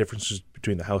the differences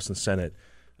between the House and Senate.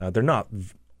 They're not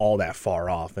all that far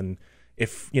off, and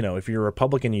if you're a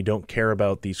Republican, you don't care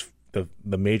about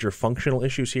the major functional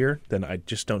issues here, then I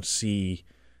just don't see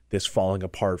this falling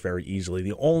apart very easily.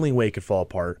 The only way it could fall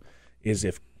apart is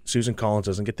if Susan Collins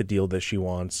doesn't get the deal that she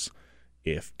wants,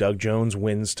 if Doug Jones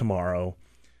wins tomorrow,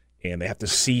 and they have to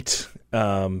seat,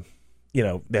 the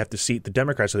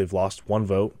Democrats, so they've lost one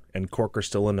vote, and Corker's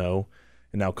still a no,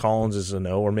 and now Collins is a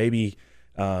no, or maybe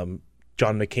John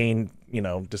McCain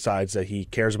decides that he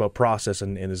cares about process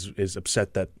and is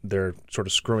upset that they're sort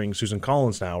of screwing Susan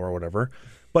Collins now or whatever.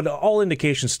 But all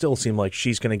indications still seem like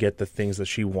she's going to get the things that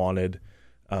she wanted.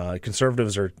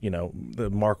 Conservatives are, the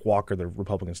Mark Walker, the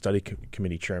Republican Study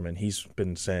Committee chairman, he's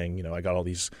been saying, I got all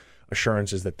these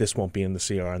assurances that this won't be in the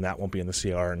CR and that won't be in the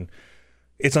CR. And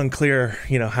it's unclear,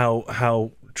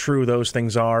 how true those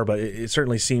things are, but it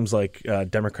certainly seems like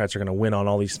Democrats are going to win on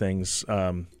all these things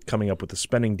coming up with the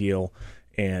spending deal.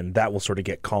 And that will sort of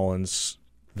get Collins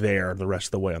there the rest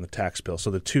of the way on the tax bill.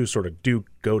 So the two sort of do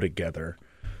go together.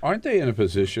 Aren't they in a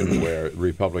position where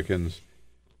Republicans,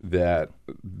 that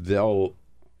they'll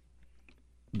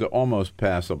almost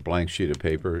pass a blank sheet of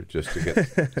paper just to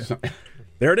get something?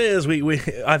 There it is.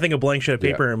 I think a blank sheet of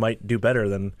paper might do better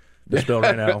than this bill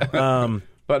right now.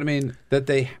 But I mean, that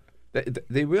they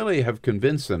really have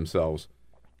convinced themselves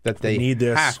that they need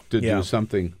this. Have to do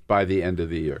something by the end of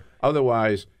the year.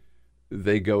 Otherwise,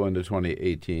 they go into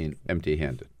 2018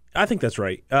 empty-handed. I think that's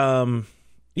right. I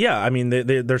mean,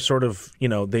 they're sort of,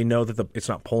 they know that it's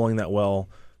not polling that well,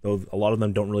 though a lot of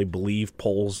them don't really believe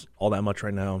polls all that much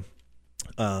right now.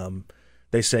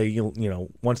 They say,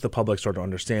 once the public sort of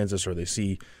understands this, or they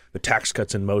see the tax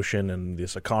cuts in motion and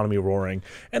this economy roaring,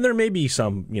 and there may be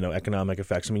some, economic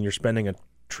effects. I mean, you're spending $1.5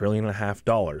 trillion,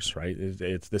 right?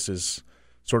 This is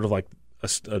sort of like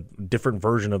a different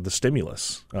version of the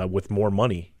stimulus with more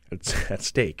money at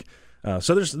stake.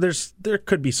 So there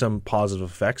could be some positive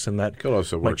effects, and that could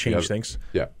also might change things.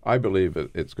 Yeah, I believe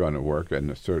it's going to work,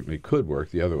 and it certainly could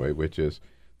work the other way, which is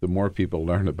the more people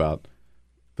learn about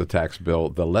the tax bill,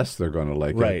 the less they're going to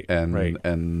like it,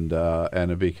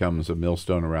 and it becomes a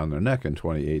millstone around their neck in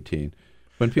 2018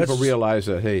 when people realize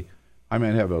that, hey, I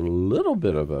might have a little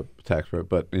bit of a tax rate,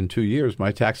 but in 2 years,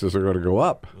 my taxes are going to go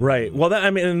up. Right. Well,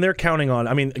 and they're counting on.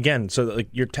 I mean, again, so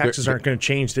your taxes aren't going to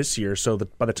change this year. So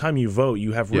by the time you vote,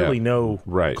 you have really no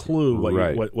clue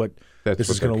what this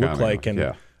is going to look like.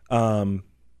 And I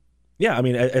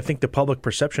mean, I think the public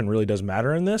perception really does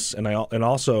matter in this. And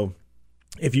also,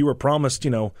 if you were promised,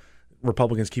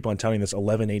 Republicans keep on touting this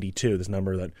 1182, this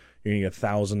number that you're going to get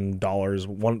 $1,000,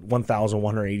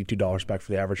 $1,182 back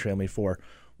for the average family for.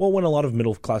 Well, when a lot of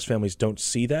middle class families don't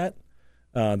see that,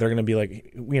 they're going to be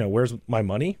like, where's my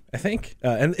money? I think,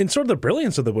 and sort of the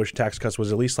brilliance of the Bush tax cuts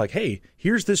was at least like, hey,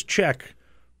 here's this check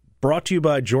brought to you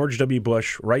by George W.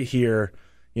 Bush right here.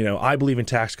 I believe in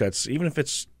tax cuts, even if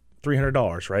it's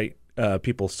 $300, right?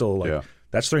 People still like,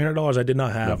 that's $300 I did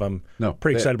not have. I'm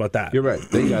pretty excited about that. You're right.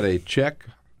 They got a check.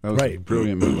 That was a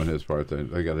brilliant move on his part.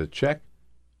 They got a check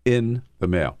in the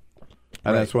mail.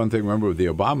 And that's one thing. Remember with the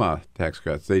Obama tax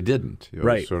cuts, they didn't.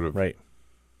 Sort of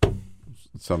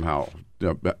somehow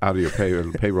out of your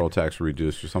payroll tax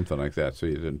reduced or something like that. So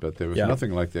you didn't. But there was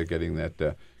nothing like that. Getting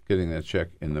that check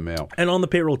in the mail. And on the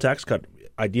payroll tax cut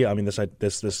idea, I mean, this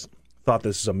thought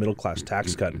this is a middle class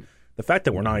tax cut. The fact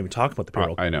that we're not even talking about the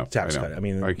payroll tax cut. I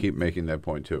mean, I keep making that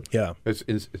point too. Yeah.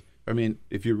 I mean,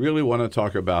 if you really want to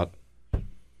talk about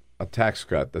a tax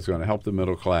cut that's going to help the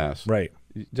middle class, right?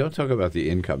 Don't talk about the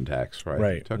income tax, right?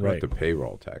 Right. Talk about the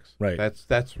payroll tax. Right.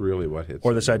 That's really what hits.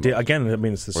 Or this idea again. I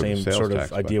mean, it's the same sort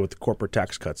of idea with the corporate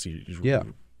tax cuts.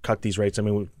 You cut these rates. I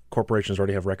mean, corporations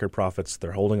already have record profits.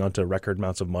 They're holding on to record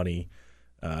amounts of money.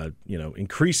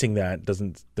 Increasing that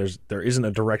there isn't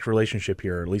a direct relationship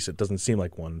here, or at least it doesn't seem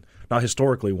like one, not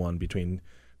historically one, between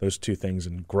those two things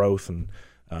and growth. And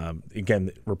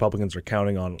again, Republicans are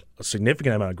counting on a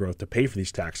significant amount of growth to pay for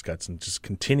these tax cuts, and just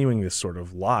continuing this sort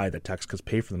of lie that tax cuts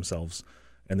pay for themselves.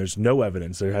 And there's no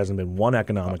evidence. There hasn't been one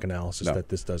economic analysis that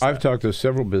this does. I've talked to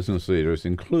several business leaders,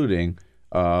 including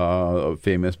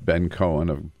famous Ben Cohen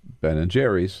of Ben &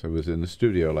 Jerry's, who was in the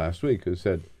studio last week, who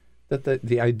said that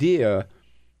the idea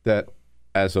that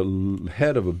as a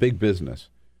head of a big business,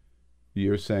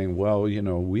 you're saying, well,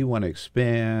 we want to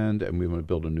expand and we want to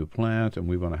build a new plant and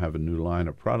we want to have a new line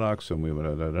of products and we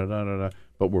want to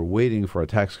but we're waiting for a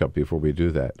tax cut before we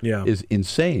do that. Is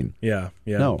insane. Yeah.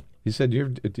 No, he said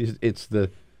it's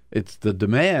the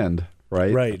demand,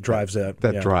 right? Right, drives that.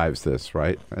 That drives this,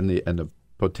 right? And the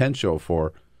potential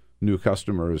for new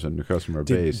customers and new customer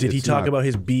base. Did he talk about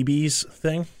his BBs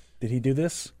thing? Did he do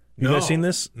this? You guys seen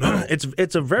this? No.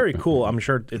 It's a very cool. I'm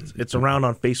sure it's around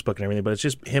on Facebook and everything, but it's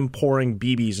just him pouring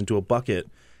BBs into a bucket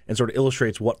and sort of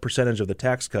illustrates what percentage of the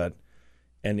tax cut.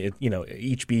 And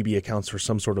each BB accounts for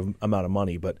some sort of amount of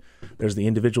money, but there's the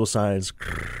individual sides,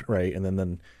 right? And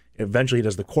then eventually he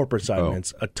does the corporate side, and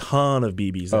it's a ton of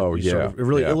BBs. It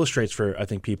really illustrates for, I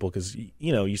think, people, because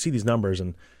you see these numbers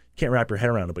and can't wrap your head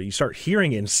around it, but you start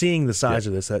hearing it and seeing the size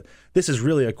of this, that this is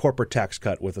really a corporate tax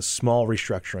cut with a small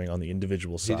restructuring on the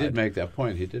individual side. He did make that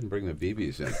point. He didn't bring the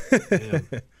BBs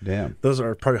in. Damn. Those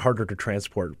are probably harder to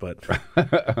transport, but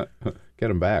get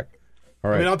them back. All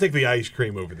right. I mean, I'll take the ice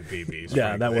cream over the BBs.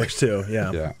 Yeah, that works too.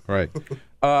 Yeah. Yeah, right.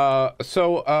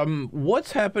 So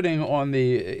what's happening on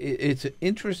it's an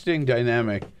interesting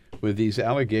dynamic with these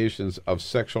allegations of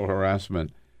sexual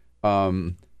harassment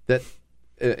that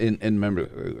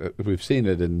remember, we've seen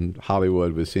it in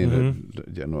Hollywood, we've seen it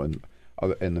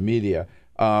in the media,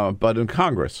 but in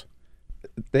Congress,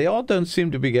 they all don't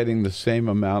seem to be getting the same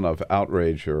amount of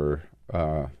outrage or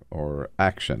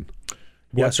action.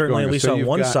 Yeah, certainly, at least on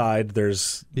one side,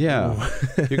 there's... Yeah.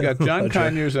 You got John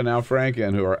Conyers and Al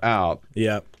Franken who are out.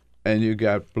 Yeah. And you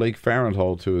got Blake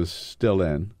Farenthold who is still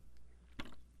in.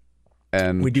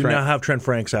 And we do not have Trent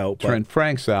Franks out. Trent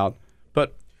Franks out,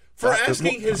 but... For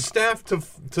asking his staff to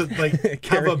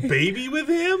have a baby with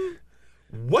him?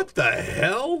 What the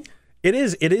hell? It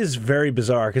is very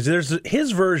bizarre, because there's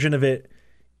his version of it,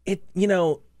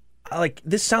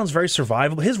 this sounds very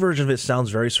survivable. His version of it sounds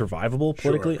very survivable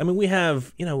politically. Sure. I mean, we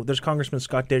have, there's Congressman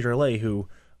Scott DesJarlais,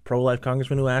 pro-life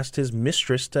congressman, who asked his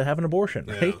mistress to have an abortion,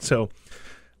 right? Yeah. So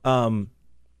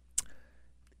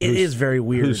it is very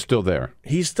weird. Who's still there?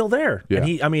 He's still there. Yeah.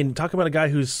 And talk about a guy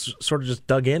who's sort of just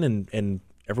dug in and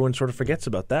everyone sort of forgets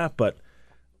about that. But,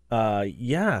 the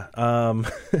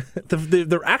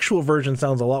actual version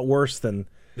sounds a lot worse than...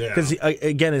 Because,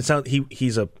 again, it sounds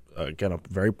he's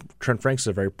Trent Franks is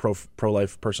a very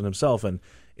pro-life person himself, and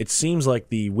it seems like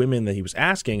the women that he was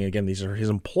asking, again, these are his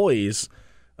employees,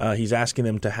 he's asking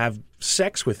them to have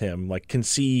sex with him, like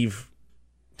conceive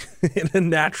in a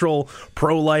natural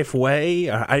pro-life way.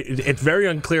 It's very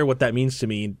unclear what that means to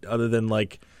me, other than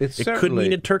it could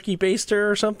mean a turkey baster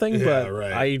or something,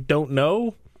 I don't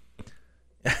know.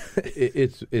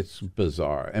 It's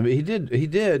bizarre. I mean, he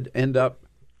did end up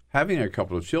having a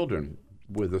couple of children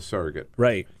with a surrogate,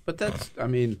 right? But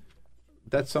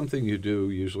that's something you do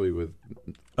usually with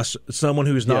someone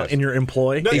who's not in your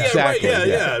employ. No, exactly.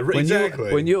 Yeah,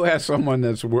 exactly. When you ask someone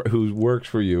who works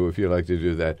for you, if you like to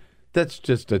do that, That's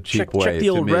just a cheap way. Check the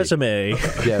old to me. resume.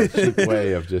 Yeah, cheap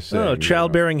way of just saying.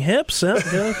 Childbearing hips. Huh?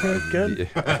 Good.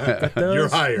 You're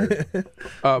hired.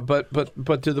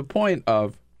 But to the point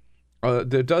of,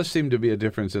 there does seem to be a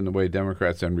difference in the way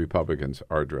Democrats and Republicans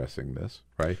are addressing this,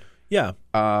 right? Yeah.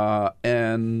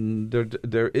 And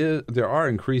there are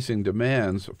increasing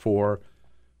demands for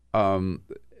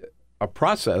a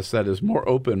process that is more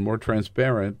open, more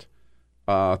transparent,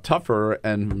 tougher,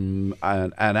 and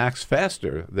acts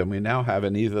faster than we now have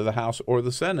in either the House or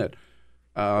the Senate,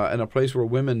 and a place where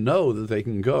women know that they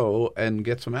can go and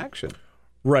get some action.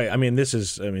 Right. This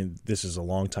is a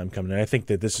long time coming. And I think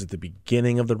that this is the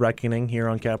beginning of the reckoning here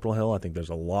on Capitol Hill. I think there's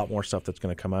a lot more stuff that's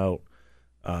going to come out.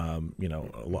 I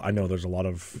know there's a lot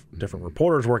of different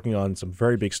reporters working on some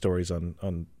very big stories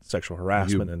on sexual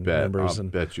harassment members. I'll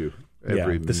bet you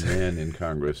every man in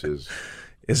Congress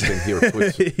can hear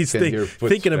he's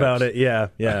thinking about it. Yeah.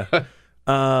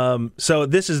 So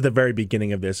this is the very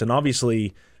beginning of this, and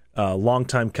obviously, long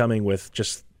time coming with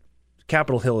just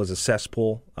Capitol Hill is a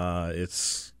cesspool.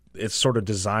 It's sort of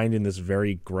designed in this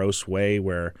very gross way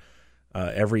where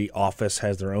every office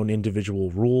has their own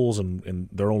individual rules and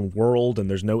their own world, and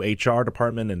there's no HR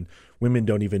department, and women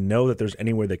don't even know that there's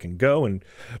anywhere they can go. And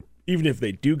even if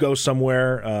they do go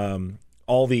somewhere,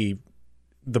 all the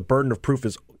burden of proof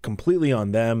is completely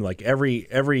on them. Like every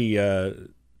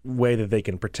way that they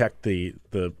can protect the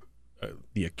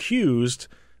accused,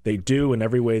 they do, and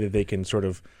every way that they can sort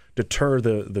of deter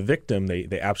the victim,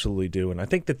 they absolutely do. And I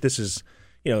think that this is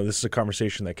a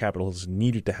conversation that Capitol has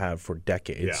needed to have for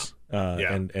decades.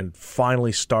 And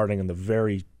finally starting in the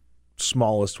very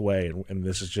smallest way, and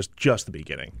this is just the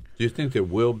beginning. Do you think there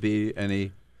will be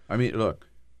any? I mean, look,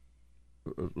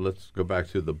 let's go back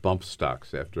to the bump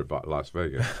stocks after Las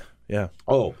Vegas. Yeah.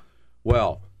 Oh,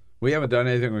 well, we haven't done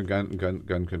anything with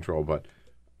gun control, but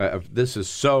this is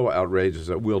so outrageous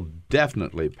that we'll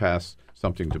definitely pass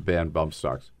something to ban bump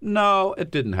stocks. No, it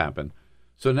didn't happen.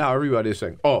 So now everybody's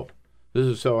saying, oh, this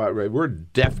is so outrageous. We're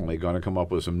definitely going to come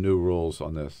up with some new rules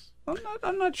on this.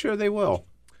 I'm not sure they will.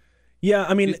 Yeah,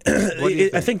 I mean,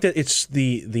 I think that it's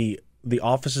the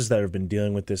offices that have been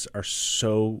dealing with this are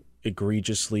so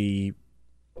egregiously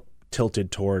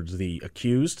tilted towards the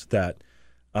accused that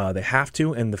they have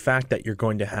to, and the fact that you're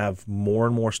going to have more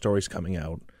and more stories coming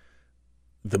out,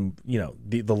 the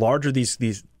larger these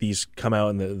come out,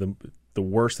 and the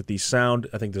worse that these sound,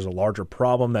 I think there's a larger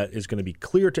problem that is going to be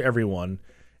clear to everyone.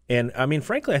 And I mean,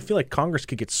 frankly, I feel like Congress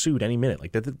could get sued any minute.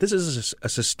 Like this is a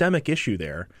systemic issue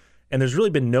there, and there's really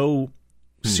been no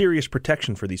serious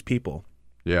protection for these people.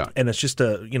 Yeah, and it's just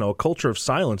a culture of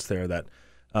silence there that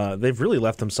they've really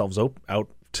left themselves out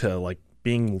to like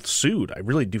being sued. I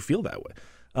really do feel that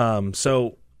way.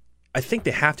 So I think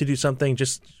they have to do something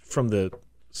just from the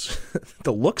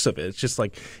looks of it. It's just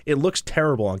like it looks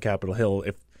terrible on Capitol Hill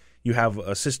if you have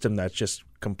a system that's just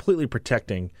completely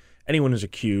protecting anyone who's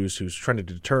accused, who's trying to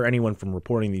deter anyone from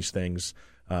reporting these things.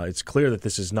 It's clear that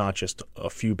this is not just a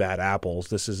few bad apples.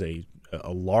 This is a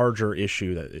larger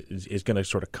issue that is going to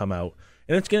sort of come out,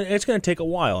 and it's going to take a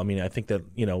while. I mean, I think that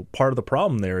part of the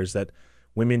problem there is that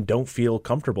women don't feel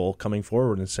comfortable coming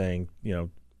forward and saying,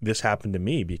 this happened to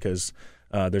me, because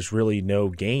there's really no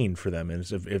gain for them, and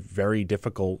it's a very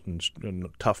difficult and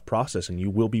tough process, and you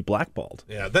will be blackballed.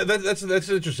 Yeah, that's an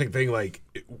interesting thing. Like,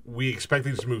 we expect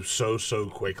things to move so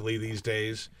quickly these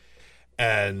days,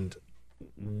 and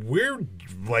we're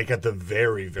like at the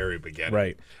very, very beginning.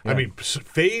 Right. Yeah. I mean,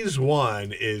 phase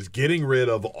one is getting rid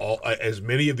of as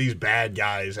many of these bad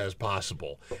guys as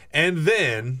possible, and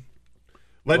then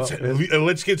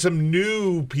let's get some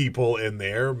new people in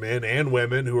there, men and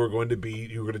women, who are going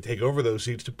to take over those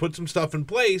seats, to put some stuff in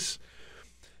place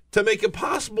to make it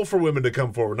possible for women to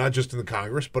come forward, not just in the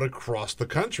Congress, but across the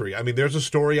country. I mean, there's a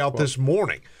story out this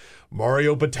morning.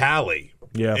 Mario Batali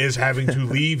is having to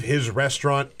leave his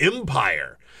restaurant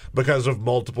empire because of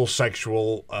multiple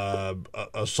sexual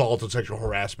assault and sexual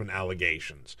harassment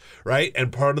allegations, right?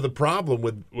 And part of the problem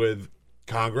with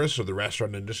Congress or the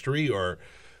restaurant industry or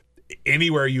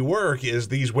anywhere you work is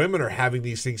these women are having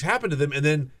these things happen to them, and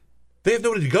then they have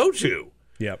nobody to go to.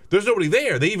 Yep. There's nobody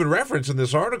there. They even reference in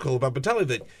this article about Batali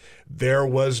that there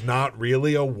was not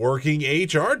really a working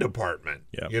HR department.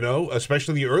 Yep.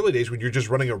 Especially in the early days when you're just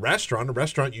running a restaurant. A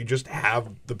restaurant, you just have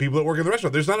the people that work in the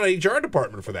restaurant. There's not an HR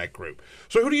department for that group.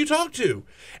 So who do you talk to?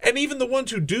 And even the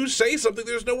ones who do say something,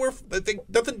 there's nowhere.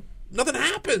 Nothing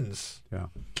happens. Yeah.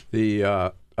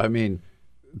 The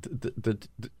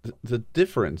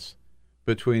difference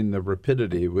between the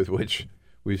rapidity with which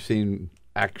we've seen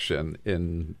action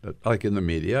in the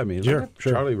media. I mean, sure.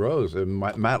 Charlie Rose and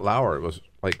Matt Lauer, it was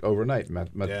like overnight.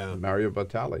 Mario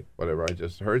Batali, whatever. I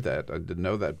just heard that. I didn't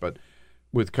know that. But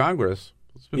with Congress,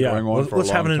 it's been going on for a long time. Let's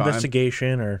have an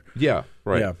investigation, or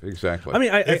exactly. I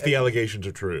mean, if the allegations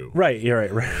are true, right? You're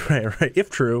right. If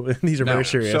true, these are very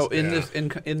serious. So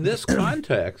in this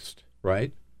context,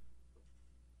 right?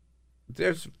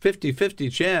 There's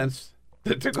 50-50 chance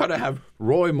that they're going to have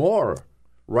Roy Moore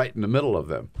right in the middle of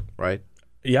them, right?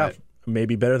 Yeah,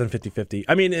 maybe better than 50-50.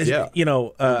 I mean,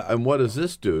 and what does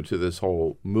this do to this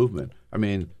whole movement? I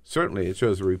mean, certainly it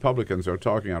shows the Republicans are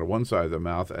talking out of one side of their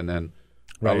mouth and then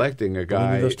electing a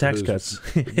guy those tax cuts.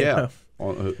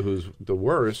 Who's the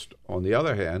worst on the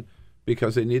other hand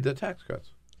because they need the tax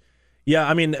cuts. Yeah,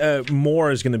 I mean,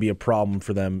 Moore is going to be a problem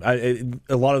for them.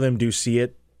 A lot of them do see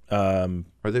it. Are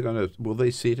they going to? Will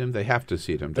they seat him? They have to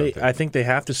seat him. Don't they? I think they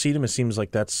have to seat him. It seems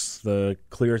like that's the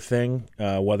clear thing.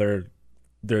 Whether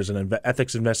there's an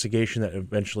ethics investigation that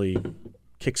eventually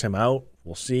kicks him out,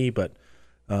 we'll see. But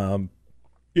I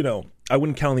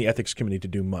wouldn't count on the ethics committee to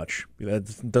do much.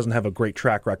 That doesn't have a great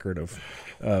track record of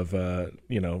the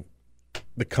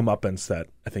comeuppance that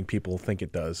I think people think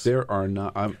it does. There are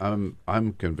not.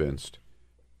 I'm convinced.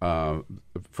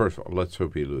 First of all, let's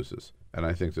hope he loses. And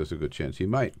I think there's a good chance he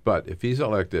might. But if he's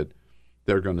elected,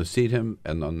 they're going to seat him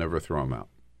and they'll never throw him out.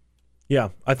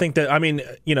 Yeah, I think that,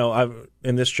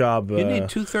 in this job... you need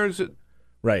 2/3.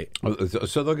 Right.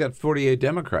 So they'll get 48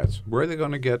 Democrats. Where are they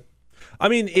going to get... I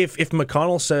mean, if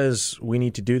McConnell says we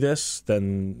need to do this,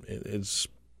 then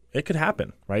it could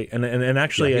happen, right? And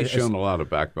actually... he's shown a lot of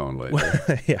backbone lately.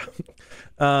 Yeah.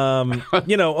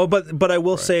 But I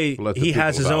will say he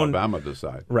has his own. Alabama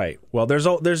decide. Right. Well, there's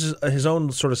his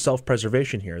own sort of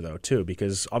self-preservation here, though, too,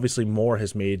 because obviously Moore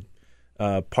has made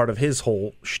part of his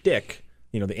whole shtick,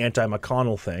 the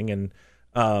anti-McConnell thing, and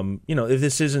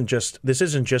this isn't just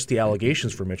the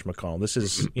allegations for Mitch McConnell. This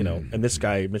is and this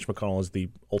guy Mitch McConnell is the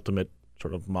ultimate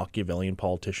sort of Machiavellian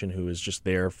politician who is just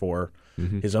there for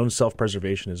his own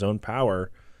self-preservation, his own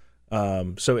power.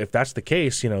 So if that's the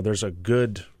case, there's a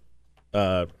good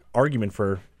argument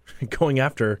for going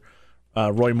after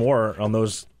Roy Moore on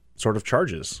those sort of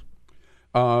charges.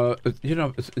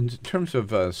 In terms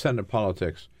of Senate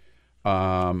politics,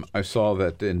 I saw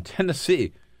that in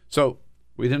Tennessee. So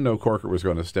we didn't know Corker was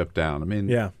going to step down. I mean,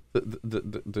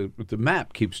 the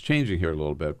map keeps changing here a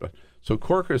little bit. But so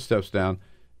Corker steps down.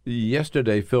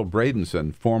 Yesterday, Phil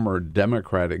Bradenson, former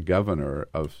Democratic governor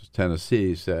of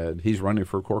Tennessee, said he's running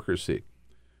for Corker's seat,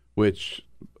 which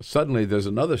suddenly there's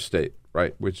another state,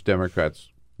 right, which Democrats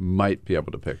might be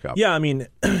able to pick up. Yeah, I mean,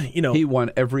 he won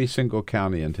every single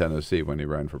county in Tennessee when he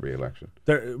ran for re-election.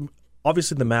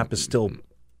 Obviously, the map is still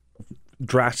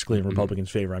drastically in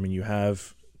Republicans' favor. I mean, you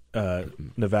have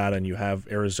Nevada and you have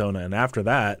Arizona, and after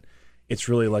that, it's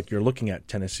really like you're looking at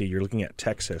Tennessee, you're looking at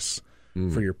Texas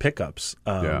for your pickups.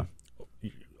 A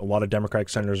lot of Democratic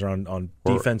senators are on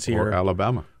defense here. Or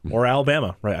Alabama. Or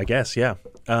Alabama, right, I guess, yeah.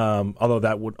 Although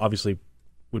that would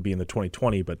be in the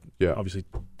 2020, but obviously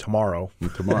tomorrow.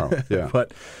 Yeah.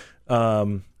 But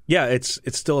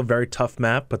it's still a very tough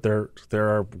map, but there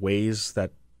are ways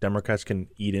that Democrats can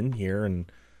eat in here, and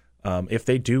if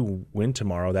they do win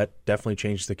tomorrow, that definitely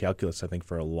changes the calculus, I think,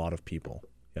 for a lot of people.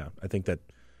 Yeah, I think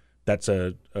that's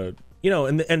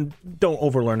and don't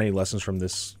overlearn any lessons from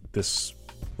this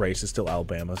race. It's still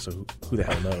Alabama, so who the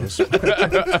hell knows?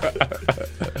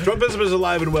 Trumpism is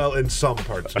alive and well in some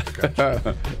parts of the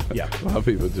country. Yeah. A lot of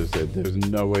people just said there's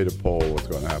no way to poll what's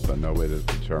going to happen, no way to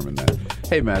determine that.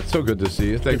 Hey, Matt, so good to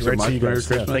see you. Thanks so much. Merry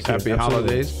Christmas, happy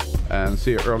holidays, and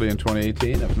see you early in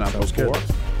 2018, if not before. Good.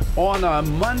 On a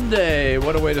Monday,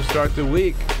 what a way to start the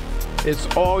week. It's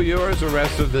all yours the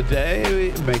rest of the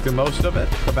day. Make the most of it.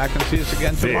 Come back and see us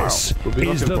again tomorrow. This We'll be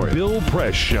is the looking for you. Bill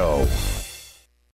Press Show.